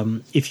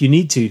if you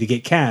need to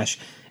get cash.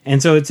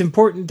 And so it's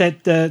important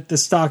that the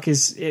stock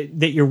is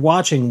that you're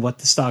watching what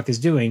the stock is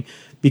doing,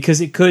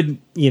 because it could,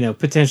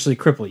 potentially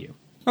cripple you.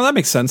 Well, that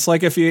makes sense.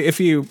 Like if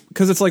you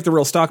because it's like the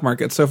real stock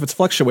market. So if it's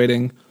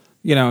fluctuating,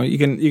 you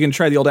can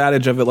try the old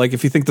adage of it. Like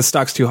if you think the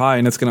stock's too high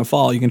and it's going to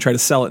fall, you can try to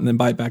sell it and then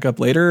buy it back up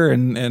later.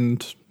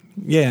 And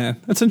yeah,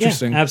 that's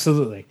interesting. Yeah,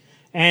 absolutely.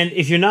 And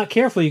if you're not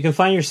careful, you can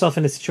find yourself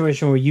in a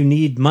situation where you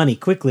need money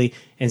quickly,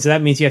 and so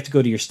that means you have to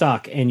go to your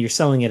stock, and you're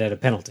selling it at a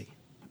penalty.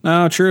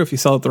 No, true. If you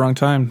sell it at the wrong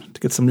time to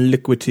get some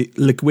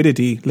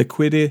liquidity.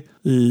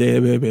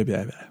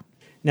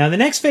 Now, the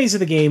next phase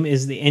of the game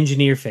is the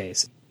engineer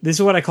phase. This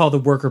is what I call the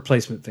worker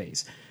placement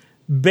phase.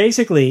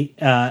 Basically,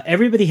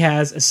 everybody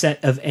has a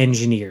set of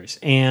engineers,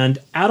 and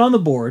out on the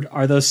board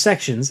are those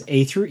sections,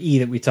 A through E,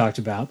 that we talked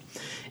about,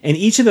 and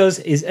each of those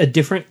is a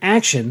different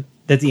action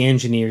that the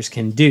engineers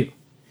can do.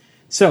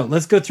 So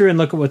let's go through and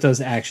look at what those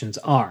actions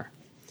are.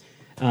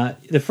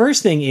 The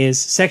first thing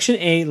is Section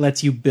A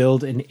lets you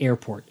build an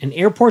airport, and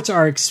airports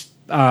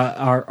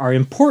are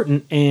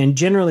important and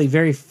generally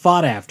very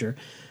fought after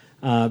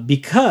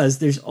because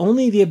there's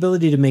only the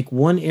ability to make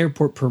 1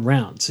 airport per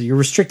round. So you're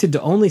restricted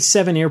to only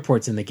 7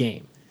 airports in the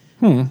game.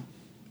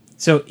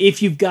 So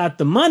if you've got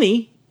the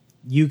money,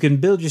 you can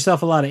build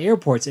yourself a lot of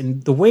airports.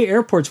 And the way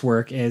airports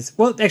work is,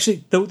 well,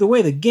 actually, the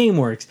way the game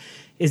works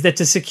is that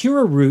to secure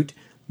a route,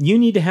 you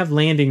need to have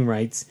landing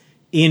rights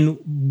in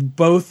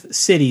both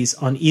cities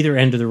on either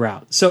end of the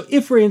route. So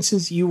if, for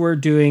instance, you were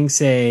doing,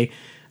 say,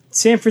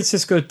 San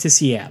Francisco to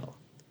Seattle,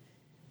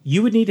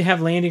 you would need to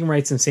have landing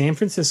rights in San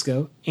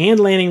Francisco and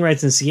landing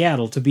rights in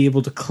Seattle to be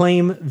able to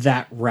claim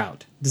that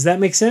route. Does that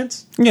make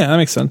sense? Yeah, that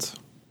makes sense.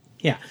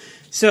 Yeah.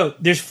 So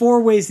there's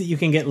 4 ways that you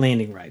can get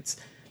landing rights.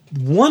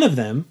 One of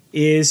them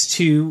is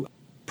to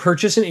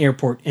purchase an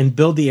airport and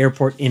build the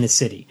airport in a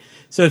city.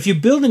 So if you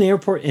build an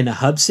airport in a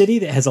hub city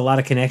that has a lot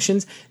of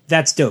connections,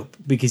 that's dope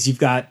because you've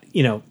got,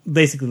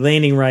 basically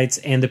landing rights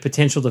and the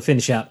potential to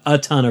finish out a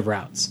ton of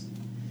routes.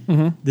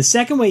 Mm-hmm. The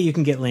second way you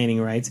can get landing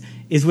rights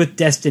is with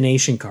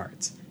destination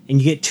cards. And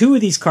you get 2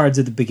 of these cards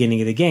at the beginning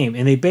of the game,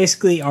 and they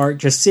basically are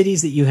just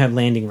cities that you have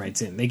landing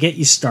rights in. They get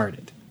you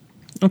started.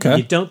 Okay.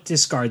 You don't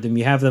discard them.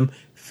 You have them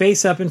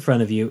face up in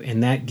front of you,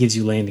 and that gives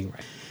you landing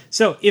rights.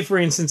 So if, for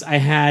instance, I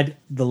had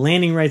the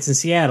landing rights in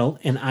Seattle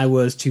and I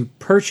was to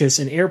purchase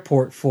an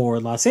airport for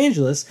Los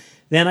Angeles,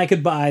 then I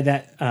could buy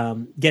that,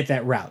 get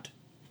that route.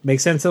 Make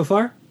sense so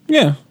far?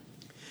 Yeah.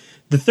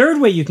 The third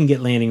way you can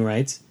get landing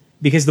rights,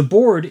 because the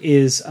board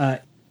is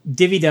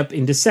divvied up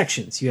into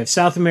sections. You have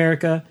South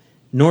America,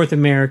 North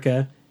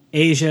America,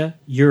 Asia,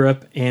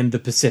 Europe, and the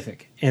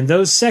Pacific. And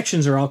those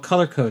sections are all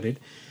color-coded.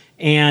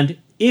 And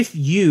if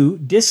you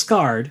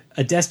discard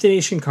a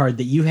destination card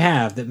that you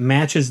have that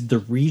matches the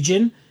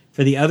region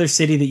for the other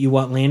city that you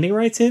want landing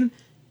rights in,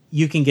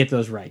 you can get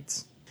those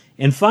rights.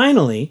 And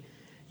finally,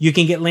 you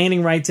can get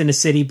landing rights in a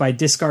city by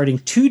discarding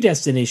 2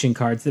 destination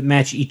cards that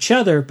match each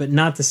other but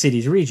not the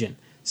city's region.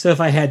 So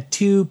if I had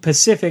 2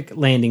 Pacific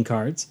landing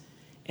cards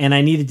and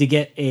I needed to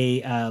get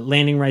a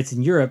landing rights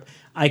in Europe,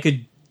 I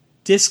could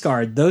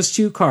discard those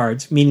 2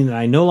 cards, meaning that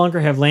I no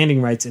longer have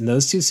landing rights in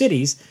those 2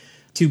 cities,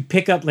 to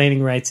pick up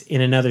landing rights in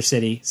another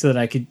city so that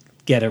I could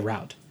get a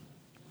route.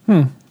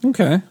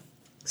 Okay.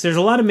 So there's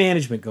a lot of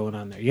management going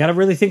on there. You got to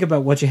really think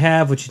about what you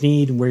have, what you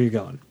need, and where you're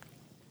going.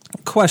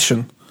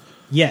 Question.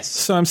 Yes.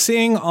 So I'm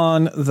seeing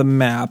on the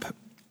map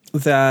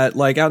that,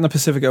 like, out in the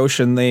Pacific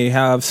Ocean, they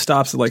have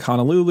stops at, like,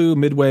 Honolulu,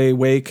 Midway,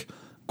 Wake,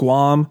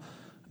 Guam.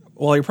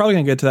 Well, you're probably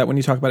going to get to that when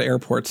you talk about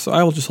airports, so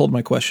I will just hold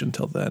my question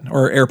till then.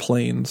 Or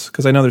airplanes,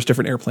 because I know there's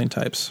different airplane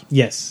types.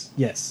 Yes,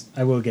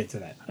 I will get to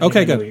that.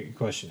 Okay, I know good. what your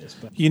question is,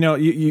 but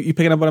You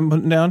picking up what I'm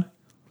putting down?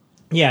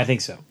 yeah, I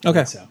think so.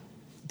 Okay.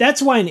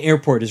 That's why an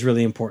airport is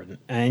really important,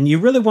 and you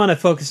really want to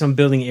focus on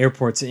building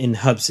airports in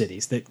hub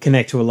cities that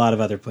connect to a lot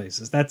of other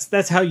places.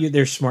 That's how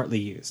they're smartly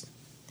used.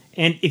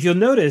 And if you'll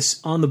notice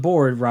on the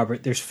board,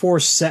 Robert, there's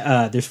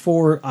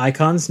four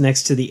icons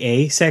next to the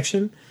A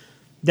section.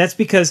 That's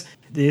because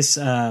this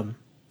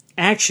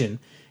action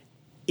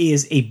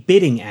is a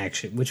bidding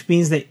action, which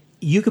means that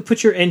you could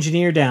put your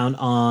engineer down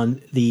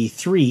on the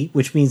 3,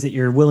 which means that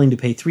you're willing to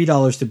pay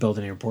 $3 to build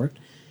an airport.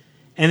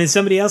 And then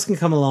somebody else can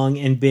come along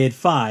and bid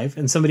 5,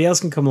 and somebody else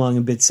can come along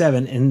and bid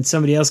 7, and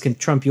somebody else can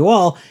trump you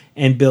all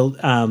and build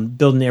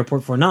an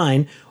airport for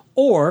 9,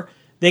 or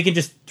they can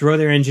just throw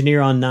their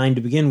engineer on 9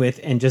 to begin with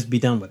and just be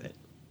done with it.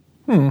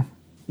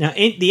 Now,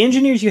 the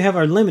engineers you have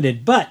are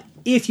limited, but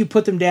if you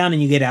put them down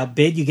and you get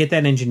outbid, you get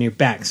that engineer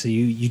back, so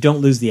you don't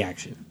lose the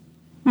action.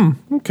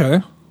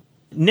 Okay.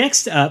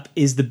 Next up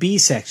is the B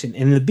section.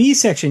 And in the B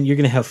section, you're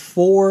going to have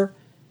 4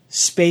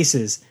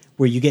 spaces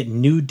where you get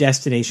new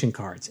destination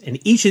cards.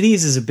 And each of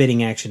these is a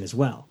bidding action as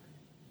well.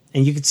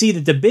 And you can see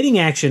that the bidding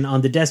action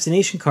on the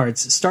destination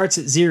cards starts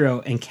at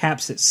 0 and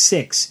caps at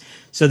 6.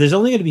 So there's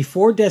only going to be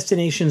 4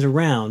 destinations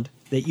around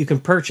that you can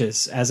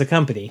purchase as a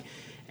company.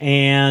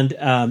 And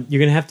you're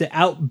going to have to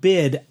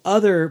outbid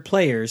other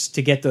players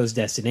to get those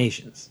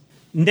destinations.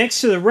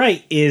 Next to the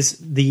right is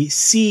the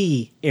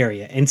C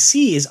area. And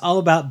C is all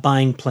about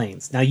buying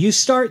planes. Now, you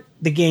start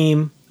the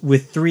game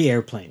with 3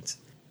 airplanes.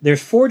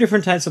 There's 4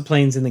 different types of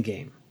planes in the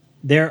game.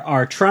 There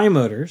are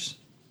trimotors,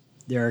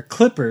 there are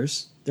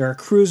clippers, there are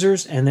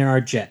cruisers, and there are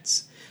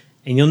jets.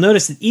 And you'll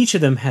notice that each of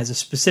them has a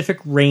specific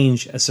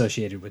range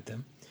associated with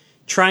them.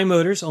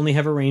 Trimotors only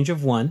have a range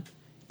of 1,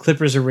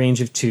 clippers a range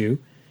of 2,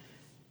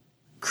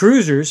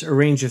 cruisers a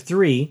range of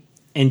 3,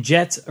 and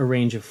jets a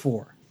range of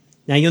 4.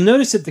 Now you'll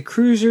notice that the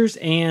cruisers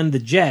and the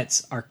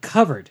jets are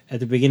covered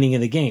at the beginning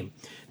of the game.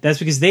 That's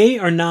because they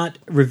are not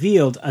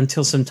revealed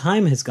until some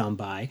time has gone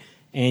by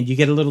and you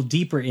get a little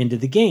deeper into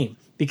the game.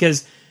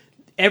 Because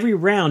every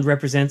round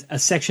represents a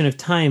section of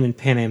time in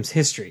Pan Am's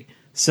history.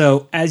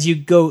 So as you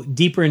go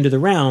deeper into the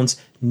rounds,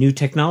 new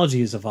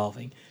technology is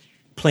evolving.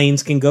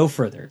 Planes can go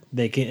further.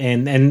 They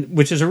can, and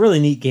which is a really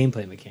neat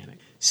gameplay mechanic.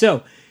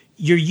 So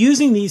you're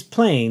using these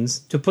planes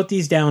to put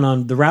these down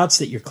on the routes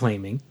that you're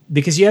claiming,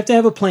 because you have to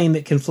have a plane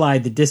that can fly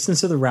the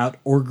distance of the route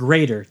or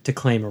greater to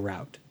claim a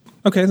route.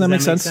 Okay, that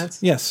makes make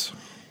sense. Yes.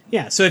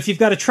 Yeah, so if you've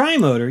got a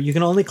trimotor, you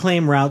can only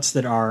claim routes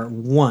that are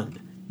 1.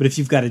 But if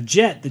you've got a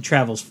jet that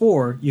travels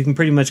 4, you can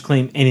pretty much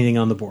claim anything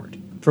on the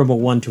board, from a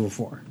 1 to a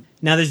 4.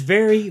 Now, there's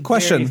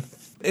Question.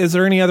 Is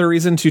there any other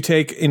reason to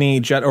take any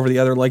jet over the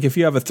other? Like, if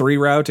you have a 3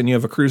 route and you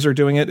have a cruiser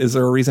doing it, is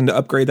there a reason to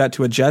upgrade that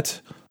to a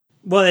jet?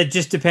 Well, it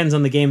just depends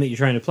on the game that you're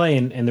trying to play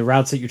and the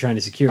routes that you're trying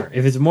to secure.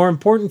 If it's more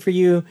important for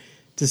you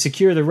to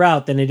secure the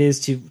route than it is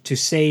to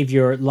save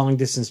your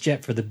long-distance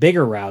jet for the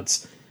bigger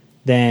routes,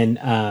 then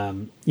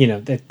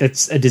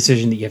that's a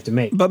decision that you have to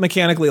make. But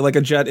mechanically, like,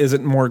 a jet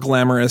isn't more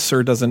glamorous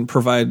or doesn't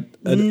provide.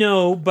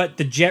 No, but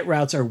the jet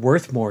routes are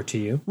worth more to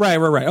you. Right.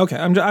 Okay,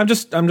 I'm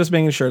just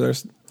making sure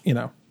there's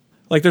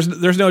like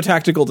there's no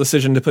tactical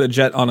decision to put a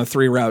jet on a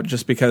 3 route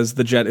just because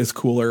the jet is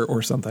cooler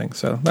or something.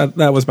 So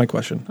that was my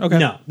question. Okay.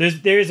 No,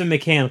 there is a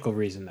mechanical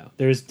reason though.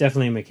 There's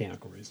definitely a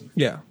mechanical reason.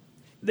 Yeah.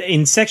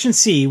 In Section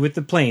C, with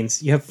the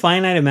planes, you have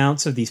finite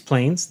amounts of these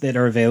planes that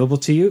are available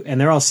to you, and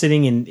they're all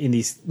sitting in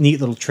these neat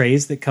little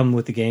trays that come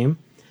with the game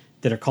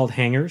that are called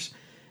hangars.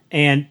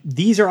 And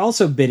these are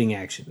also bidding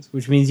actions,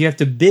 which means you have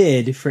to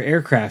bid for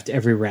aircraft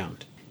every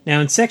round.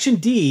 Now, in Section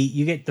D,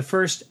 you get the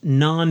first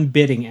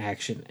non-bidding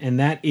action, and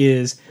that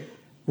is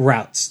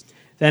routes.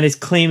 That is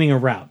claiming a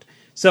route.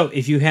 So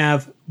if you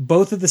have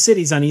both of the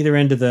cities on either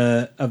end of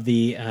the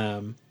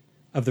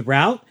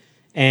route,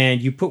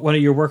 and you put one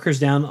of your workers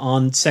down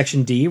on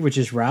Section D, which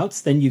is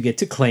routes, then you get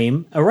to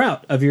claim a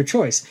route of your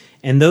choice.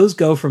 And those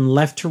go from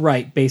left to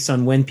right based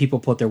on when people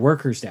put their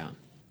workers down.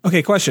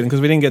 Okay, question,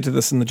 because we didn't get to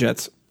this in the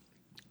jets.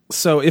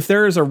 So if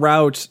there is a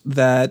route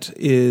that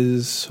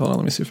is... Hold on,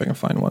 let me see if I can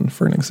find one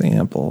for an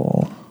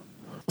example.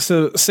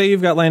 So say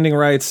you've got landing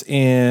rights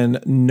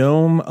in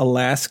Nome,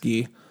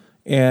 Alaska,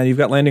 and you've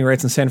got landing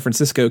rights in San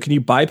Francisco. Can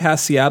you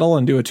bypass Seattle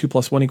and do a 2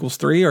 + 1 =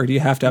 3, or do you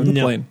have to have the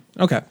plane?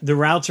 Okay. The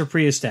routes are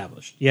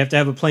pre-established. You have to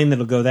have a plane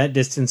that'll go that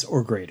distance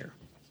or greater.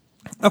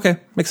 Okay,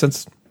 makes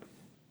sense.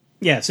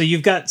 Yeah, so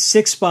you've got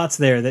 6 spots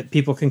there that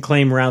people can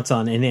claim routes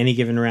on in any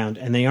given round,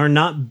 and they are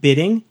not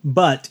bidding,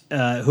 but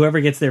whoever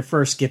gets there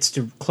first gets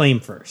to claim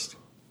first.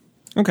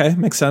 Okay,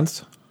 makes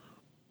sense.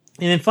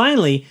 And then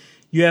finally,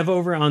 you have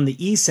over on the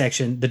E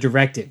section the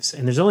directives,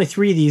 and there's only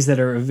 3 of these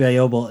that are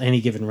available any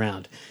given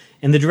round.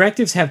 And the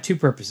directives have 2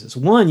 purposes.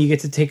 One, you get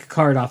to take a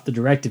card off the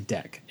directive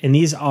deck, and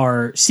these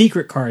are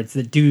secret cards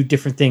that do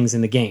different things in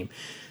the game.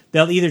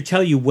 They'll either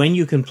tell you when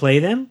you can play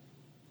them,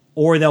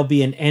 or there'll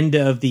be an end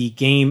of the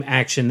game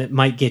action that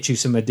might get you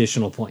some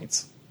additional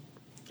points.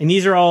 And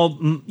these are all,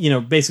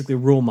 basically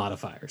rule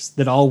modifiers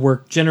that all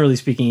work, generally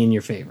speaking, in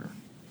your favor.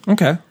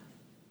 Okay.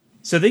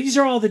 So these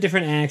are all the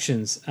different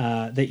actions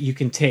that you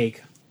can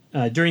take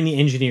during the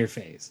engineer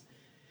phase.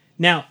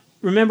 Now,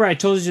 remember I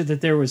told you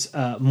that there was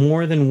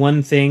more than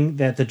one thing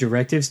that the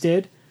directives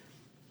did?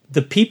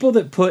 The people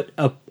that put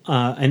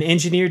an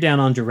engineer down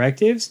on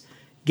directives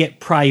get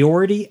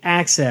priority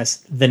access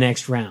the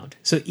next round.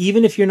 So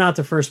even if you're not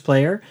the first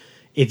player,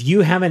 if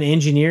you have an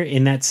engineer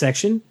in that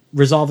section,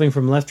 resolving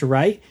from left to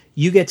right,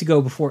 you get to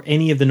go before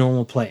any of the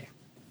normal play.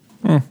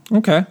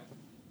 Okay.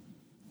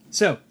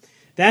 So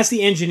that's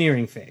the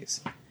engineering phase.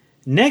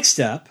 Next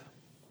up,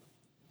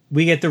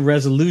 we get the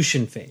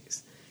resolution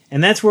phase.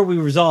 And that's where we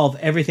resolve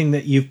everything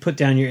that you've put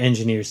down your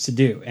engineers to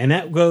do. And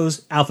that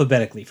goes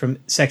alphabetically from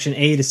section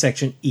A to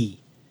section E.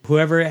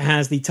 Whoever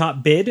has the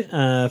top bid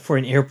for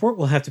an airport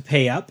will have to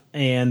pay up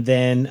and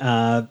then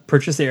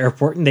purchase the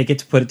airport, and they get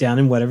to put it down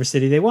in whatever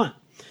city they want.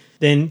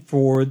 Then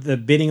for the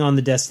bidding on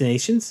the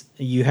destinations,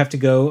 you have to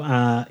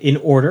go in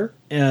order,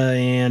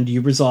 and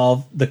you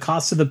resolve the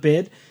cost of the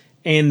bid,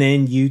 and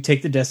then you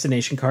take the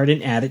destination card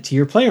and add it to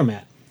your player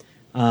mat.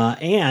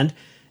 And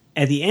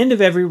at the end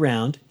of every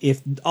round,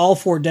 if all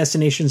 4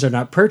 destinations are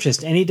not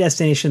purchased, any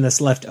destination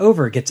that's left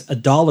over gets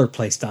 $1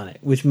 placed on it,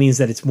 which means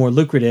that it's more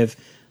lucrative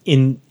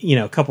in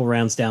a couple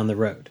rounds down the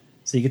road.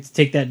 So you get to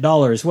take that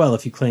 $1 as well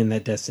if you claim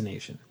that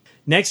destination.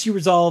 Next, you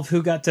resolve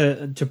who got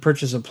to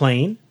purchase a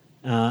plane.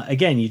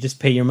 Again, you just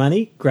pay your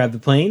money, grab the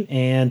plane,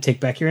 and take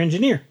back your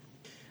engineer.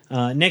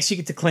 Next, you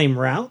get to claim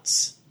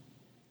routes.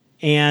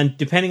 And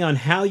depending on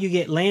how you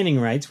get landing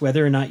rights,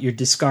 whether or not you're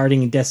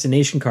discarding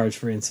destination cards,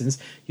 for instance,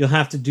 you'll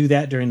have to do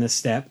that during this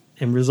step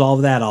and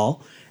resolve that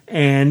all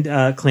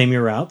and claim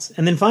your routes.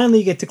 And then finally,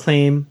 you get to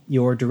claim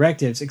your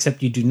directives,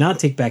 except you do not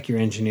take back your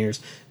engineers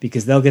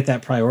because they'll get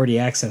that priority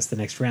access the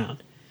next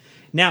round.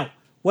 Now,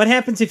 what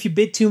happens if you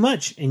bid too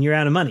much and you're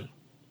out of money?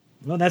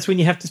 Well, that's when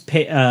you have to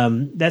pay.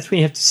 That's when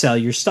you have to sell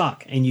your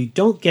stock, and you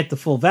don't get the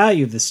full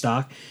value of the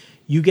stock.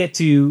 You get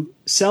to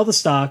sell the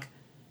stock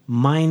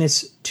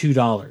minus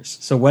 $2.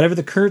 So whatever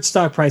the current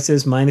stock price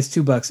is, minus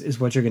 $2 is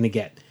what you're going to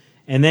get,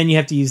 and then you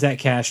have to use that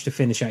cash to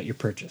finish out your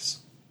purchase.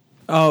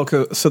 Oh,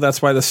 okay. So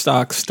that's why the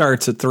stock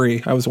starts at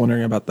 3. I was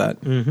wondering about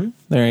that. Mm-hmm.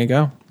 There you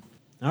go.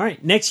 All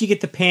right. Next, you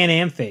get the Pan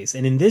Am phase,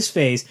 and in this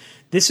phase,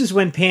 this is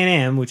when Pan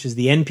Am, which is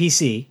the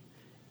NPC,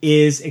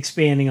 is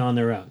expanding on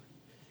their own.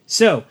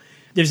 So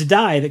there's a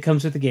die that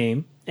comes with the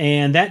game,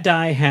 and that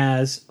die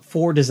has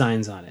 4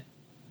 designs on it.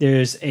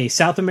 There's a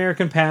South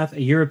American path,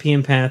 a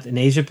European path, an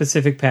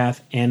Asia-Pacific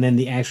path, and then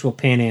the actual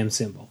Pan Am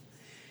symbol.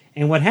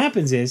 And what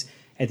happens is,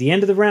 at the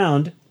end of the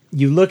round,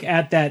 you look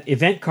at that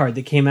event card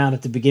that came out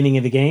at the beginning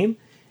of the game,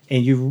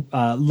 and you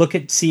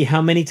see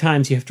how many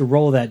times you have to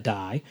roll that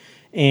die.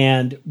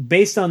 And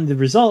based on the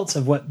results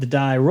of what the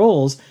die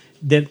rolls,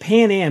 the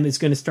Pan Am is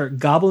going to start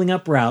gobbling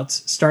up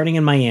routes, starting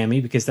in Miami,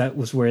 because that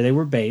was where they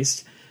were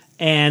based.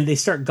 And they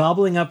start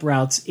gobbling up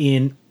routes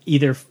in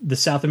either the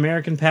South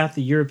American path,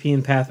 the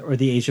European path, or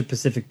the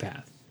Asia-Pacific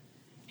path.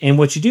 And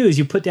what you do is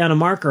you put down a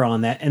marker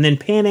on that, and then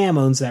Pan Am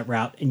owns that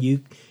route, and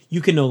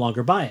you can no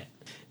longer buy it.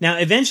 Now,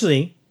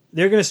 eventually,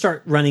 they're going to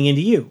start running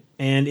into you.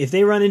 And if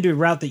they run into a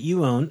route that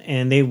you own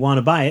and they want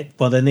to buy it,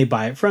 well, then they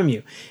buy it from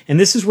you. And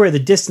this is where the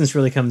distance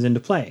really comes into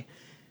play.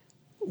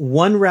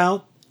 1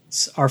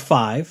 routes are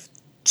 5,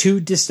 2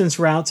 distance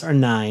routes are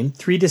 9,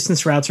 3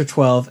 distance routes are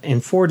 12,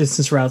 and 4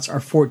 distance routes are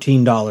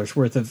 $14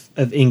 worth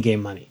of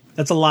in-game money.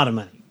 That's a lot of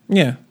money.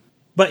 Yeah.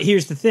 But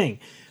here's the thing.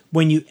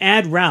 When you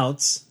add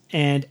routes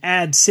and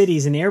add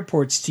cities and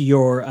airports to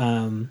your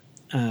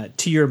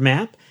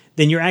map,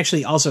 then you're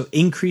actually also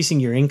increasing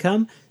your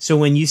income. So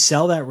when you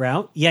sell that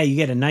route, yeah, you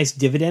get a nice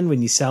dividend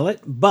when you sell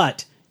it,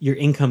 but your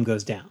income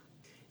goes down.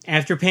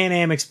 After Pan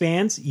Am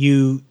expands,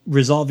 you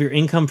resolve your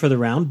income for the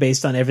round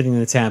based on everything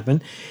that's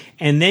happened.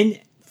 And then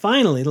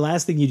finally, the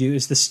last thing you do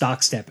is the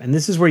stock step. And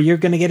this is where you're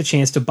going to get a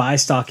chance to buy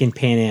stock in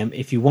Pan Am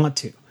if you want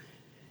to.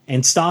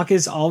 And stock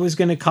is always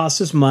going to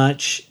cost as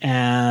much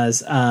as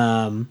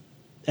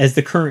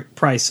the current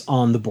price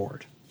on the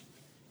board.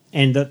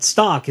 And the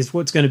stock is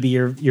what's going to be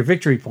your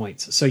victory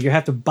points. So you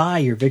have to buy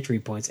your victory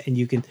points, and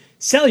you can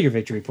sell your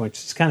victory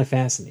points. It's kind of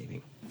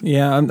fascinating.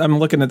 Yeah, I'm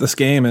looking at this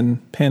game,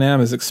 and Pan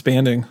Am is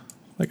expanding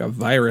like a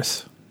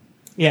virus.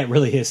 Yeah, it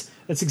really is.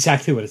 That's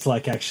exactly what it's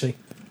like, actually.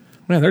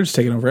 Man, they're just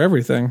taking over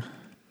everything.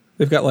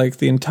 They've got like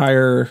the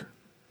entire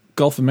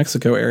Gulf of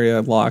Mexico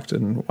area locked,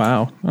 and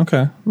wow.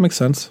 Okay, makes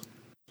sense.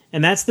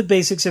 And that's the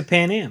basics of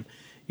Pan Am.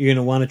 You're going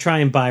to want to try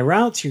and buy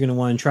routes. You're going to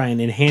want to try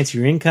and enhance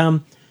your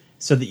income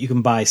so that you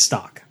can buy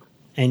stock.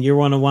 And you're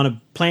going to want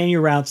to plan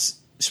your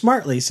routes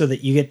smartly so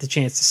that you get the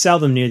chance to sell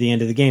them near the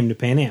end of the game to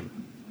Pan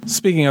Am.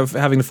 Speaking of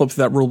having to flip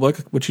through that rule book,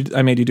 which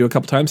I made you do a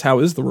couple times, how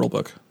is the rule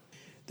book?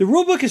 The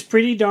rule book is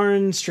pretty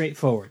darn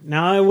straightforward.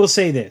 Now, I will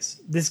say this.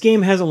 This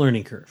game has a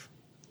learning curve.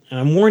 And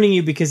I'm warning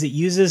you because it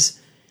uses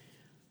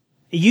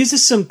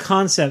some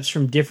concepts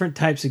from different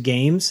types of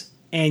games.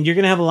 And you're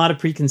going to have a lot of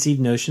preconceived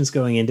notions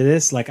going into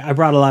this. Like, I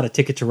brought a lot of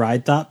Ticket to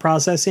Ride thought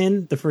process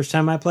in the first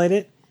time I played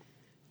it.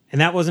 And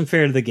that wasn't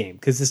fair to the game,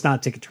 because it's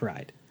not Ticket to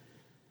Ride.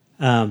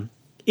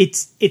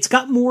 It's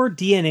got more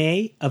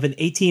DNA of an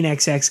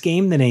 18xx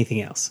game than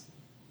anything else.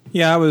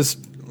 Yeah, I was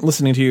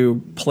listening to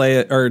you play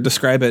it or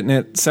describe it, and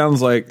it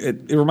sounds like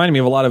it reminded me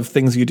of a lot of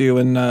things you do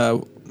in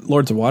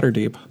Lords of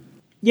Waterdeep.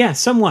 Yeah,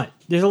 somewhat.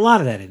 There's a lot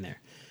of that in there.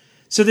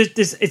 So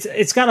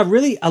it's got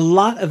a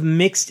lot of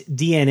mixed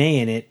DNA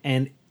in it,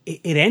 and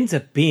it ends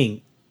up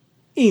being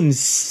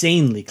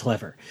insanely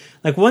clever.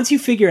 Like, once you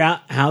figure out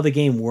how the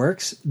game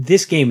works,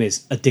 this game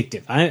is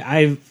addictive.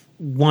 I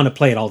want to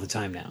play it all the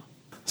time now.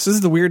 So this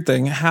is the weird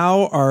thing.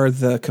 How are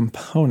the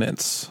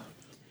components?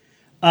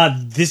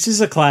 This is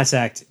a class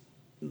act,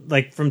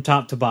 like from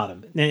top to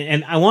bottom.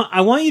 And I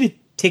want you to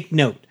take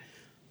note.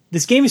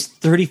 This game is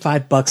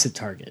 $35 at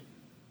Target.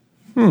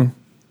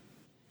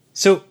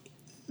 So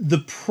the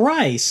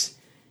price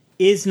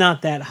is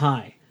not that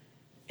high,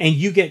 and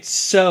you get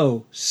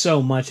so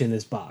much in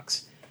this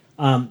box.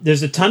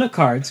 There's a ton of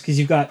cards because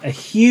you've got a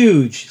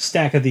huge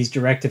stack of these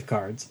directive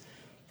cards.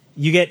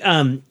 You get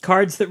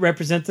cards that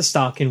represent the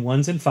stock in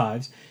 1s and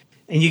 5s,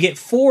 and you get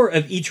 4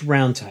 of each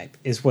round type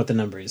is what the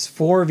number is.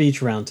 4 of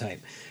each round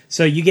type.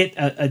 So you get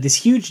this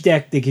huge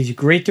deck that gives you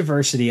great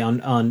diversity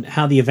on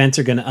how the events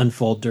are going to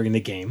unfold during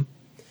the game.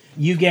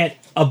 You get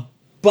a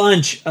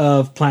bunch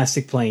of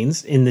plastic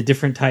planes in the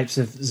different types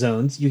of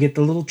zones. You get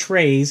the little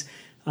trays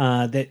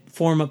that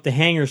form up the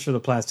hangers for the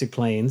plastic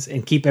planes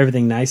and keep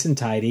everything nice and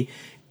tidy.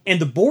 And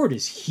the board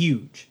is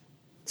huge.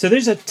 So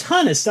there's a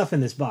ton of stuff in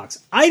this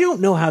box. I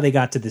don't know how they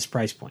got to this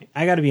price point.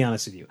 I got to be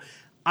honest with you.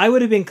 I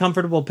would have been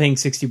comfortable paying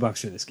 $60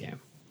 for this game.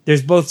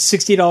 There's both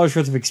 $60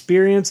 worth of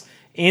experience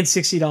and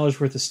 $60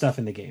 worth of stuff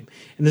in the game.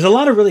 And there's a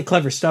lot of really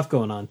clever stuff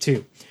going on,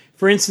 too.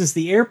 For instance,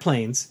 the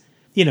airplanes,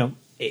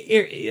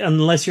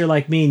 unless you're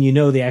like me and you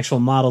know the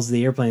actual models of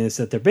the airplanes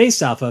that they're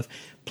based off of,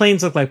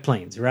 planes look like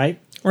planes, right?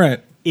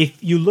 Right.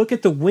 If you look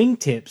at the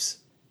wingtips,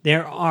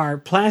 there are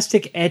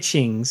plastic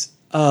etchings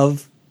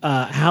of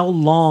how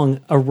long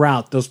a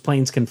route those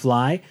planes can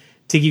fly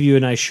to give you a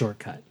nice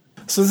shortcut.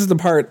 So this is the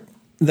part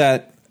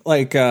that,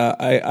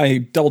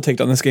 I double-taked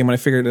on this game when I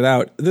figured it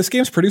out. This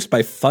game's produced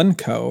by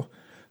Funko.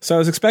 So I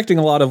was expecting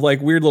a lot of,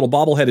 weird little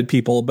bobble-headed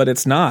people, but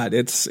it's not.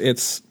 It's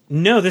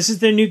No, this is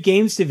their new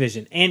games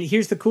division. And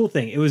here's the cool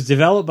thing. It was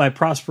developed by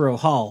Prospero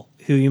Hall,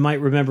 who you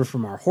might remember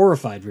from our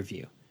Horrified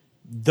review.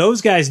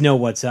 Those guys know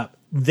what's up.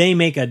 They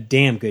make a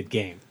damn good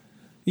game.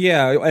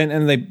 Yeah,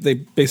 and they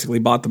basically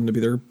bought them to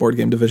be their board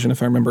game division,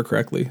 if I remember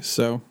correctly.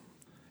 So,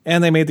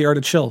 and they made the Art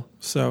of Chill.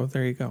 So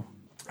there you go.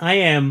 I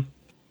am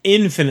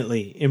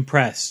infinitely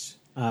impressed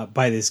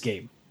by this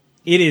game.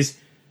 It is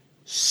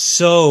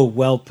so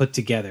well put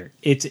together.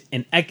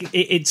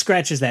 It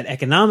scratches that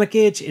economic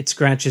itch. It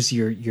scratches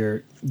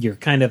your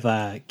kind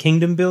of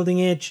kingdom building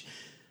itch.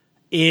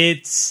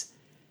 It's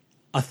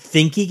a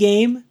thinky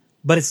game,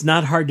 but it's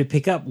not hard to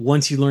pick up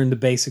once you learn the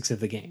basics of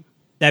the game.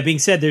 That being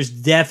said, there's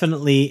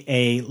definitely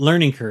a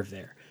learning curve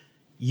there.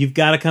 You've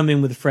got to come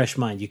in with a fresh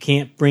mind. You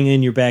can't bring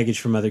in your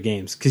baggage from other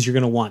games because you're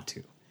going to want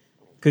to.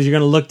 Because you're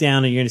going to look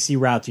down and you're going to see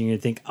routes and you're going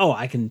to think, oh,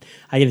 I can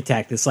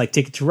attack this like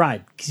Ticket to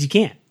Ride. Because you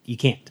can't. You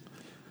can't.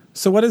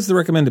 So what is the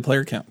recommended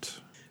player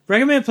count?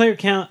 Recommended player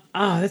count?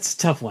 That's a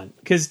tough one.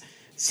 Because,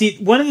 see,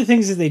 one of the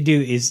things that they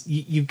do is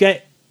you've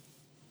got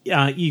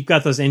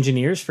those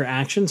engineers for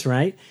actions,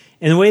 right?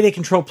 And the way they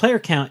control player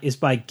count is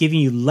by giving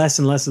you less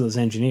and less of those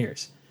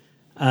engineers.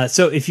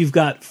 So if you've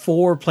got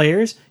 4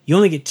 players, you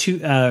only get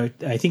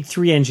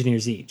 3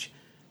 engineers each.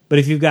 But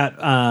if you've got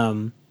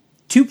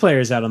 2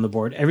 players out on the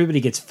board,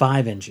 everybody gets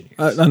 5 engineers.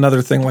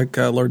 Another thing like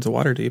Lords of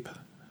Waterdeep.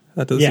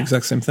 That does the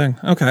exact same thing.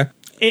 Okay.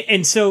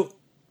 And so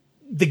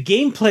the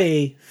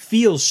gameplay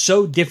feels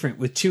so different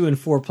with 2 and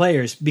 4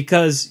 players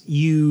because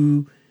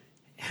you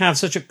have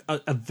such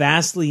a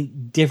vastly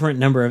different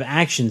number of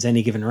actions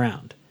any given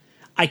round.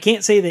 I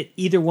can't say that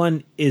either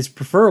one is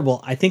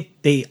preferable. I think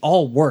they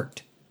all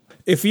worked.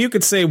 If you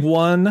could say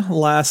one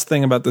last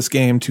thing about this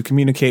game to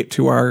communicate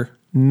to our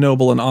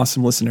noble and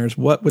awesome listeners,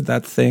 what would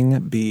that thing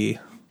be?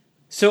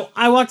 So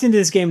I walked into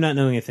this game not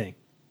knowing a thing.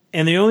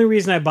 And the only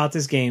reason I bought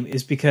this game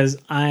is because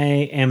I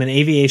am an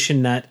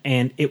aviation nut,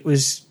 and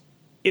it's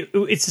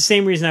the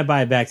same reason I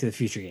buy a Back to the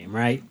Future game,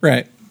 right?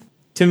 Right.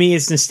 To me,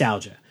 it's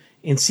nostalgia.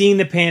 And seeing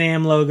the Pan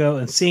Am logo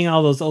and seeing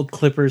all those old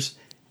clippers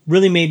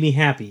really made me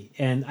happy.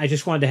 And I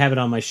just wanted to have it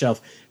on my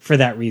shelf for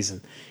that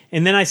reason.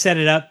 And then I set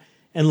it up,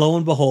 and lo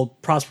and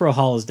behold, Prospero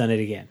Hall has done it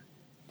again.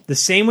 The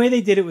same way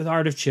they did it with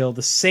Art of Chill,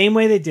 the same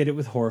way they did it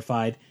with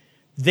Horrified,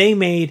 they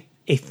made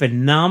a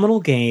phenomenal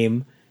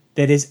game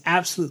that is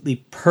absolutely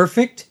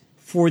perfect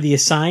for the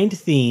assigned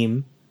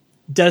theme,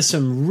 does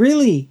some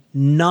really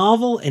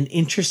novel and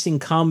interesting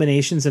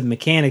combinations of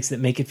mechanics that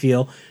make it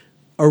feel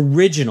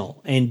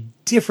original and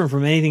different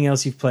from anything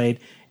else you've played,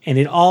 and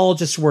it all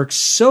just works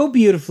so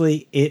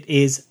beautifully. It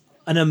is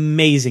an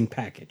amazing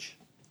package.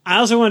 I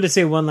also wanted to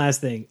say one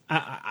last thing.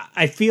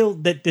 I feel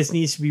that this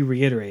needs to be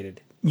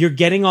reiterated. You're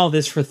getting all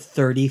this for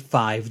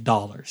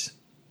 $35.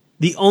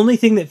 The only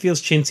thing that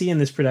feels chintzy in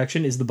this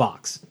production is the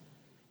box.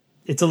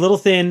 It's a little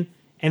thin,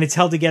 and it's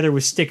held together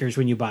with stickers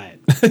when you buy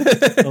it.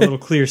 The little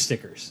clear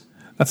stickers.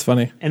 That's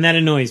funny. And that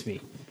annoys me.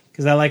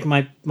 because I like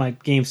my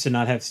games to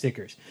not have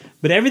stickers.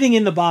 But everything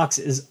in the box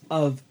is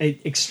of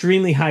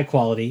extremely high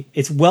quality.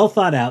 It's well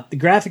thought out. The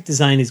graphic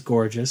design is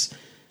gorgeous.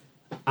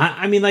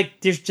 I mean, like,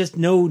 there's just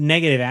no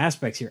negative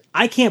aspects here.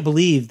 I can't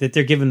believe that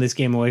they're giving this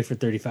game away for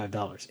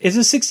 $35. It's a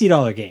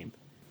 $60 game.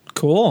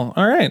 Cool.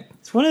 All right.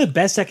 It's one of the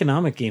best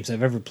economic games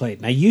I've ever played.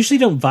 And I usually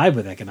don't vibe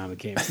with economic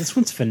games. This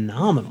one's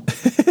phenomenal.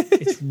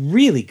 It's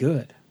really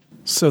good.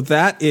 So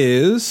that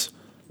is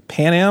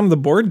Pan Am the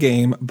board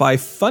game by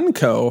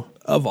Funko,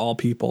 of all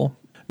people,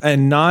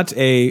 and not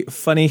a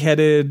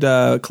funny-headed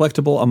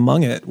collectible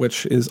among it,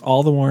 which is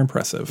all the more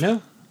impressive.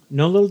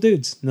 No little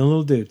dudes. No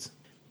little dudes.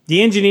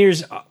 The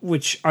engineers,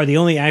 which are the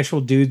only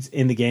actual dudes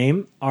in the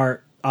game,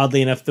 are,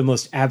 oddly enough, the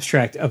most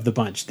abstract of the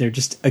bunch. They're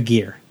just a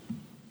gear.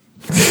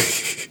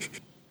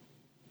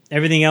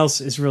 Everything else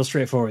is real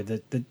straightforward.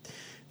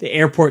 The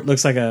airport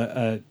looks like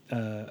a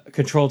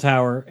control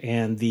tower,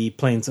 and the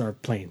planes are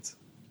planes.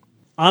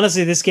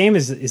 Honestly, this game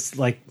is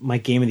like my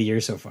game of the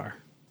year so far.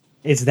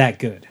 It's that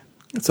good.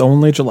 It's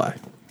only July.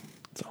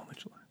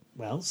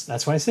 Well,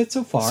 that's why I said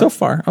so far. So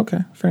far. Okay,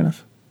 fair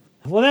enough.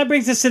 Well, that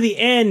brings us to the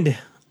end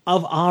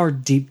of our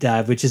deep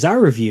dive, which is our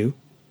review.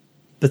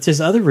 But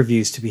there's other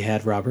reviews to be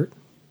had, Robert.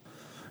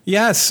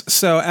 Yes.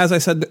 So as I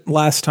said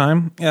last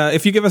time,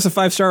 if you give us a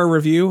 5-star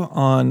review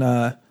on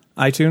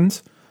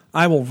iTunes,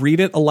 I will read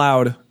it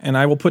aloud, and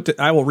I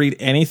will read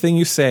anything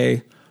you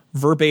say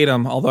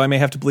verbatim, although I may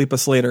have to bleep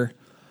us later.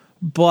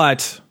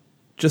 But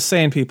just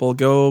saying, people,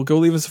 go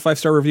leave us a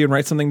 5-star review and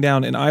write something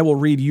down, and I will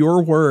read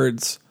your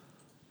words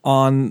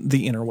on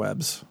the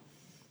interwebs.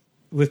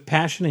 With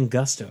passion and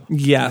gusto.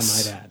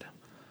 Yes. I might add.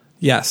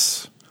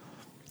 Yes.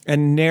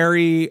 And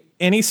nary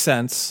any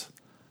sense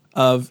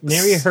of...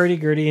 Nary a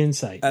hurdy-gurdy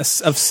insight.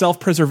 Of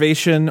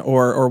self-preservation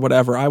or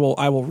whatever. I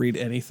will read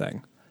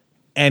anything.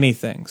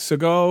 Anything. So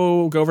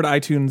go over to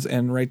iTunes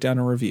and write down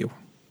a review.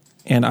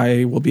 And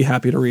I will be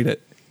happy to read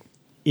it.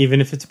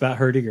 Even if it's about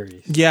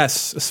hurdy-gurdies.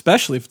 Yes,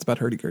 especially if it's about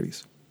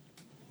hurdy-gurdies.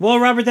 Well,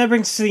 Robert, that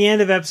brings us to the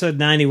end of episode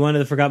 91 of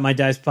the Forgot My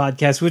Dice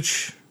podcast,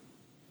 which,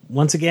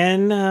 once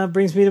again,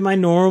 brings me to my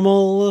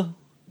normal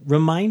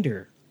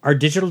reminder. Our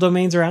digital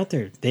domains are out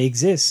there. They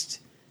exist.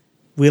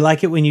 We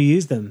like it when you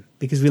use them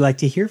because we like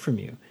to hear from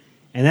you.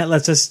 And that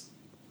lets us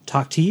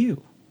talk to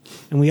you.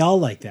 And we all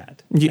like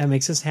that. That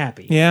makes us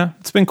happy. Yeah,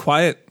 it's been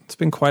quiet. It's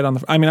been quiet on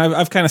the... I mean,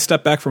 I've kind of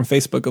stepped back from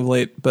Facebook of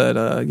late, but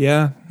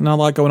not a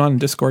lot going on in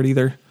Discord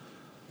either.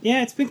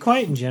 Yeah, it's been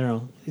quiet in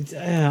general.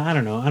 I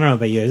don't know. I don't know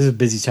about you. This is a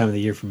busy time of the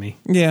year for me.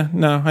 Yeah,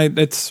 no,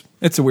 it's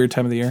a weird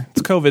time of the year.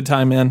 It's COVID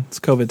time, man. It's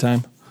COVID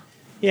time.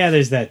 Yeah,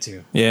 there's that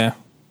too. Yeah.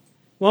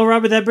 Well,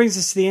 Robert, that brings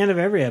us to the end of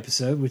every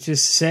episode, which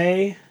is to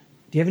say,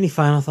 do you have any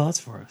final thoughts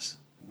for us?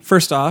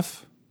 First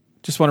off,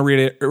 just want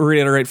to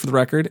reiterate for the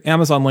record,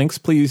 Amazon links,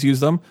 please use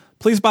them.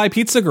 Please buy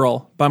Pizza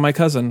Girl by my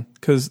cousin,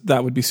 because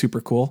that would be super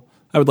cool.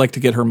 I would like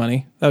to get her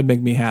money. That would make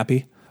me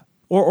happy.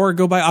 Or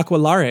go buy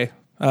Aqualare.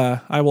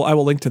 I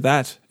will link to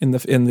that in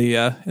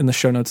the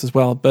show notes as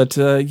well. But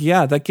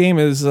that game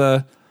is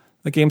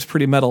game's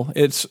pretty metal.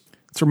 It's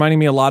reminding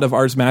me a lot of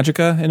Ars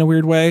Magica in a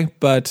weird way,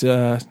 but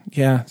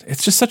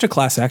it's just such a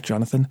class act,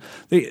 Jonathan.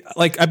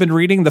 I've been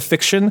reading the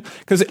fiction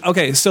because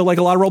so like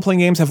a lot of role playing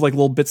games have like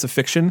little bits of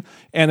fiction,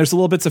 and there's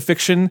little bits of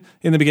fiction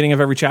in the beginning of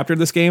every chapter of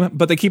this game,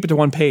 but they keep it to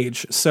one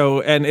page.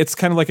 So and it's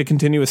kind of like a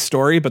continuous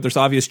story, but there's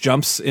obvious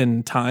jumps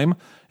in time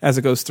as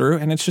it goes through,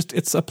 and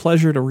it's a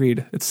pleasure to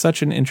read. It's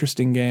such an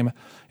interesting game,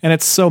 and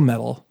it's so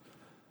metal,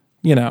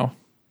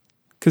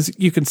 because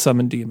you can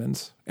summon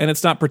demons, and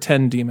it's not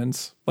pretend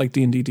demons like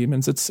D&D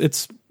demons.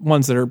 It's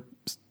ones that are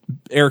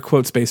air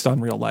quotes based on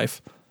real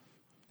life.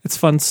 It's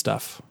fun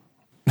stuff.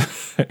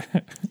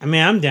 I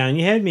mean, I'm down.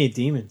 You had me at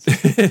demons.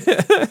 It's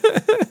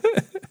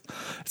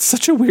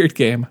such a weird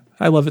game.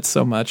 I love it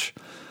so much.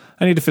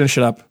 I need to finish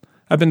it up.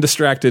 I've been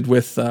distracted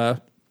with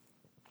some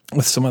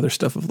other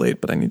stuff of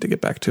late, but I need to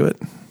get back to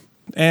it.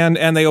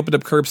 And they opened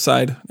up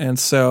Curbside, and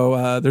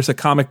so there's a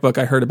comic book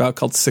I heard about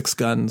called Six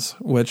Guns,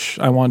 which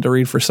I wanted to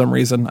read for some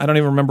reason. I don't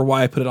even remember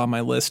why I put it on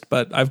my list,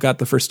 but I've got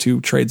the first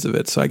 2 trades of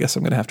it, so I guess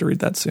I'm going to have to read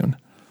that soon.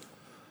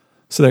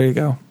 So there you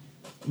go.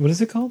 What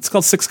is it called? It's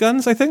called Six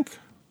Guns, I think.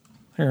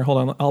 Here,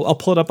 hold on. I'll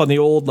pull it up on the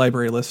old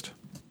library list.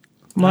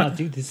 Oh,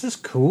 dude, this is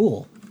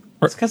cool.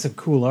 It's got some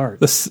cool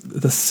art. The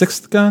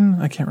Sixth Gun?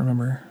 I can't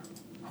remember.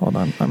 Hold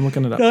on, I'm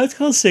looking it up. No, it's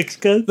called Six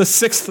Gun. The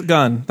Sixth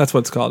Gun. That's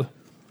what it's called.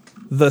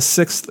 The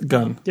Sixth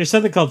Gun. There's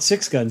something called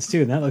Six Guns,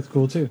 too, and that looks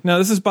cool, too. No,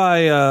 this is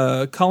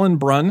by Colin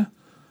Brunn.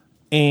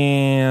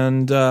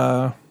 And,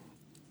 I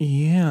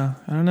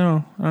don't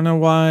know. I don't know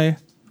why.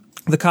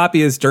 The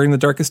copy is, during the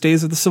darkest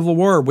days of the Civil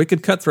War,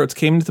 wicked cutthroats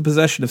came into the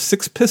possession of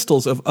 6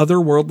 pistols of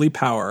otherworldly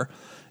power.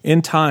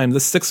 In time,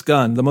 the sixth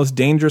gun, the most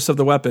dangerous of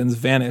the weapons,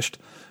 vanished.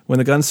 When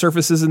the gun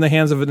surfaces in the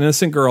hands of an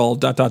innocent girl, ...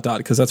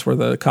 because that's where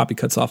the copy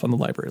cuts off on the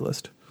library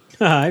list.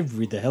 I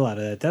read the hell out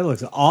of that. That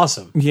looks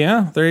awesome.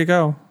 Yeah, there you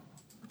go.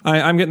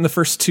 I'm getting the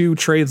first 2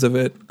 trades of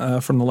it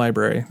from the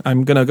library.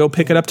 I'm going to go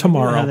pick it up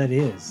tomorrow. I don't know how that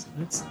is.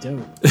 That's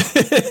dope.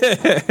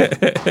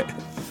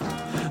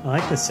 I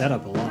like the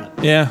setup a lot.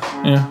 Yeah.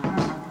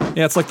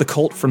 Yeah, it's like the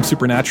cult from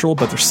Supernatural,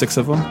 but there's 6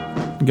 of them.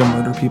 You go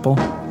murder people.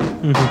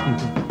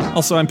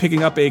 Also, I'm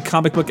picking up a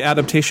comic book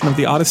adaptation of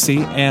The Odyssey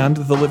and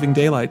The Living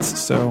Daylights,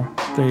 so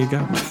there you go.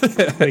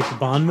 Like the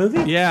Bond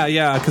movie?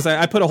 Yeah, because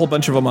I put a whole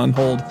bunch of them on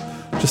hold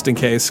just in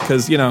case,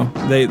 because, you know,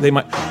 they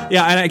might...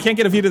 Yeah, and I can't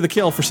get A View to the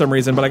Kill for some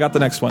reason, but I got the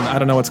next one. I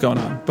don't know what's going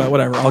on, but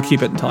whatever. I'll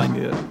keep it until I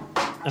need it.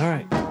 All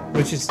right.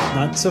 Which is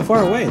not so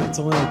far away. That's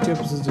only like 2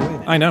 episodes away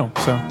now. I know,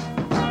 so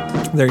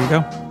there you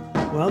go.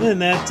 Well, then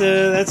that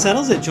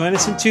settles it. Join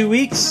us in 2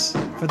 weeks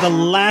for the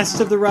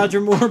last of the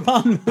Roger Moore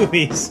Bond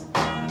movies,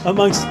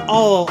 amongst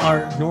all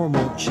our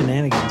normal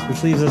shenanigans,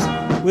 which leaves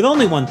us with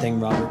only one thing,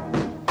 Robert.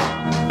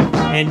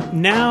 And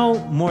now,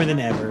 more than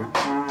ever,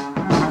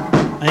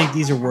 I think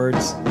these are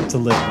words to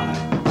live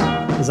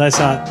by. As I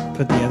saw it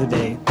put the other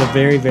day, the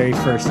very, very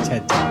first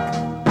TED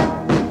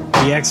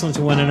Talk. Be excellent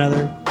to one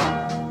another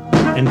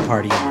and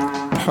party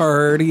on.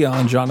 Party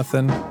on,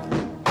 Jonathan.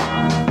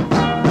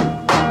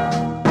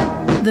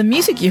 The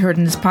music you heard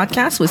in this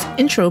podcast was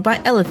Intro by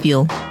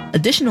Elithiel.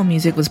 Additional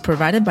music was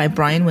provided by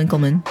Brian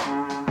Winkleman.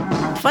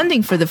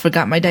 Funding for the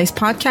Forgot My Dice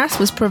podcast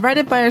was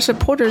provided by our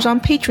supporters on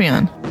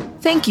Patreon.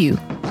 Thank you.